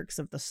lyrics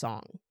of the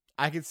song.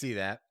 I could see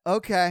that.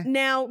 Okay.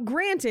 Now,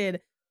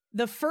 granted,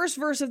 the first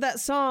verse of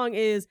that song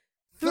is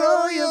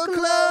throw your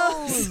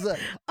clothes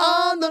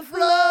on the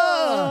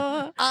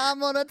floor. I'm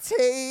gonna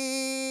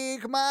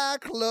take my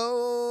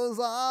clothes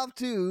off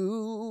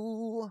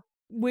too.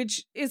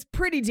 Which is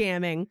pretty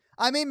damning.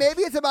 I mean,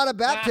 maybe it's about a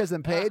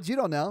baptism, Paige. You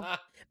don't know.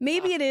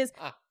 Maybe it is.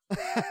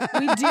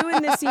 We do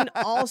in this scene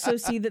also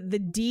see that the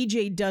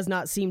DJ does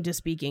not seem to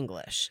speak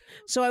English.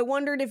 So I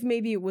wondered if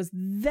maybe it was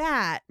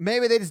that.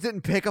 Maybe they just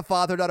didn't pick a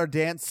father-daughter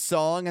dance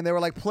song and they were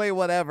like, play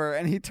whatever.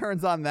 And he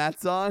turns on that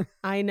song.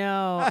 I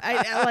know.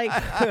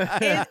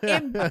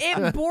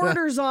 It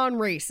borders on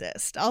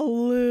racist a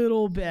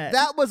little bit.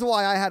 That was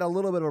why I had a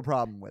little bit of a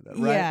problem with it,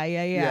 right?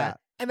 Yeah.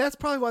 And that's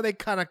probably why they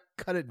kind of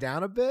cut it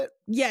down a bit.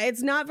 Yeah,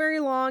 it's not very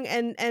long,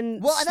 and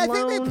I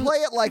think they play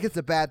it like it's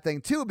a bad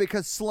thing too,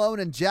 because Sloane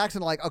and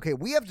Jackson are like, okay,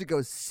 we have to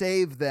go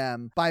save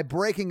them by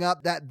breaking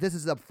up that this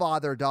is a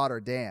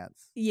father-daughter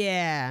dance.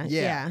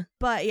 Yeah.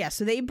 But yeah,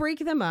 so they break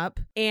them up,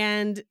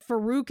 and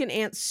Farouk and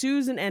Aunt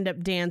Susan end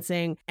up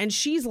dancing, and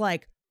she's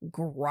like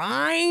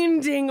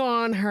grinding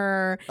on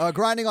her.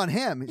 Grinding on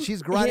him.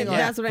 She's grinding on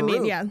That's what Farouk.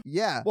 I mean,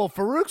 Yeah. Well,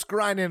 Farouk's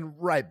grinding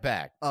right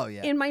back. Oh,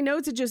 yeah. In my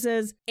notes, it just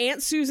says,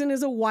 Aunt Susan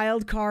is a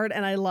wild card,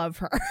 and I love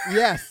her.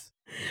 Yes.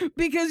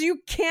 Because you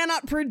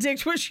cannot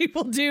predict what she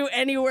will do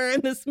anywhere in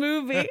this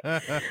movie.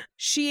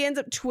 She ends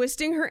up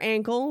twisting her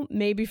ankle,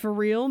 maybe for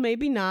real,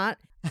 maybe not.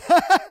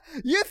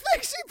 You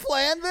think she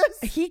planned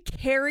this? He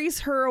carries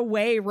her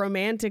away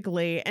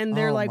romantically, and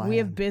they're like, we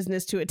have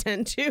business to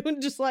attend to.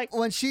 And just like,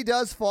 when she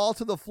does fall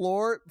to the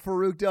floor,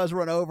 Farouk does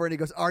run over and he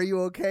goes, are you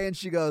okay? And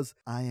she goes,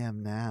 I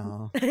am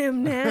now. I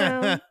am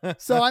now.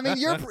 So, I mean,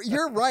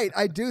 you're right.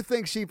 I do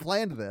think she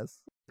planned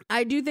this.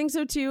 I do think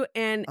so too.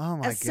 And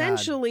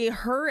essentially,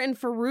 her and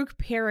Farouk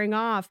pairing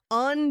off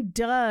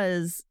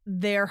undoes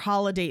their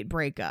Holidate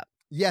breakup.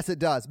 Yes, it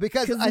does.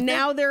 Because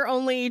now they're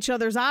only each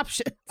other's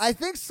options. I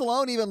think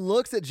Sloane even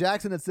looks at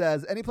Jackson and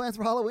says, any plans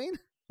for Halloween?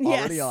 Yes.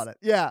 Already on it.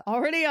 Yeah.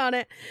 Already on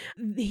it.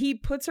 He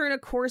puts her in a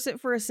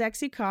corset for a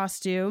sexy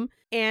costume,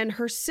 and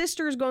her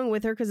sister's going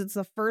with her because it's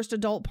the first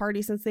adult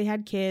party since they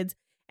had kids,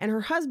 and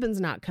her husband's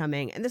not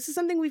coming. And this is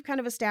something we've kind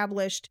of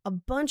established a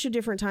bunch of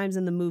different times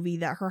in the movie,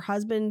 that her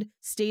husband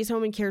stays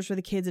home and cares for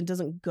the kids and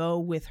doesn't go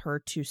with her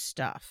to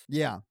stuff.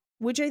 Yeah.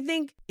 which I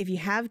think if you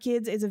have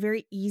kids, it's a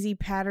very easy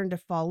pattern to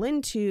fall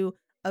into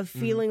of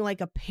feeling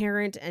like a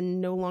parent and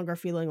no longer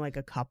feeling like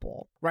a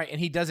couple. Right. And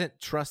he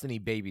doesn't trust any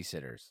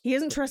babysitters. He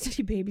doesn't trust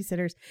any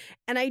babysitters.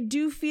 And I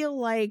do feel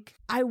like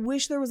I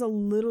wish there was a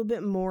little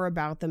bit more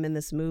about them in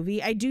this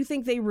movie. I do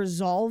think they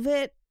resolve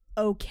it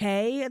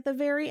okay at the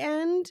very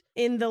end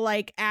in the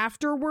like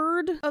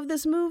afterword of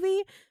this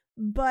movie.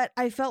 But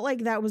I felt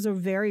like that was a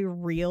very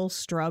real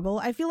struggle.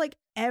 I feel like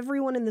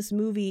everyone in this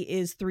movie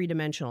is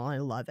three-dimensional. I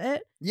love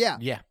it. Yeah.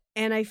 Yeah.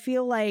 And I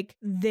feel like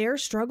their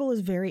struggle is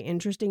very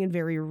interesting and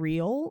very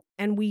real.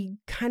 And we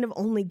kind of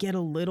only get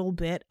a little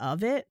bit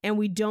of it. And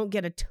we don't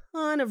get a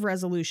ton of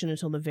resolution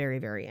until the very,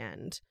 very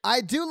end. I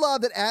do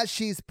love that as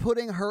she's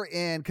putting her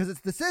in, because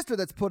it's the sister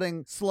that's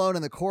putting Sloane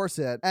in the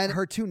corset, and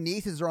her two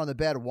nieces are on the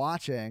bed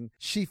watching,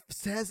 she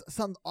says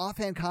some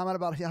offhand comment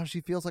about how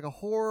she feels like a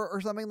whore or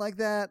something like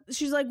that.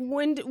 She's like,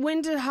 when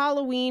did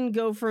Halloween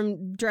go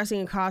from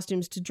dressing in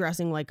costumes to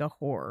dressing like a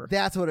whore?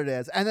 That's what it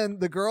is. And then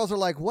the girls are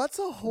like, what's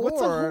a whore?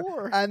 What's a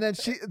whore? And then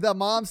the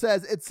mom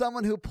says, it's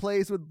someone who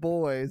plays with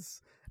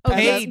boys. Oh,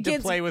 Paid to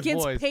play with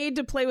boys. Gets paid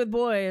to play with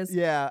boys.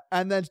 Yeah.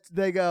 And then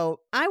they go,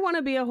 I want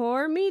to be a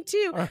whore. Me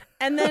too.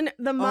 And then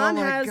the mom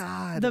my has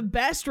God. the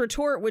best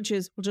retort, which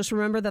is, well, just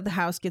remember that the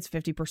house gets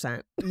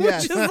 50%.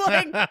 Yes. Which is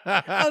like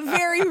a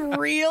very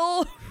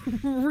real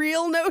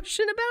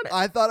notion about it.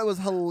 I thought it was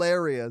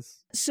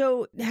hilarious.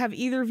 So have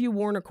either of you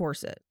worn a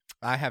corset?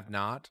 I have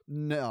not.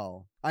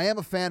 No. I am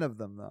a fan of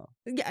them, though.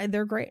 Yeah,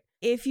 they're great.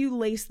 If you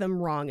lace them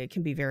wrong, it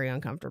can be very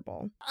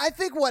uncomfortable. I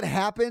think what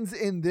happens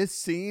in this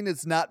scene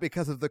is not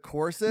because of the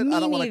corset. Me I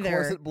don't want to neither.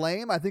 corset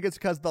blame. I think it's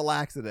because the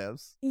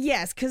laxatives,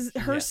 Yes, because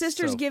her Yes,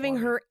 sister's so giving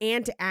funny. her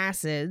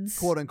antacids.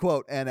 quote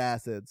unquote, and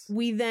acids.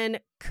 We then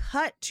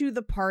cut to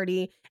the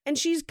party, and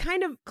she's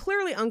kind of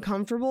clearly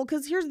uncomfortable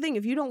because here's the thing.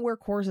 If you don't wear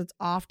corsets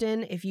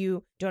often, if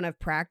you don't have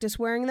practice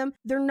wearing them,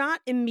 they're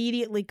not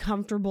immediately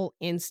comfortable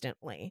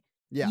instantly.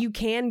 Yeah. You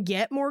can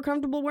get more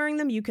comfortable wearing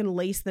them. You can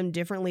lace them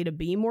differently to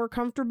be more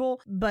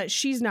comfortable, but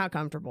she's not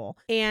comfortable.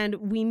 And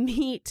we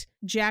meet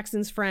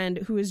Jackson's friend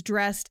who is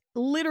dressed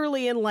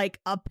literally in like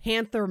a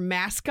Panther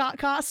mascot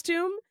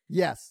costume.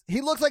 Yes.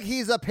 He looks like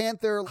he's a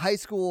Panther high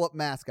school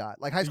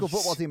mascot, like high school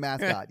football team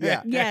mascot.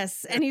 Yeah.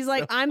 Yes. And he's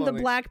like, I'm the funny.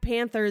 Black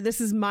Panther.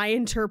 This is my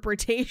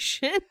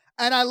interpretation.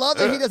 And I love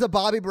that he does a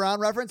Bobby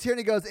Brown reference here and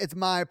he goes, it's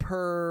my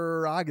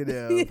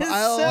prerogative. It's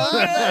I so love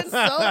that good.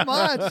 so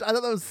much. I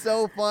thought that was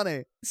so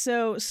funny.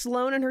 So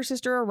Sloane and her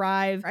sister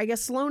arrive. I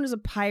guess Sloane is a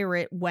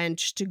pirate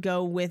wench to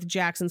go with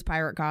Jackson's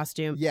pirate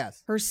costume.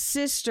 Yes. Her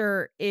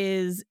sister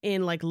is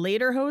in like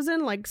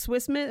lederhosen, like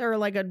Swiss or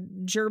like a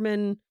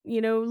German,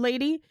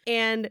 lady.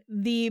 And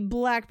the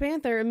Black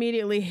Panther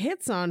immediately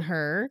hits on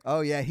her.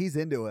 Oh, yeah. He's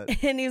into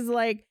it. And he's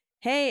like,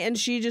 hey. And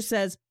she just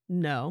says,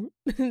 no,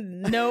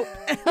 nope,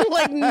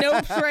 like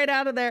nopes right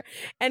out of there.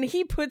 And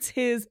he puts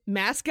his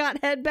mascot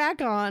head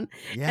back on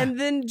and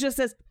then just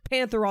says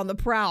Panther on the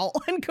prowl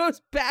and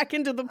goes back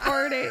into the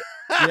party.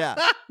 Yeah.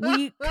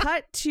 We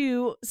cut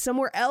to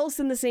somewhere else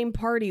in the same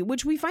party,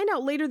 which we find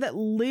out later that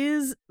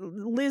Liz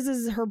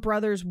is her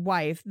brother's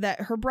wife,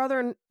 that her brother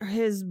and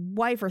his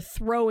wife are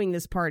throwing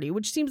this party,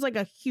 which seems like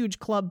a huge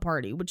club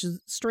party, which is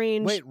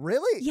strange. Wait,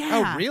 really?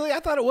 Yeah. Oh, really? I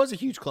thought it was a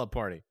huge club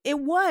party. It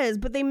was,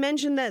 but they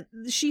mentioned that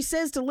she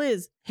says to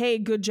Liz, hey,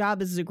 good job,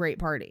 this is a great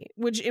party,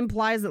 which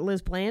implies that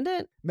Liz planned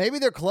it. Maybe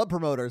they're club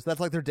promoters.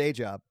 That's like their day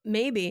job.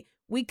 Maybe.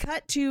 We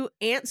cut to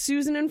Aunt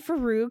Susan and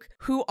Farouk,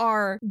 who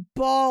are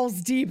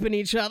balls deep in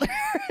each other.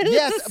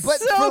 Yes, It's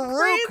but so Farouk,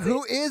 crazy.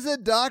 who is a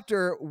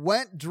doctor,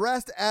 went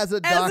dressed as a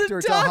As a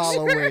doctor to doctor.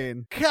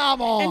 Halloween.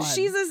 Come on.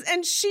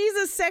 And she's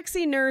a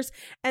sexy nurse,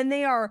 and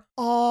they are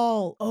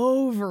all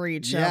over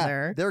each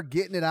other. They're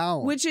getting it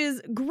on. Which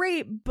is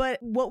great, but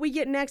what we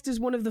get next is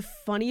one of the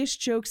funniest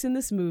jokes in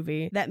this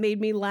movie that made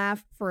me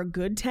laugh for a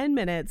good 10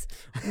 minutes,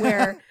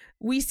 where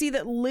we see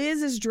that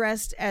Liz is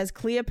dressed as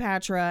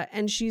Cleopatra,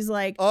 and she's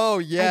like, oh,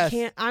 yes.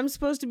 I'm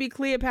supposed to be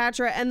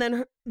Cleopatra. And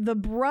then the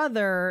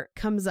brother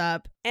comes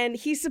up, and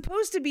he's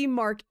supposed to be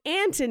Mark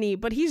Antony,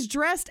 but he's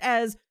dressed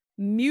as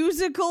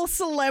musical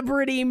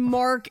celebrity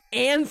Mark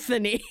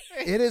Anthony.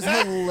 It is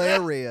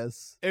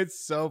hilarious.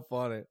 It's so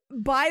funny.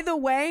 By the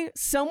way,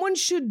 someone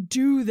should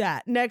do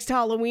that next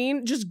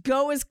Halloween. Just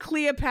go as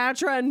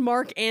Cleopatra and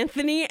Mark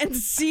Anthony and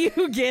see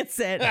who gets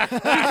it. Because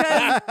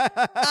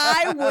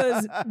I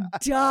was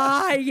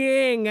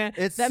dying.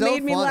 It's that so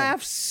made me funny.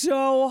 laugh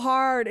so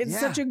hard. It's Yeah.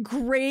 such a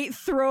great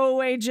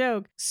throwaway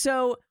joke.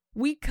 So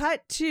we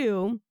cut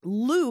to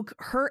Luke,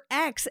 her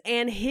ex,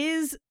 and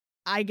his,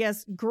 I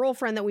guess,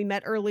 girlfriend that we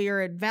met earlier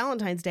at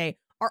Valentine's Day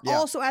are Yeah.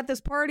 also at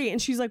this party.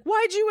 And she's like,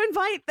 why'd you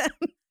invite them?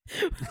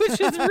 Which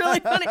is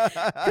really funny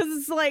because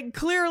it's like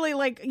clearly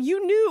like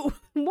you knew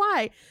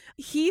why.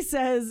 He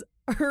says,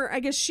 or I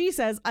guess she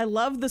says, I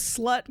love the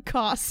slut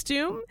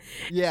costume.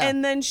 Yeah.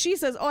 And then she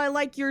says, oh, I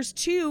like yours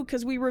too,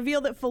 because we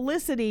reveal that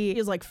Felicity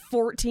is like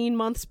 14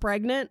 months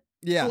pregnant.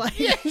 Yeah. Like,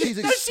 She's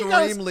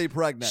extremely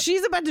pregnant.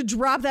 she's about to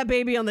drop that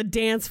baby on the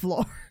dance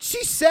floor.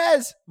 She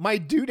says, my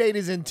due date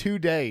is in 2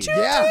 days.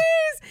 yeah.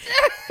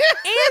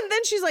 And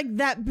then she's like,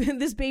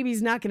 this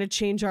baby's not going to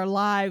change our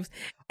lives.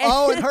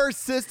 Oh, and her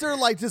sister,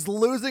 like, just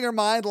losing her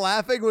mind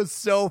laughing was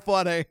so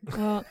funny.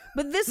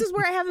 But this is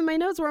where I have in my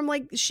notes where I'm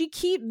like,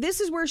 this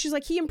is where she's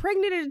like, he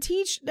impregnated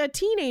a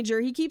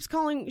teenager. She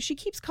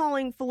keeps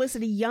calling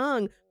Felicity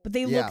young, but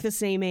they look the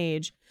same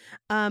age.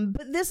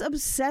 But this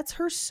upsets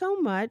her so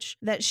much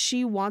that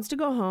she wants to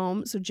go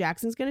home. So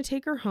Jackson's going to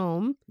take her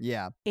home.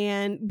 Yeah.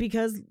 And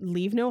because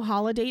leave no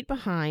Holidate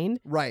behind.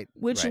 Right.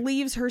 Which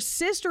leaves her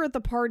sister at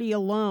the party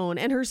alone.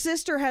 And her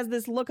sister has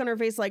this look on her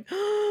face like,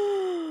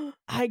 oh,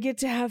 I get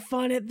to have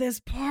fun at this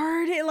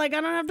party. Like,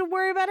 I don't have to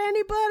worry about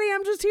anybody.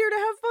 I'm just here to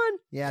have fun.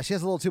 Yeah, she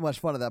has a little too much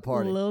fun at that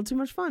party. A little too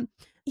much fun.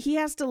 He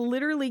has to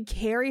literally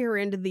carry her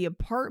into the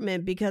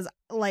apartment because,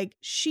 like,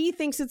 she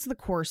thinks it's the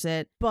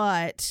corset,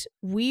 but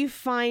we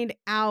find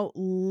out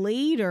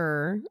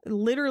later,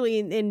 literally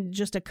in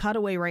just a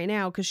cutaway right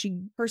now, because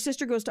her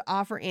sister goes to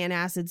offer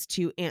antacids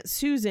to Aunt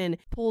Susan,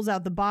 pulls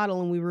out the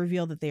bottle, and we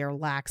reveal that they are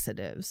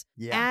laxatives.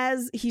 Yeah.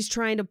 As he's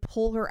trying to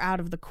pull her out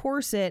of the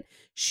corset,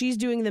 she's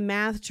doing the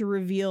math to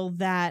reveal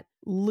that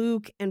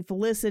Luke and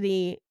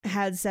Felicity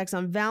had sex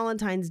on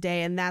Valentine's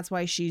Day, and that's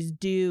why she's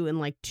due in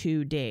like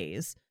 2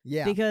 days.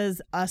 Yeah.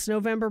 Because us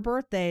November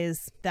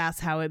birthdays,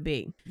 that's how it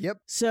be. Yep.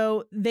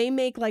 So they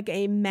make like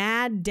a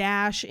mad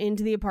dash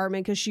into the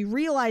apartment because she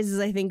realizes,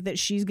 I think, that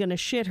she's going to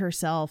shit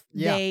herself.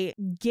 Yeah. They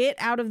get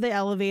out of the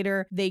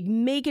elevator. They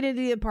make it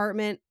into the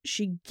apartment.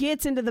 She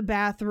gets into the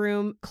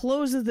bathroom,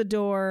 closes the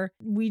door.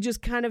 We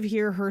just kind of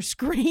hear her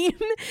scream.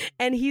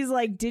 And he's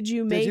like, Did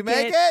you make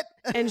it?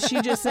 And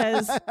she just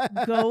says,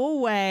 go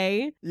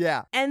away.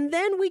 Yeah. And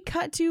then we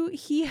cut to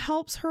he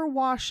helps her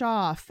wash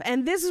off.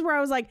 And this is where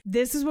I was like,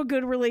 this is what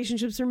good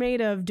relationships are made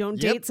of. Don't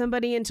date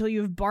somebody until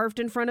you've barfed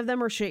in front of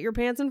them or shit your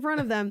pants in front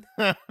of them.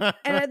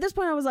 And at this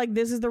point I was like,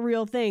 this is the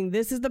real thing.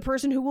 This is the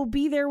person who will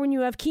be there when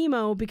you have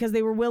chemo because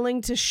they were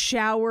willing to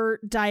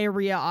shower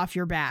diarrhea off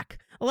your back.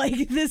 Like,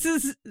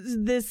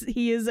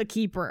 he is a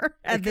keeper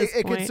at this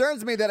point. It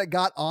concerns me that it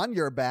got on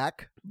your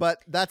back, but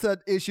that's an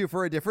issue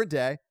for a different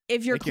day.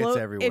 If your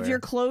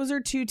clothes are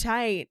too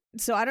tight,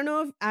 so I don't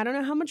know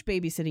how much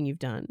babysitting you've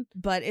done,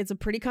 but it's a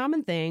pretty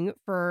common thing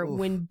for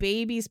when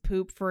babies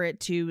poop for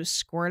it to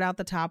squirt out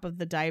the top of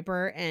the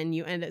diaper, and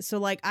you end it. So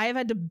like I've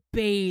had to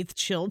bathe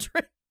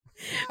children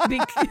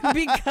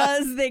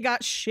because they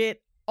got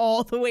shit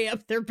all the way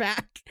up their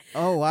back.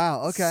 Oh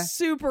wow, okay.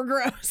 Super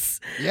gross.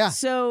 Yeah.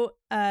 So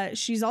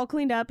she's all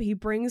cleaned up. He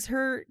brings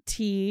her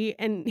tea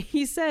and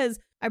he says,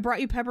 I brought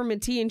you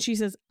peppermint tea, and she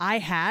says, I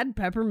had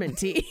peppermint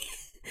tea.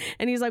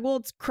 And he's like, well,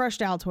 it's crushed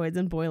Altoids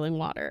in boiling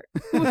water,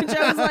 which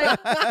I was like,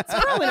 it's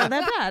probably not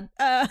that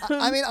bad.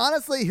 I mean,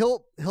 honestly,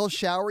 he'll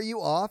shower you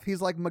off.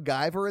 He's like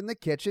MacGyver in the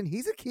kitchen.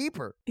 He's a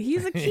keeper.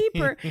 He's a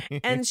keeper.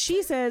 And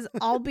she says,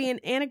 I'll be an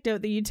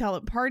anecdote that you tell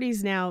at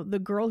parties now, the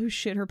girl who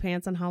shit her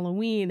pants on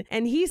Halloween.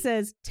 And he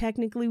says,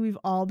 technically, we've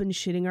all been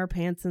shitting our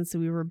pants since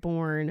we were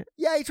born.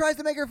 Yeah, he tries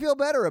to make her feel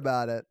better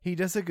about it. He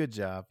does a good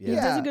job. He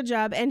does a good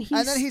job. And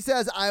then he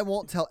says, I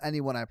won't tell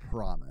anyone, I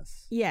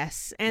promise.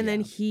 Yes. And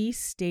then he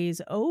stays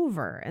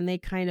over and they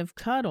kind of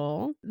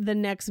cuddle. The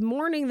next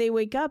morning they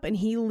wake up and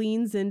he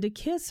leans in to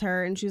kiss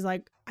her and she's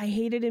like, I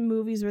hate it in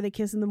movies where they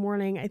kiss in the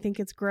morning. I think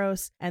it's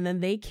gross. And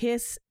then they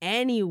kiss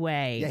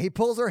anyway. Yeah, he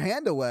pulls her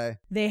hand away.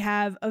 They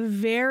have a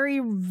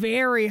very,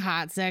 very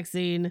hot sex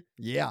scene.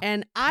 Yeah.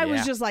 And I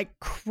was just like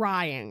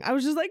crying. I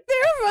was just like, they're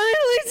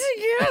finally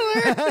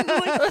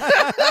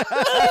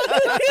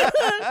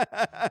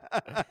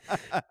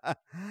together.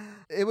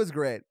 It was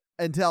great.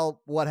 Until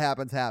what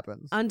happens.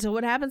 Until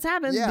what happens,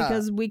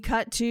 because we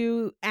cut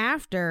to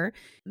after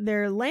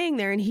they're laying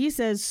there and he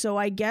says, so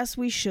I guess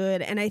we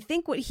should. And I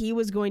think what he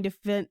was going to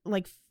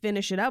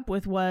finish it up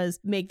with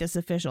was make this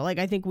official. Like,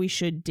 I think we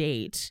should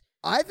date.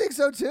 I think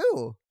so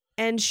too.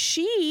 And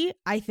she,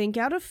 I think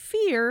out of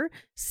fear,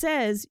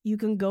 says, you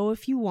can go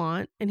if you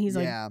want. And he's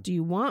like, do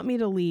you want me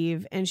to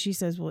leave? And she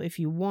says, well, if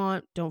you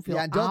want, don't feel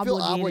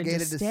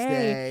obligated to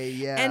stay.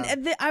 Yeah.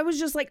 And I was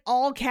just like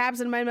all caps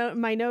in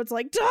my notes,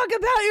 like, talk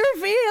about your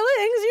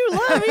feelings. You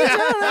love each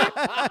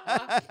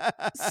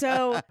other.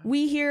 So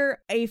we hear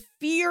a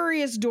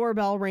furious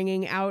doorbell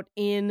ringing out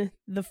in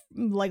the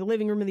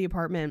living room of the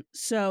apartment.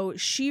 So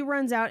she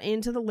runs out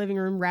into the living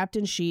room wrapped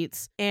in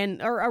sheets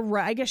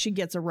I guess she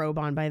gets a robe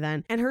on by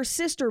then. And her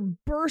sister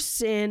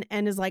bursts in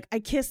and is like, I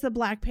kissed the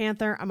Black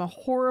Panther. I'm a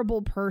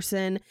horrible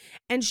person.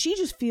 And she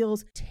just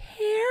feels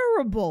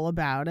terrible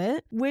about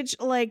it, which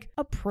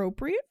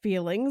appropriate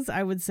feelings,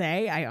 I would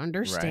say. I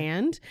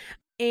understand.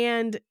 Right.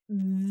 And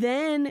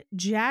then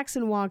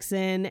Jackson walks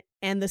in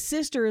and the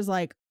sister is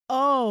like,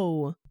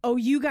 oh,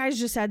 you guys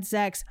just had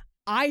sex.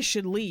 I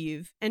should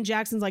leave. And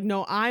Jackson's like,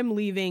 no, I'm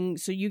leaving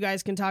so you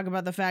guys can talk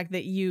about the fact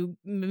that you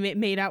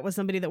made out with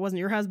somebody that wasn't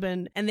your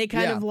husband. And they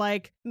kind of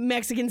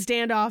Mexican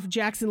standoff.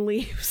 Jackson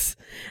leaves.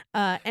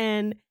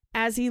 And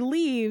as he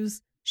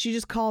leaves, she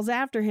just calls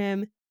after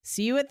him,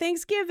 see you at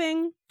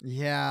Thanksgiving.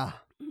 Yeah.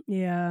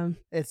 Yeah.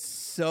 It's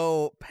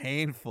so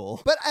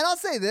painful. And I'll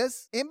say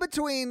this, in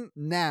between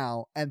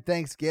now and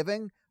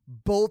Thanksgiving,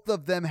 both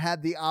of them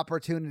had the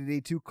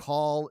opportunity to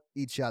call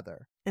each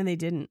other. And they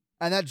didn't.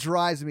 And that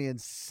drives me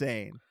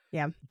insane.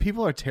 Yeah.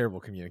 People are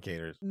terrible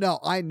communicators. No,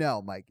 I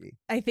know, Mikey.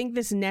 I think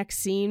this next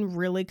scene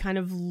really kind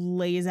of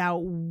lays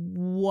out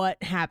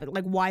what happened,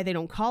 like why they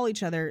don't call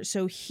each other.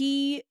 So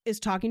he is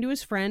talking to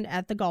his friend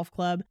at the golf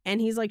club, and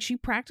he's like, she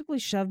practically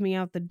shoved me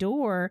out the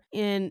door.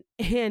 And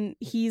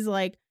he's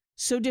like,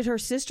 so did her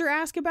sister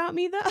ask about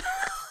me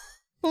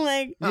though?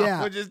 Like,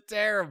 Yeah. Which is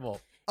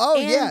terrible. Oh,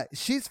 And- yeah.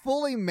 She's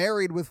fully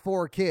married with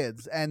 4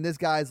 kids, and this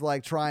guy's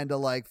like trying to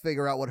like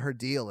figure out what her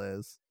deal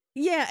is.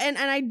 yeah, and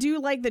I do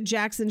like that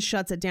Jackson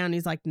shuts it down.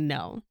 He's like,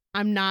 no,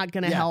 I'm not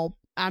gonna Yeah. help.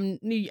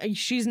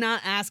 She's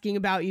not asking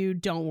about you.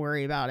 Don't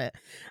worry about it.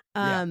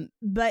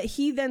 But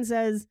he then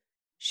says,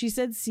 she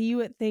said, see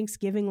you at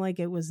Thanksgiving like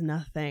it was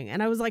nothing.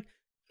 And I was like,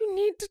 you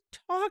need to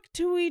talk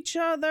to each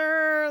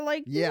other.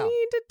 Like, Yeah. you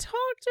need to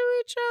talk to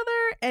each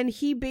other. And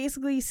he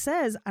basically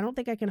says, I don't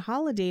think I can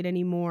Holidate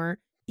anymore.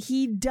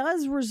 He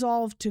does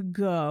resolve to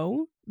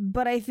go,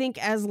 but I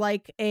think as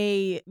like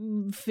a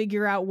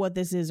figure out what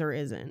this is or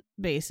isn't,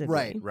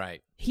 basically.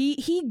 Right.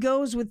 He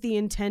goes with the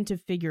intent of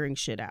figuring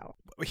shit out.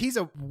 He's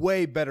a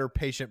way better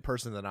patient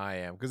person than I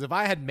am. Because if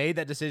I had made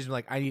that decision,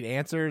 like I need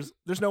answers,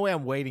 there's no way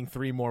I'm waiting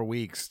 3 more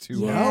weeks to.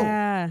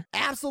 Yeah.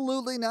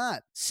 Absolutely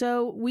not.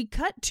 So we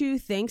cut to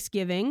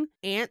Thanksgiving.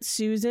 Aunt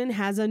Susan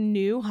has a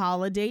new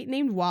Holidate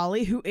named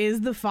Wally, who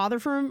is the father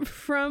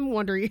from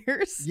Wonder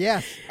Years.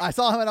 Yes. I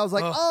saw him and I was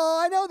like, oh,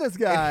 I know this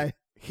guy.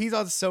 He's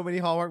on so many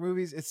Hallmark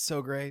movies. It's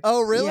so great.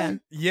 Oh, really? Yeah.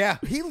 Yeah.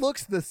 He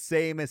looks the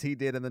same as he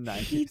did in the 90s.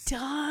 He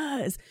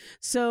does.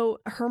 So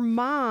her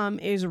mom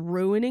is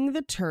ruining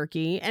the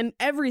turkey and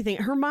everything.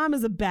 Her mom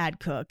is a bad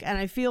cook, and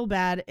I feel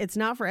bad. It's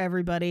not for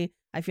everybody.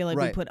 I feel like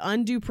we Right. put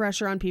undue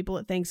pressure on people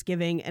at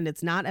Thanksgiving, and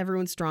it's not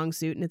everyone's strong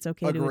suit, and it's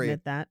okay to Agreed.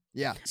 admit that.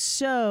 Yeah.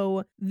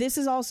 So this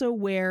is also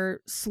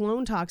where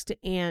Sloane talks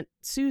to Aunt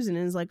Susan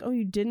and is like, oh,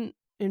 you didn't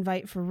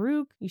invite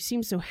Farouk. You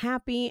seem so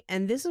happy.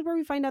 And this is where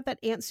we find out that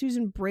Aunt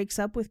Susan breaks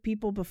up with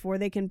people before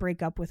they can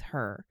break up with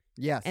her.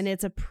 Yes. And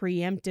it's a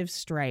preemptive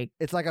strike.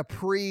 It's like a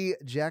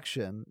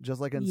pre-ejection,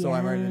 just like in So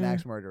I Married an Yeah.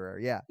 Axe Murderer.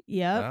 Yeah.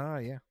 Yep. Ah,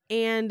 yeah.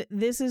 And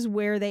this is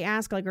where they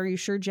ask, like, are you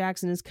sure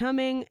Jackson is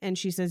coming? And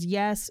she says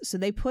yes. So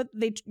they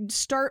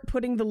start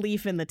putting the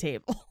leaf in the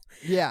table.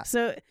 Yeah.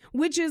 So,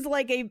 which is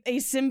like a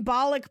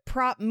symbolic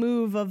prop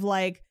move of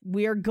like,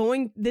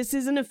 this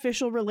is an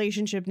official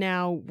relationship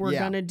now. We're Yeah.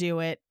 going to do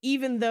it,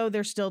 even though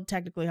they're still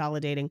technically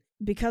holidating.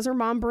 Because her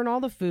mom burned all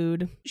the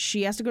food,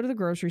 she has to go to the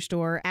grocery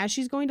store. As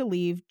she's going to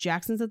leave,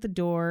 Jackson's at the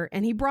door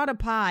and he brought a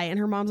pie and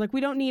her mom's like,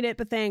 we don't need it,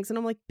 but thanks. And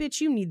I'm like, bitch,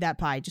 you need that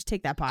pie. Just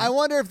take that pie. I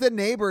wonder if the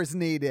neighbors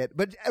need it.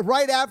 But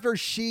right after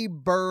she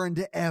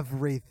burned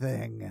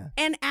everything.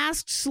 And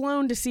asked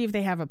Sloane to see if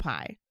they have a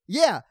pie.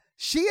 Yeah.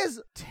 She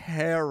is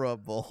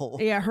terrible.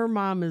 Yeah, her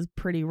mom is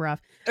pretty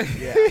rough.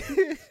 Yeah.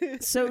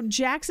 So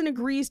Jackson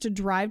agrees to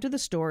drive to the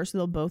store so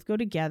they'll both go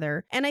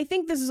together. And I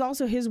think this is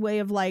also his way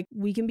of like,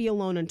 we can be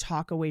alone and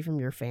talk away from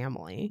your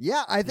family.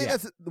 Yeah, I think Yeah.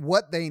 that's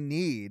what they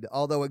need,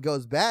 although it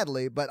goes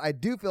badly, but I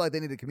do feel like they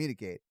need to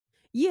communicate.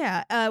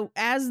 Yeah,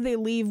 as they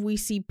leave, we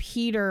see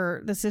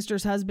Peter, the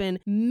sister's husband,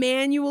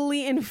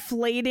 manually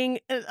inflating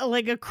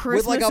like a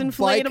Christmas like a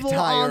bike inflatable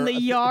tire on the at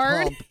the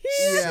yard. pump.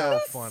 So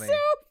It's funny. So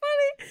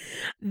funny.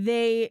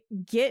 They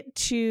get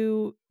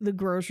to the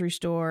grocery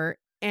store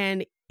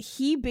and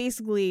he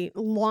basically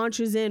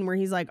launches in where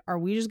he's like, are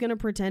we just going to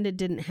pretend it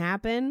didn't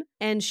happen?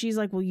 And she's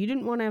like, well, you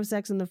didn't want to have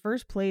sex in the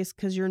first place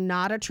because you're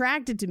not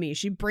attracted to me.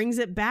 She brings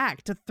it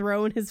back to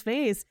throw in his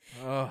face.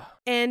 Ugh.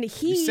 And You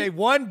he say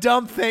one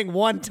dumb thing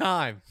one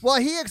time. Well,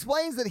 he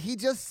explains that he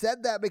just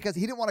said that because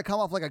he didn't want to come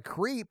off like a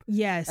creep.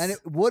 yes. And it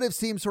would have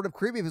seemed sort of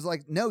creepy if it was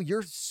like, no,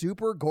 you're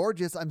super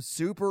gorgeous. I'm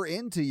super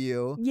into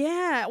you.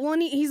 Yeah. Well,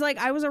 and he's like,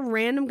 I was a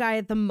random guy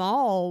at the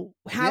mall.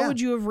 How Yeah.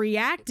 would you have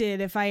reacted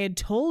if I had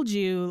told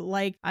you,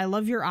 like, I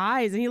love your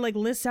eyes? And he, like,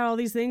 lists out all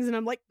these things. And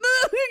I'm like,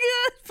 oh, my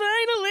God,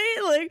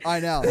 finally. Like, I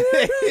know.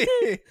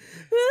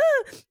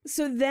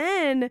 so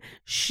then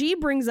she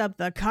brings up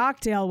the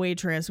cocktail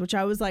waitress, which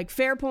I was like,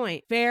 fair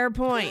point.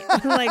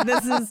 Like,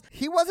 this is,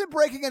 He wasn't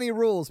breaking any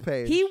rules,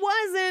 Paige. he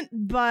wasn't,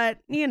 but,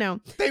 you know.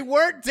 They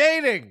weren't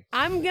dating.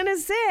 I'm gonna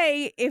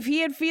say if he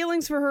had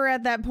feelings for her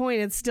at that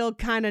point, it's still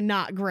kind of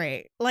not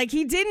great. Like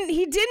he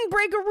didn't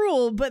break a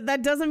rule, but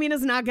that doesn't mean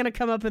it's not gonna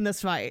come up in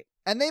this fight.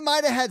 And they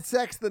might have had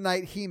sex the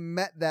night he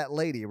met that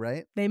lady,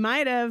 right? They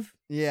might have.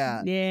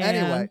 Yeah. Yeah.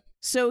 Anyway.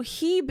 So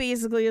he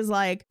basically is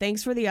like,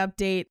 thanks for the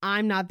update.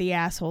 I'm not the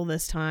asshole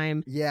this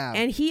time. Yeah.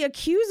 And he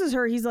accuses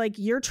her. He's like,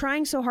 you're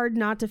trying so hard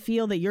not to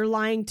feel that you're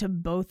lying to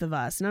both of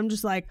us. And I'm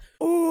just like,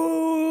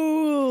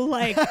 ooh,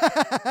 like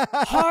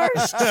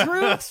harsh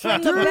truths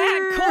from the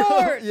back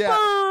court. Yeah.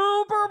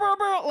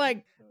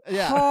 Like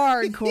Yeah.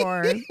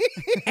 hardcore.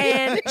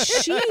 And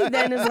she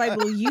then is like,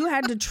 well, you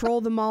had to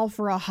troll them all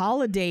for a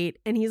Holidate.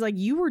 And he's like,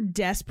 you were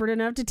desperate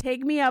enough to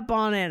take me up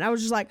on it. And I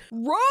was just like,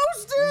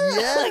 roasted.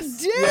 Yes.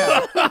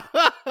 Like, dude.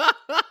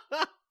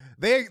 Yeah.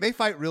 They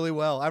fight really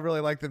well. I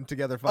really like them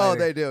together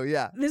fighting. Oh, they do.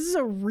 Yeah. This is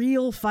a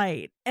real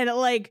fight. And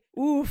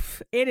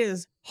it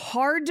is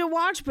hard to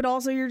watch, but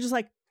also you're just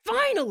like,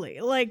 finally,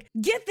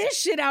 get this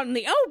shit out in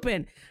the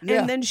open. Yeah.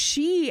 And then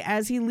she,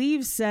 as he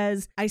leaves,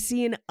 says, I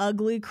see an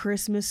ugly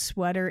Christmas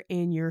sweater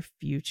in your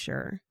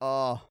future.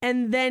 Oh.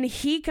 And then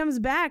he comes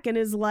back and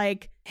is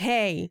like,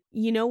 hey,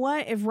 you know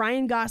what? If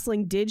Ryan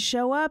Gosling did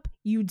show up,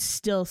 you'd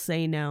still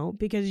say no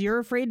because you're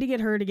afraid to get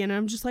hurt again. And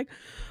I'm just like,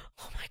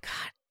 oh my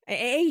God.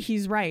 A,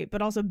 he's right,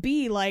 but also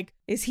B,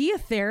 is he a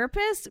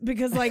therapist?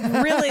 Because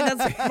really,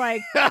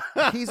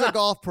 that's he's a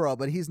golf pro,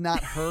 but he's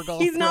not her golf pro.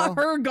 He's not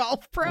her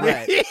golf pro.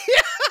 Right.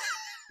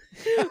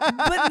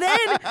 But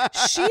then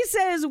she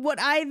says what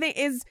I think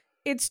is,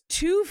 it's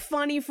too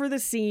funny for the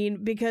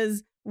scene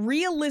because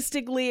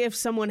realistically, if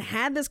someone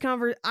had this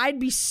conversation, I'd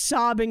be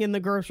sobbing in the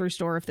grocery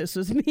store if this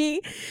was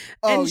me.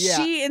 Oh, and yeah.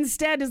 she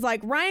instead is like,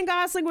 Ryan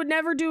Gosling would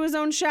never do his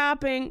own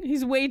shopping.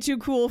 He's way too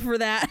cool for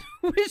that.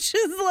 Which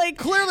is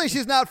clearly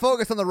she's not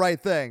focused on the right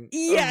thing.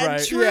 Yeah,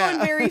 Right. true Yeah.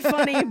 and very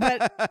funny,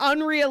 but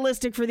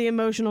unrealistic for the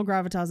emotional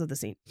gravitas of the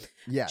scene.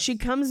 Yeah. She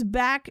comes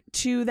back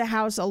to the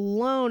house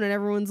alone and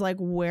everyone's like,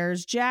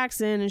 where's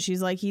Jackson? And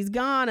she's like, he's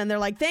gone. And they're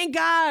like, thank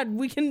God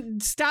we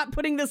can stop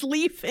putting this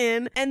leaf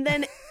in. And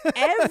then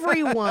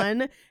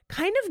everyone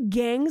kind of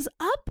gangs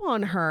up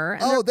on her.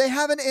 And they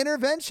have an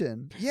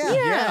intervention.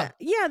 yeah.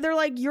 They're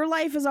like, your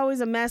life is always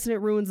a mess and it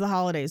ruins the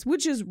holidays,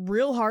 which is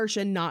real harsh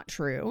and not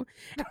true.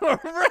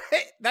 Right.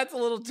 That's a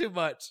little too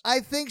much. I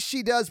think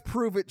she does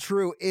prove it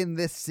true in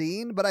this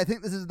scene, but I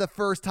think this is the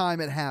first time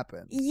it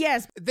happened.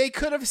 Yes. They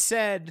could have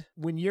said,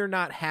 when you're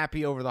not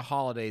happy over the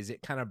holidays,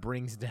 it kind of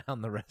brings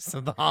down the rest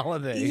of the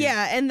holidays.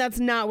 Yeah, and that's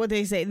not what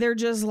they say. They're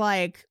just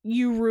like,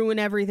 you ruin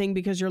everything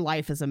because your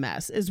life is a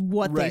mess, is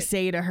what they Right.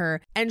 say to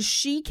her. And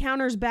she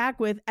counters back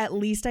with, at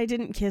least I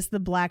didn't kiss the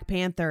Black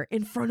Panther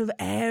in front of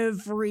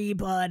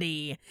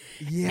everybody.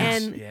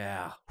 Yes. And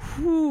Yeah.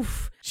 whew,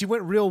 She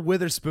went real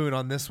Witherspoon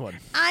on this one.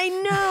 I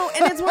know.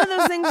 And it's one of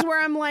those things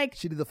where I'm like,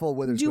 She did the full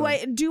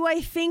Witherspoon. do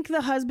I think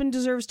the husband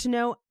deserves to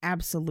know?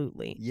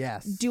 Absolutely.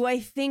 Yes. Do I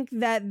think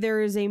that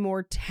there is a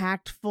more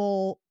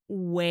tactful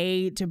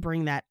way to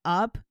bring that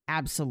up?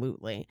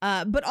 Absolutely.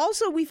 But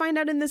also we find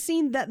out in the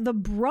scene that the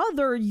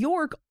brother,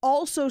 York,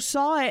 also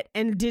saw it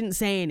and didn't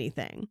say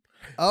anything.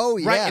 Oh,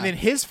 yeah. Right. And then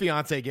his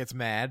fiance gets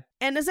mad.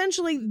 And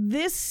essentially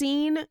this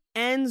scene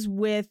ends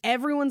with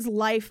everyone's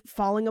life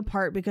falling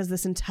apart because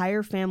this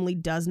entire family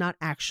does not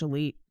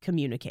actually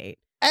communicate.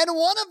 And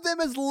one of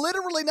them is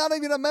literally not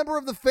even a member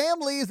of the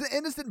family. He's an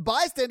innocent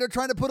bystander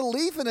trying to put a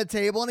leaf in a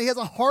table, and he has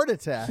a heart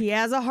attack. He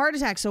has a heart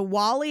attack. So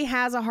Wally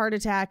has a heart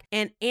attack,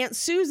 and Aunt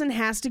Susan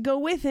has to go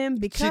with him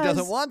because She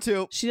doesn't want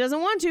to. She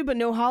doesn't want to, but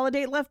no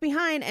Holidate left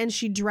behind, and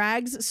she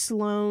drags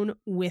Sloane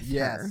with her.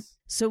 Yes.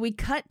 So we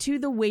cut to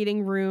the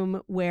waiting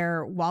room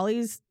where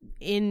Wally's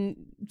in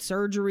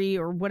surgery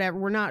or whatever.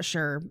 We're not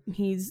sure.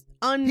 He's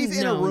unknown. He's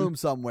in a room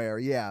somewhere,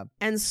 yeah.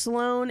 And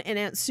Sloane and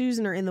Aunt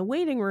Susan are in the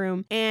waiting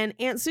room. And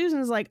Aunt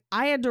Susan's like,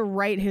 I had to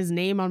write his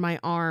name on my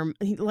arm.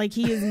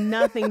 He is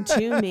nothing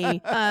to me.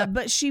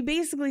 But she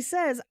basically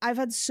says, I've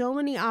had so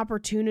many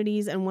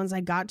opportunities. And once I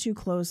got too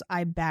close,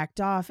 I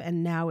backed off.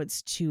 And now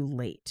it's too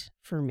late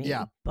for me.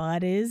 Yeah.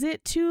 But is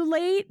it too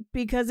late?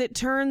 Because it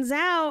turns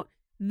out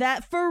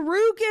that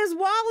Farouk is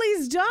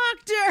Wally's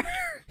doctor.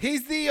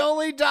 He's the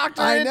only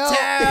doctor I in know. He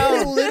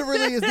town.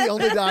 literally is the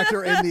only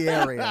doctor in the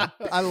area.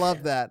 I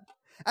love that.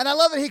 And I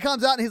love that he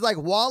comes out and he's like,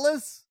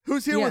 Wallace?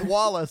 Who's here Yeah. with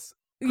Wallace?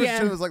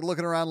 Christian Yeah. was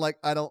looking around like,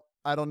 I don't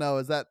know.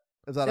 Is that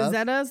us? Is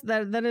that us?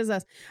 That is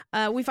us.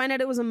 We find out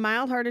it was a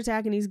mild heart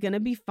attack and he's going to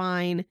be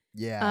fine.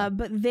 Yeah.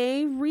 But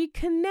they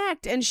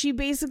reconnect and she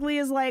basically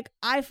is like,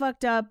 I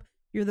fucked up.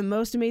 You're the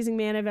most amazing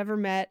man I've ever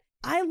met.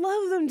 I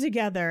love them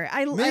together.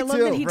 I love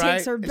too, that he Right?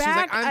 takes her And she's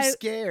back. like, I'm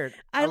scared.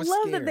 I was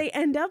love scared. that they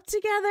end up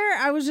together.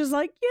 I was just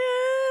like,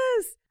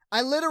 yes.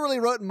 I literally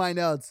wrote in my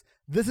notes,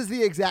 this is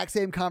the exact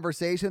same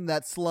conversation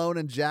that Sloane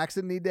and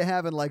Jackson need to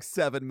have in like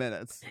 7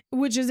 minutes.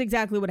 Which is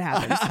exactly what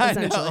happens, I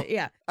know. essentially.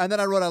 Yeah. And then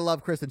I wrote, I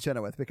love Kristen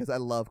Chenoweth because I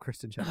love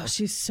Kristen Oh, Chenoweth.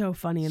 she's so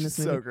funny in this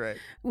movie. So great.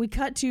 We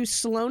cut to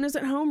Sloane is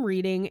at home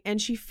reading,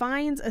 and she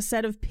finds a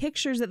set of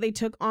pictures that they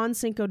took on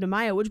Cinco de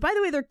Mayo, which, by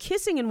the way, they're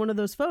kissing in one of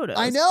those photos.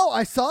 I know.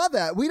 I saw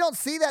that. We don't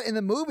see that in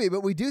the movie,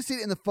 but we do see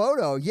it in the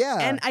photo. Yeah.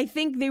 And I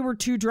think they were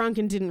too drunk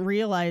and didn't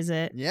realize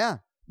it. yeah.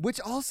 Which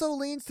also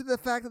leans to the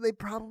fact that they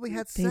probably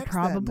had They sex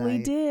probably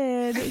that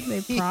night. did.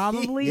 They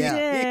probably Yeah.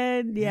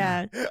 did.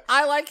 Yeah.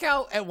 I like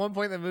how at one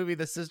point in the movie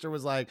the sister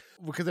was like,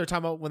 because they're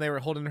talking about when they were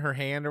holding her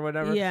hand or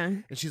whatever. Yeah.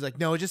 And she's like,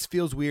 no, it just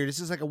feels weird. It's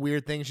just like a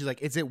weird thing. She's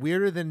like, is it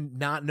weirder than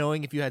not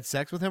knowing if you had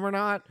sex with him or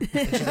not?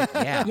 And she's like,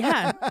 yeah.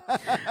 Yeah.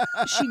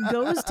 She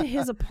goes to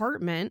his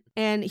apartment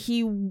and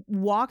he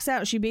walks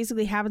out. She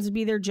basically happens to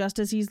be there just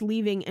as he's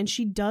leaving and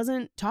she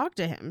doesn't talk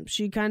to him.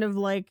 She kind of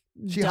like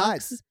She ducks.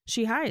 hides.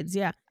 She hides.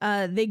 Yeah.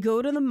 They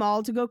go to the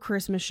mall to go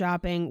Christmas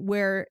shopping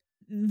where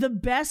the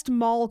best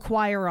mall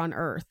choir on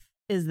earth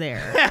is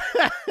there.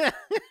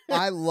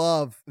 I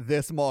love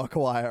this mall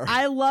choir.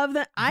 I love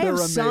that. I They're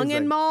have sung in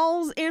amazing.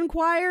 malls in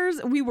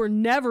choirs. We were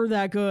never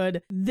that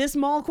good. This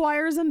mall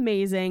choir is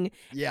amazing.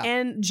 Yeah.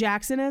 And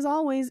Jackson, as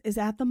always, is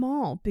at the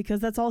mall because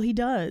that's all he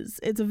does.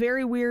 It's a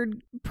very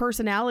weird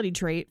personality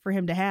trait for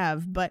him to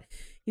have, but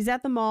he's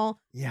at the mall.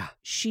 Yeah.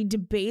 She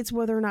debates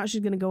whether or not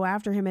she's going to go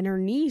after him, and her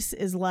niece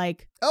is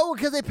like, Oh,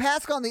 because they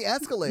pass on the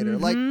escalator.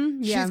 Like,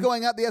 yeah. she's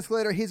going up the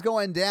escalator, he's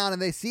going down,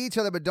 and they see each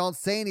other but don't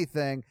say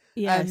anything.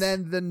 Yes. And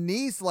then the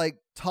niece, like,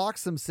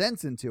 talks some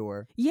sense into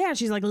her. yeah,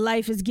 she's like,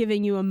 life is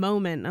giving you a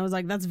moment. And I was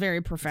like, that's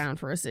very profound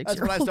for a 6-year-old.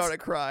 That's when I started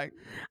crying.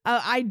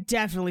 I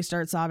definitely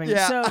start sobbing.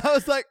 Yeah. So I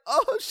was like,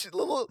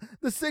 oh,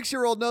 the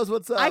 6-year-old knows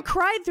what's up. I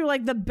cried through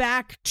like the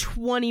back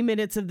 20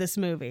 minutes of this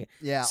movie.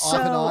 Yeah, So- off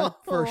and on,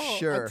 for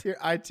sure.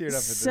 I teared up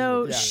at this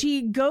So movie.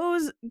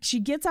 she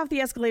gets off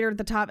the escalator at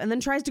the top and then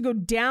tries to go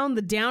down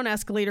the down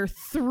escalator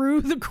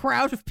through the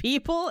crowd of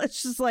people.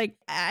 It's just like,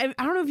 I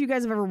don't know if you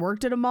guys have ever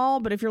worked at a mall,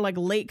 but if you're like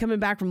late coming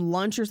back from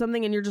lunch or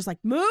something and you're just like,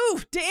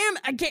 move, damn,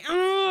 I can't,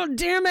 oh,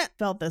 damn it.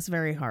 Felt this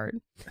very hard.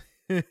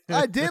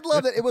 I did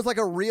love that it was like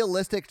a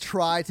realistic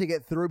try to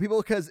get through people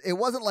because it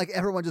wasn't like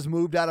everyone just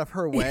moved out of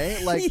her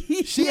way. Like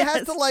she has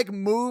Yes. to like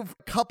move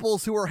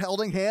couples who are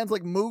holding hands,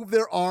 like move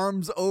their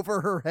arms over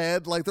her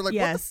head. Like they're like, what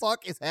the Yes.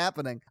 fuck is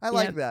happening? I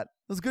like Yep. that.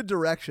 It was good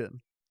direction.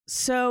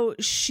 So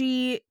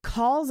she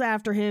calls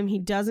after him. He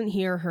doesn't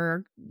hear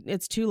her.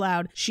 It's too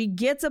loud. She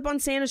gets up on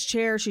Santa's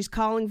chair. She's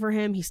calling for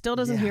him. He still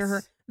doesn't hear her.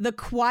 Yes. The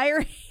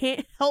choir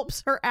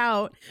helps her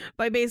out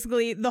by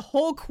basically the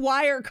whole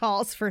choir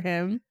calls for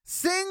him.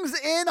 Sings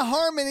in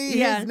harmony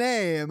Yeah. his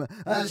name.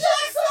 Jackson!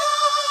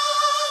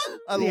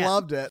 I Yeah.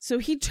 loved it. So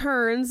he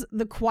turns,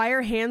 the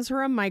choir hands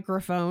her a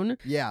microphone,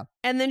 Yeah.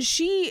 and then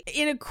she,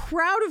 in a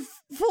crowd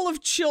full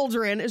of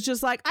children, is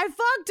just like, I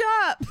fucked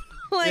up.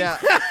 Like, Yeah.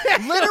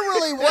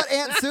 Literally what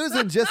Aunt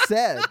Susan just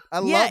said. I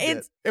Yeah, loved it.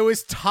 it's- It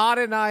was Todd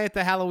and I at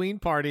the Halloween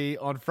party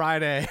on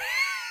Friday.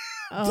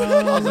 I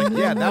oh. was like,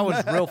 yeah, that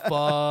was real fun.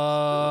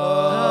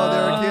 Oh,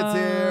 there are kids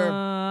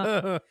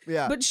here.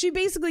 Yeah. But she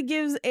basically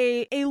gives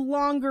a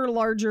longer,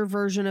 larger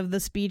version of the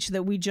speech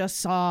that we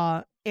just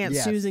saw Aunt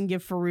Yes. Susan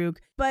give Farouk,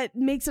 but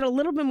makes it a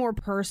little bit more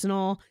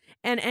personal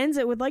and ends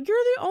it with like, you're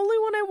the only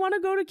one I want to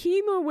go to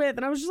chemo with.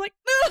 And I was just like,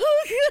 no,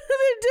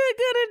 they're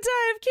gonna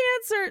die of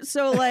cancer.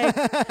 So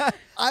like,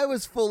 I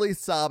was fully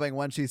sobbing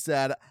when she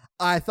said,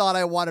 I thought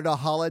I wanted a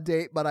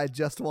holiday, but I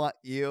just want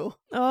you.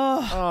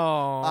 oh,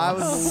 Oh, I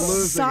was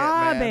losing it,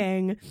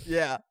 man. sobbing.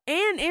 Yeah.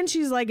 And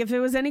she's like, if it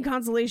was any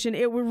consolation,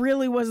 it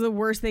really was the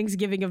worst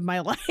Thanksgiving of my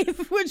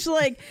life. Which,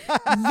 like,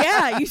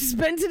 yeah, you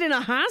spent it in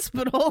a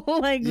hospital.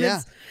 Like,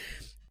 Yeah.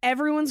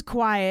 everyone's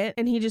quiet,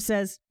 and he just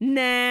says,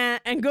 nah,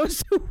 and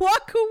goes to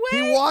walk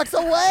away. He walks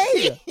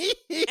away.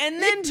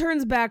 And then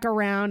turns back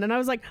around, and I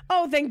was like,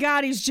 oh, thank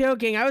God he's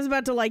joking. I was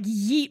about to, like,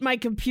 yeet my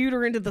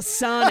computer into the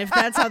sun if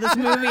that's how this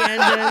movie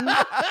ended.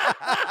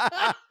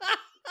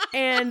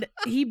 And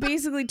he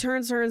basically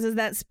turns to her and says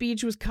that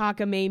speech was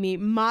cockamamie,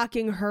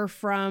 mocking her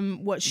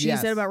from what she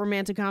Yes. said about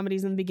romantic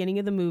comedies in the beginning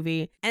of the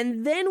movie.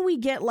 And then we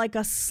get like a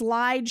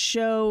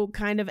slideshow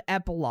kind of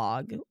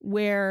epilogue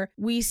where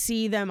we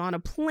see them on a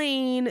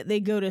plane. They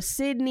go to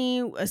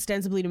Sydney,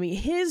 ostensibly to meet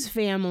his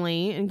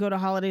family and go to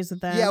holidays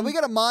with them. Yeah, we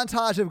got a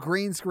montage of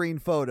green screen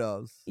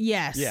photos.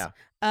 Yes. Yeah.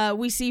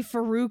 We see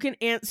Farouk and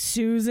Aunt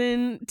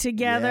Susan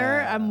together.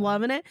 Yeah. I'm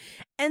loving it.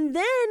 And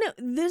then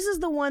this is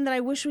the one that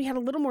I wish we had a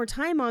little more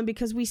time on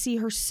because we see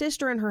her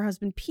sister and her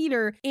husband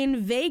Peter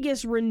in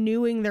Vegas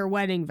renewing their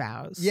wedding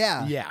vows.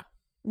 Yeah. yeah.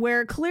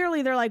 Where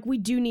clearly they're like, we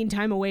do need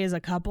time away as a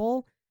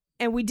couple.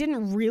 And we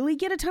didn't really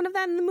get a ton of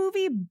that in the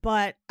movie,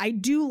 but I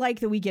do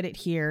like that we get it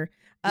here.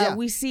 Yeah.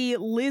 We see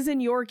Liz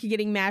and York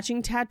getting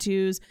matching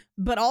tattoos,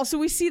 but also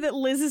we see that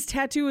Liz's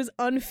tattoo is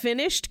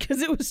unfinished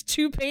because it was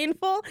too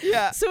painful.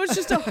 Yeah. So it's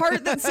just a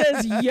heart that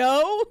says,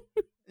 yo.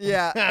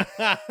 Yeah.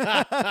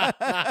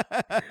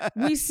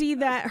 We see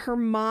that her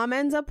mom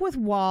ends up with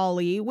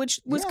Wally,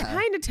 which was Yeah.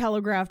 kind of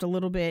telegraphed a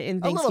little bit in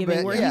A little Thanksgiving,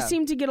 bit, where yeah. he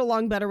seemed to get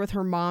along better with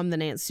her mom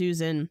than Aunt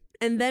Susan.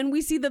 And then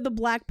we see that the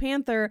Black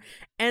Panther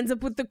ends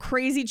up with the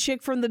crazy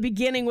chick from the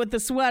beginning with the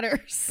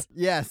sweaters.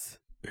 Yes.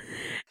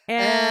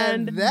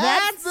 And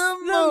that's the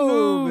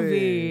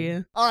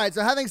movie. All right,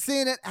 so having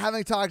seen it,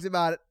 having talked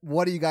about it,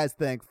 what do you guys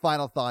think?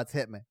 Final thoughts,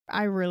 hit me.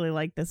 I really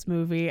like this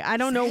movie. I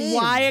don't know Same.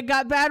 why it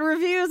got bad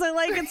reviews. I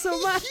like it so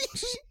much.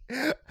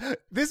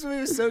 This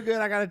movie was so good.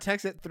 I got a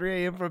text at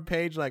 3 a.m. from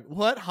Paige like,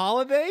 what,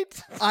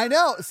 Holidate? I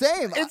know,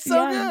 same. It's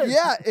so Yeah. good.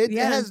 Yeah, it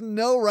Yeah. has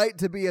no right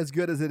to be as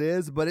good as it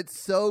is, but it's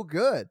so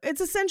good.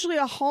 It's essentially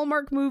a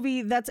Hallmark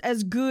movie that's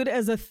as good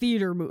as a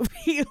theater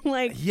movie.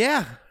 Like,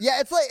 Yeah. Yeah,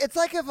 it's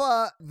like if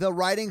the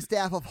writing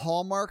staff of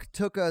Hallmark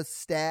took a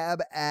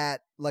stab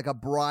at like a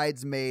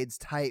Bridesmaids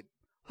type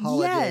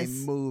holiday Yes.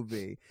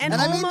 movie. And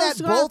I mean that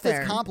almost got both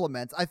there. as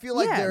compliments. I feel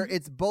like Yeah.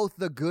 it's both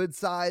the good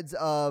sides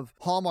of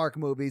Hallmark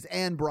movies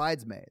and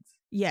Bridesmaids.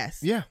 Yes.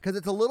 Yeah. Because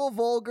it's a little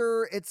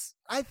vulgar. It's,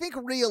 I think,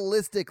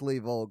 realistically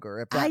vulgar,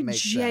 if that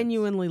makes sense. I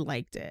genuinely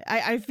liked it.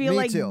 I feel Me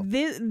like too.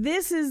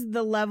 this is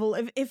the level.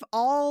 If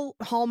all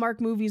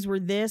Hallmark movies were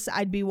this,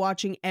 I'd be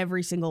watching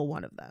every single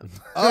one of them.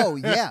 Oh,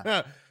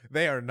 yeah.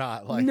 They are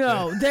not like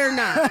No, that. they're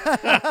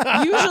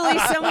not. Usually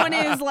someone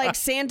is like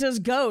Santa's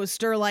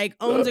ghost or like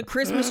owns a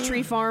Christmas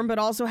tree farm but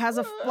also has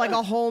a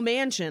whole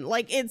mansion.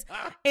 Like it's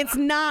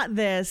not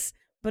this,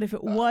 but if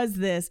it was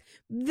this,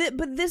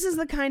 but this is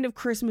the kind of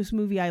Christmas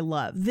movie I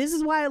love. This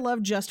is why I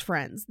love Just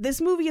Friends.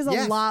 This movie is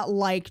a lot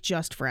like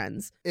Just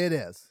Friends. It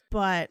is.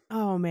 But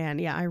oh man,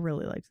 yeah, I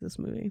really liked this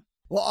movie.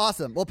 Well,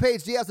 awesome. Well,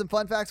 Paige, do you have some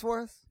fun facts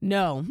for us?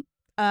 No.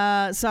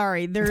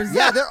 Sorry, there's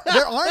Yeah,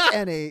 there aren't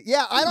any.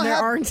 Yeah,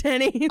 aren't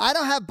any. I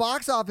don't have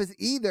box office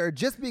either,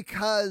 just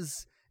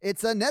because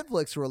it's a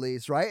Netflix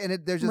release, right?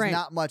 And there's just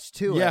not much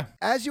to it.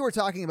 As you were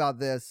talking about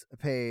this,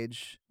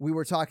 Paige, we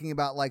were talking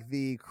about like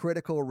the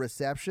critical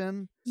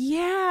reception.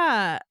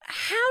 Yeah.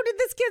 How did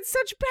this get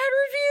such bad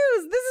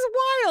reviews? This is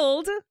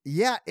wild.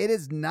 Yeah, it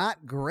is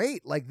not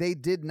great. Like, they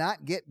did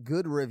not get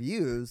good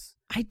reviews.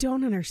 I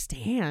don't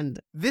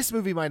understand. This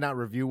movie might not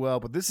review well,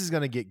 but this is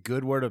going to get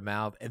good word of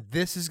mouth, and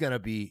this is going to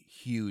be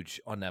huge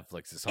on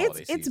Netflix this holiday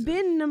season. It's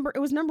been it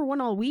was number 1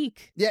 all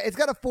week. Yeah, it's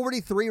got a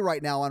 43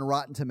 right now on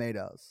Rotten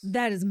Tomatoes.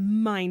 That is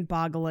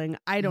mind-boggling.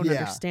 I don't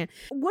understand.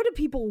 What do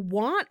people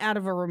want out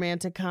of a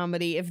romantic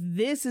comedy if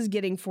this is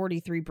getting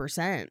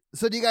 43%?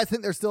 So do you guys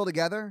think they're still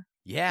together?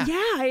 Yeah. Yeah,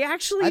 I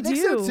actually I think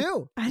do. so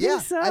too. I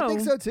think so. I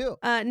think so too.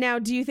 Now,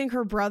 do you think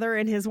her brother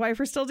and his wife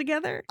are still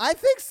together? I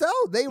think so.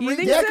 They You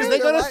think Yeah, so? because they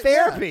go to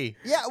therapy.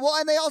 Yeah, well,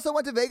 and they also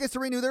went to Vegas to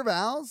renew their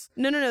vows.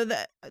 No,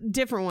 the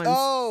different ones.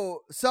 Oh,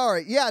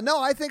 sorry. Yeah, no,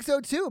 I think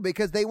so too,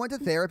 because they went to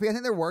therapy. I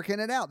think they're working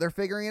it out. They're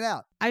figuring it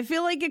out. I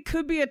feel like it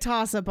could be a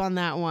toss-up on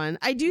that one.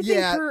 I do think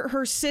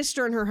her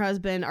sister and her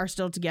husband are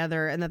still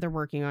together and that they're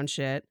working on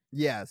shit.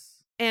 Yes.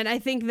 And I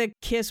think the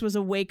kiss was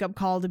a wake-up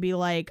call to be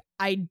like,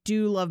 I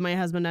do love my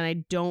husband and I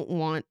don't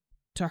want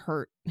to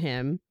hurt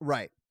him.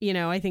 Right. You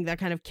know, I think that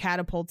kind of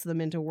catapults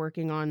them into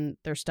working on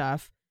their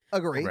stuff.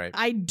 Agree. Right.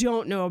 I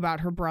don't know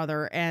about her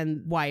brother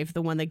and wife,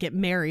 the one that get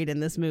married in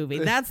this movie.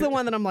 That's the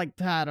one that I'm like,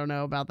 I don't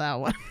know about that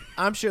one.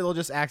 I'm sure they'll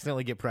just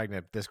accidentally get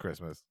pregnant this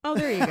Christmas. Oh,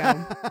 there you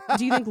go.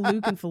 Do you think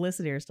Luke and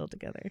Felicity are still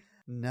together?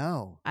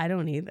 No. I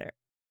don't either.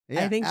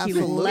 Yeah, I think he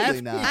absolutely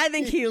left. not. I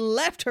think he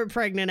left her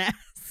pregnant ass.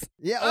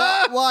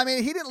 Yeah, well, I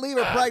mean, he didn't leave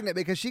her pregnant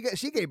because she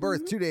gave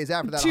birth 2 days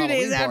after that 2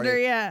 Halloween days after,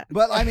 party. yeah.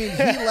 But I mean, he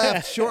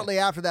left shortly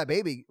after that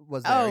baby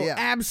was there. Oh, yeah.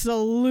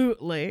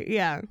 absolutely.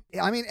 Yeah.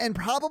 I mean, and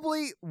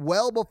probably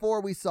well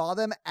before we saw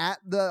them at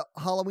the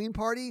Halloween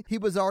party, he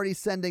was already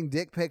sending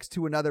dick pics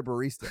to another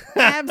barista.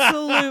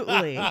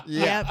 Absolutely.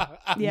 Yeah.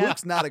 Yep.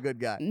 Luke's not a good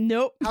guy.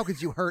 Nope. How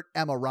could you hurt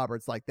Emma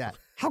Roberts like that?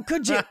 How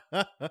could you?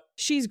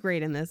 She's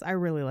great in this. I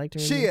really liked her.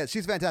 in She this. is.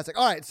 She's fantastic.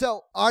 All right.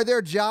 So, are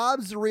their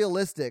jobs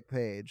realistic,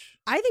 Paige?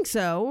 I think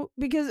so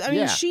because I mean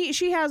Yeah.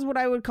 she has what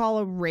I would call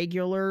a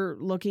regular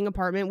looking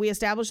apartment. We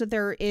established that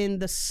they're in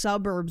the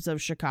suburbs of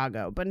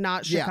Chicago, but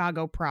not Yeah.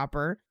 Chicago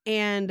proper.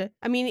 And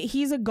I mean,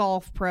 he's a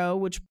golf pro,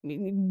 which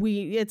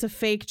it's a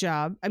fake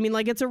job. I mean,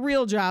 like it's a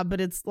real job, but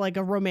it's like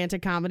a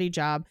romantic comedy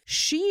job.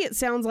 She, it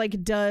sounds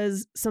like,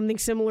 does something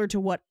similar to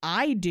what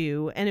I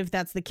do, and if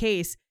that's the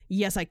case,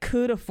 yes, I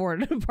could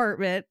afford an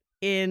apartment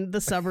in the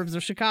suburbs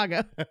of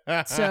Chicago.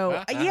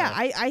 So yeah,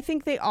 I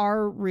think they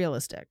are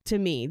realistic to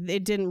me.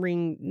 It didn't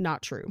ring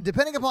not true.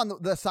 Depending upon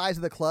the size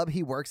of the club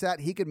he works at,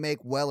 he could make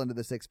well into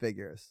the 6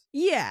 figures.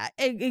 Yeah,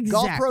 exactly.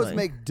 Golf pros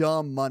make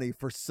dumb money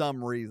for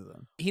some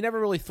reason. He never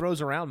really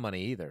throws around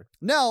money either.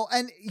 No,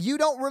 and you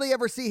don't really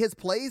ever see his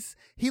place.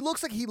 He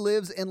looks like he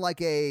lives in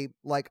like a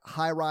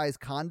high-rise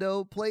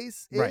condo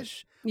place-ish,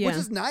 Right. Yeah. which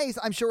is nice.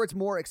 I'm sure it's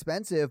more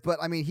expensive, but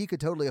I mean, he could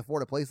totally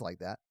afford a place like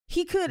that.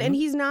 He could, and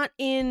he's not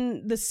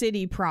in the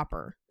city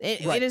proper.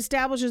 Right. It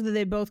establishes that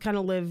they both kind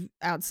of live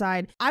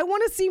outside. I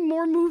want to see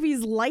more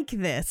movies like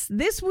this.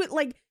 This would,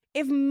 like,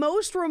 if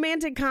most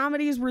romantic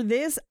comedies were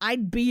this,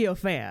 I'd be a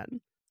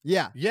fan.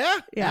 Yeah, Yeah.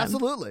 Yeah.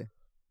 absolutely.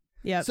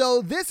 Yeah.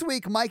 So this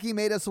week, Mikey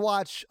made us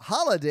watch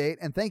Holidate,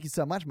 and thank you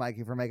so much,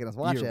 Mikey, for making us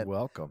watch You're it.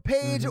 welcome.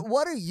 Paige,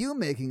 what are you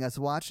making us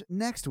watch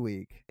next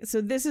week?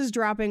 So this is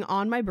dropping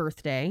on my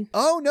birthday.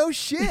 Oh, no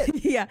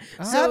shit. Yeah.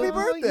 Happy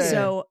birthday.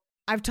 So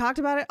I've talked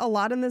about it a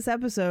lot in this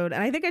episode,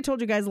 and I think I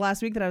told you guys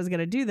last week that I was going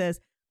to do this.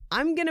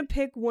 I'm going to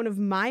pick one of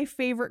my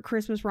favorite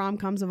Christmas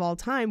rom-coms of all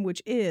time,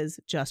 which is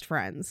Just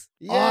Friends.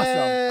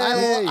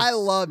 Awesome. I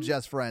love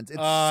Just Friends. It's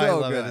so I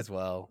love good it as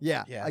well.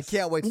 Yeah, Yes. I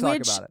can't wait to talk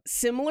Which, about it.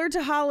 similar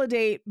to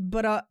Holidate,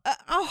 but a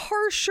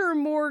harsher,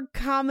 more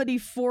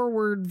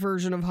comedy-forward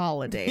version of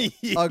Holidate.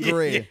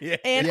 Agree.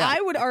 And Yeah. I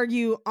would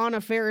argue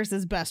Anna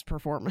Faris's best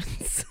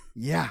performance.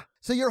 Yeah.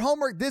 So your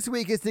homework this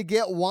week is to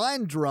get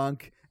wine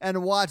drunk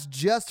and watch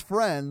Just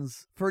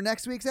Friends for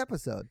next week's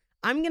episode.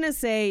 I'm going to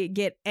say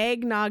get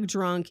eggnog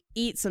drunk,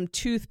 eat some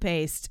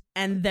toothpaste,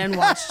 and then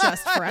watch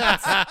Just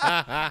Friends.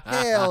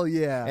 Hell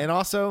yeah. And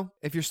also,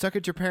 if you're stuck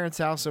at your parents'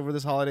 house over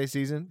this holiday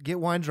season, get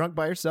wine drunk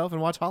by yourself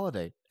and watch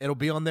Holiday. It'll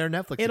be on their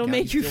Netflix. It'll account.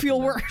 make you steal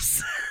feel from them.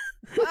 worse.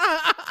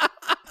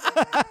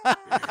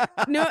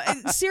 No,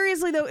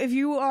 seriously though, if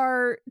you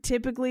are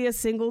typically a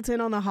singleton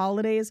on the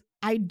holidays,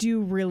 I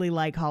do really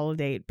like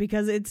Holidate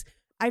because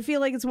I feel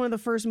like it's one of the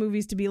first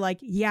movies to be like,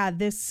 yeah,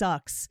 this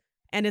sucks.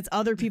 And it's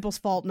other people's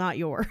fault, not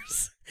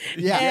yours.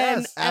 Yeah,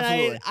 and, yes,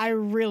 absolutely. And I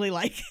really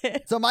like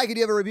it. So, Mikey, do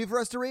you have a review for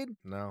us to read?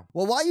 No.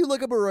 Well, while you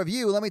look up a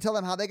review, let me tell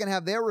them how they can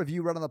have their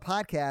review read on the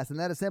podcast, and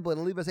that is simple.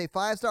 It'll leave us a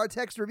 5-star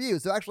text review.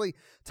 So actually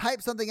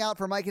type something out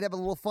for Mikey to have a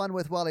little fun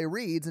with while he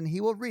reads, and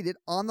he will read it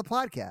on the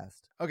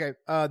podcast. Okay,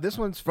 this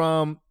one's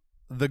from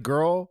The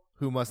Girl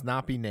Who Must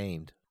Not Be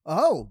Named.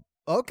 Oh,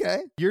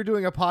 okay. You're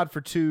doing a pod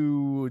for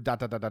 2... ...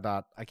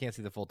 I can't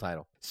see the full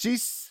title. She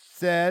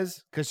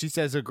says, because she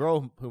says a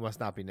girl who must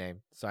not be named,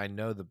 so I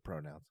know the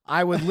pronouns.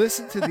 I would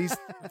listen to these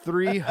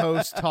 3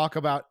 hosts talk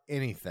about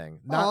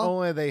anything. Not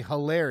only are they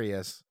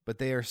hilarious, but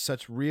they are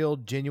such real,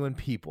 genuine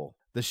people.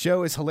 The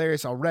show is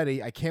hilarious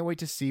already. I can't wait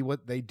to see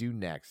what they do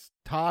next.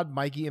 Todd,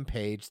 Mikey, and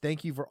Paige,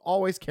 thank you for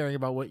always caring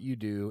about what you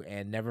do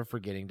and never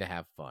forgetting to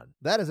have fun.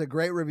 That is a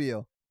great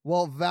review.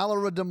 Well,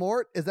 Valera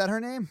DeMort, is that her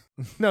name?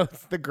 No,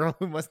 it's the girl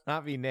who must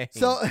not be named.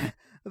 So,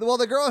 well,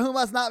 the girl who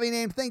must not be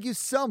named, thank you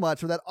so much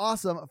for that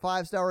awesome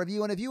 5-star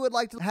review. And if you would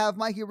like to have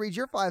Mikey read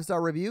your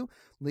 5-star review,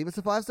 leave us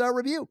a 5-star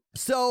review.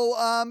 So,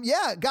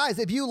 yeah, guys,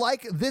 if you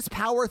like this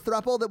power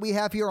throuple that we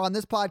have here on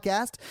this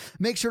podcast,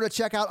 make sure to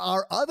check out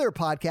our other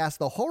podcast,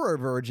 The Horror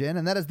Virgin.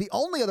 And that is the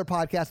only other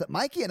podcast that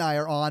Mikey and I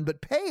are on.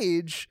 But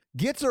Paige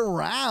gets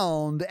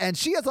around, and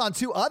she is on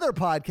 2 other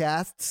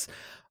podcasts,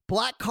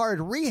 Black Card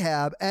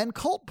Rehab and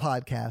Cult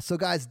Podcast. So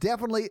guys,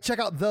 definitely check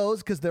out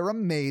those because they're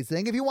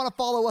amazing. If you want to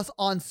follow us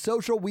on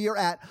social, we are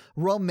at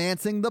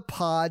Romancing the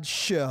Pod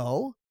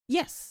Show.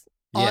 Yes.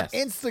 On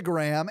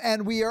Instagram,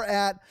 and we are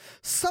at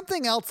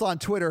something else on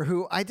Twitter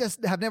who I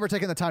just have never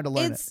taken the time to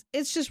learn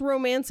It's just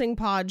Romancing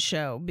Pod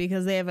Show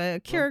because they have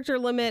a character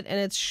limit and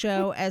it's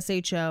show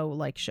SHO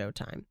like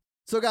Showtime.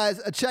 So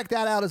guys, check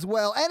that out as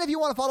well. And if you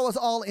want to follow us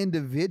all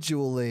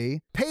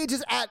individually, Paige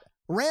is at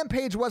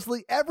Rampage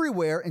Wesley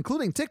everywhere,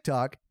 including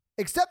TikTok,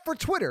 except for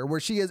Twitter,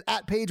 where she is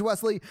at Paige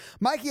Wesley.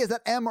 Mikey is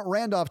at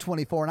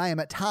MRandolph24, and I am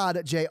at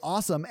Todd J.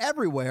 Awesome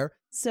everywhere.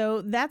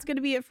 So that's going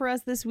to be it for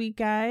us this week,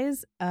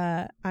 guys.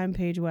 I'm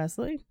Paige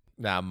Wesley.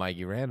 I'm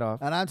Mikey Randolph.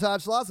 And I'm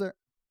Todd Schlosser.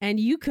 And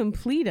you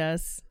complete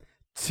us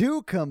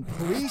to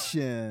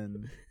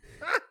completion.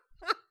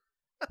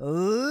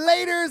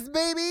 Laters,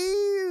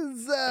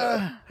 babies!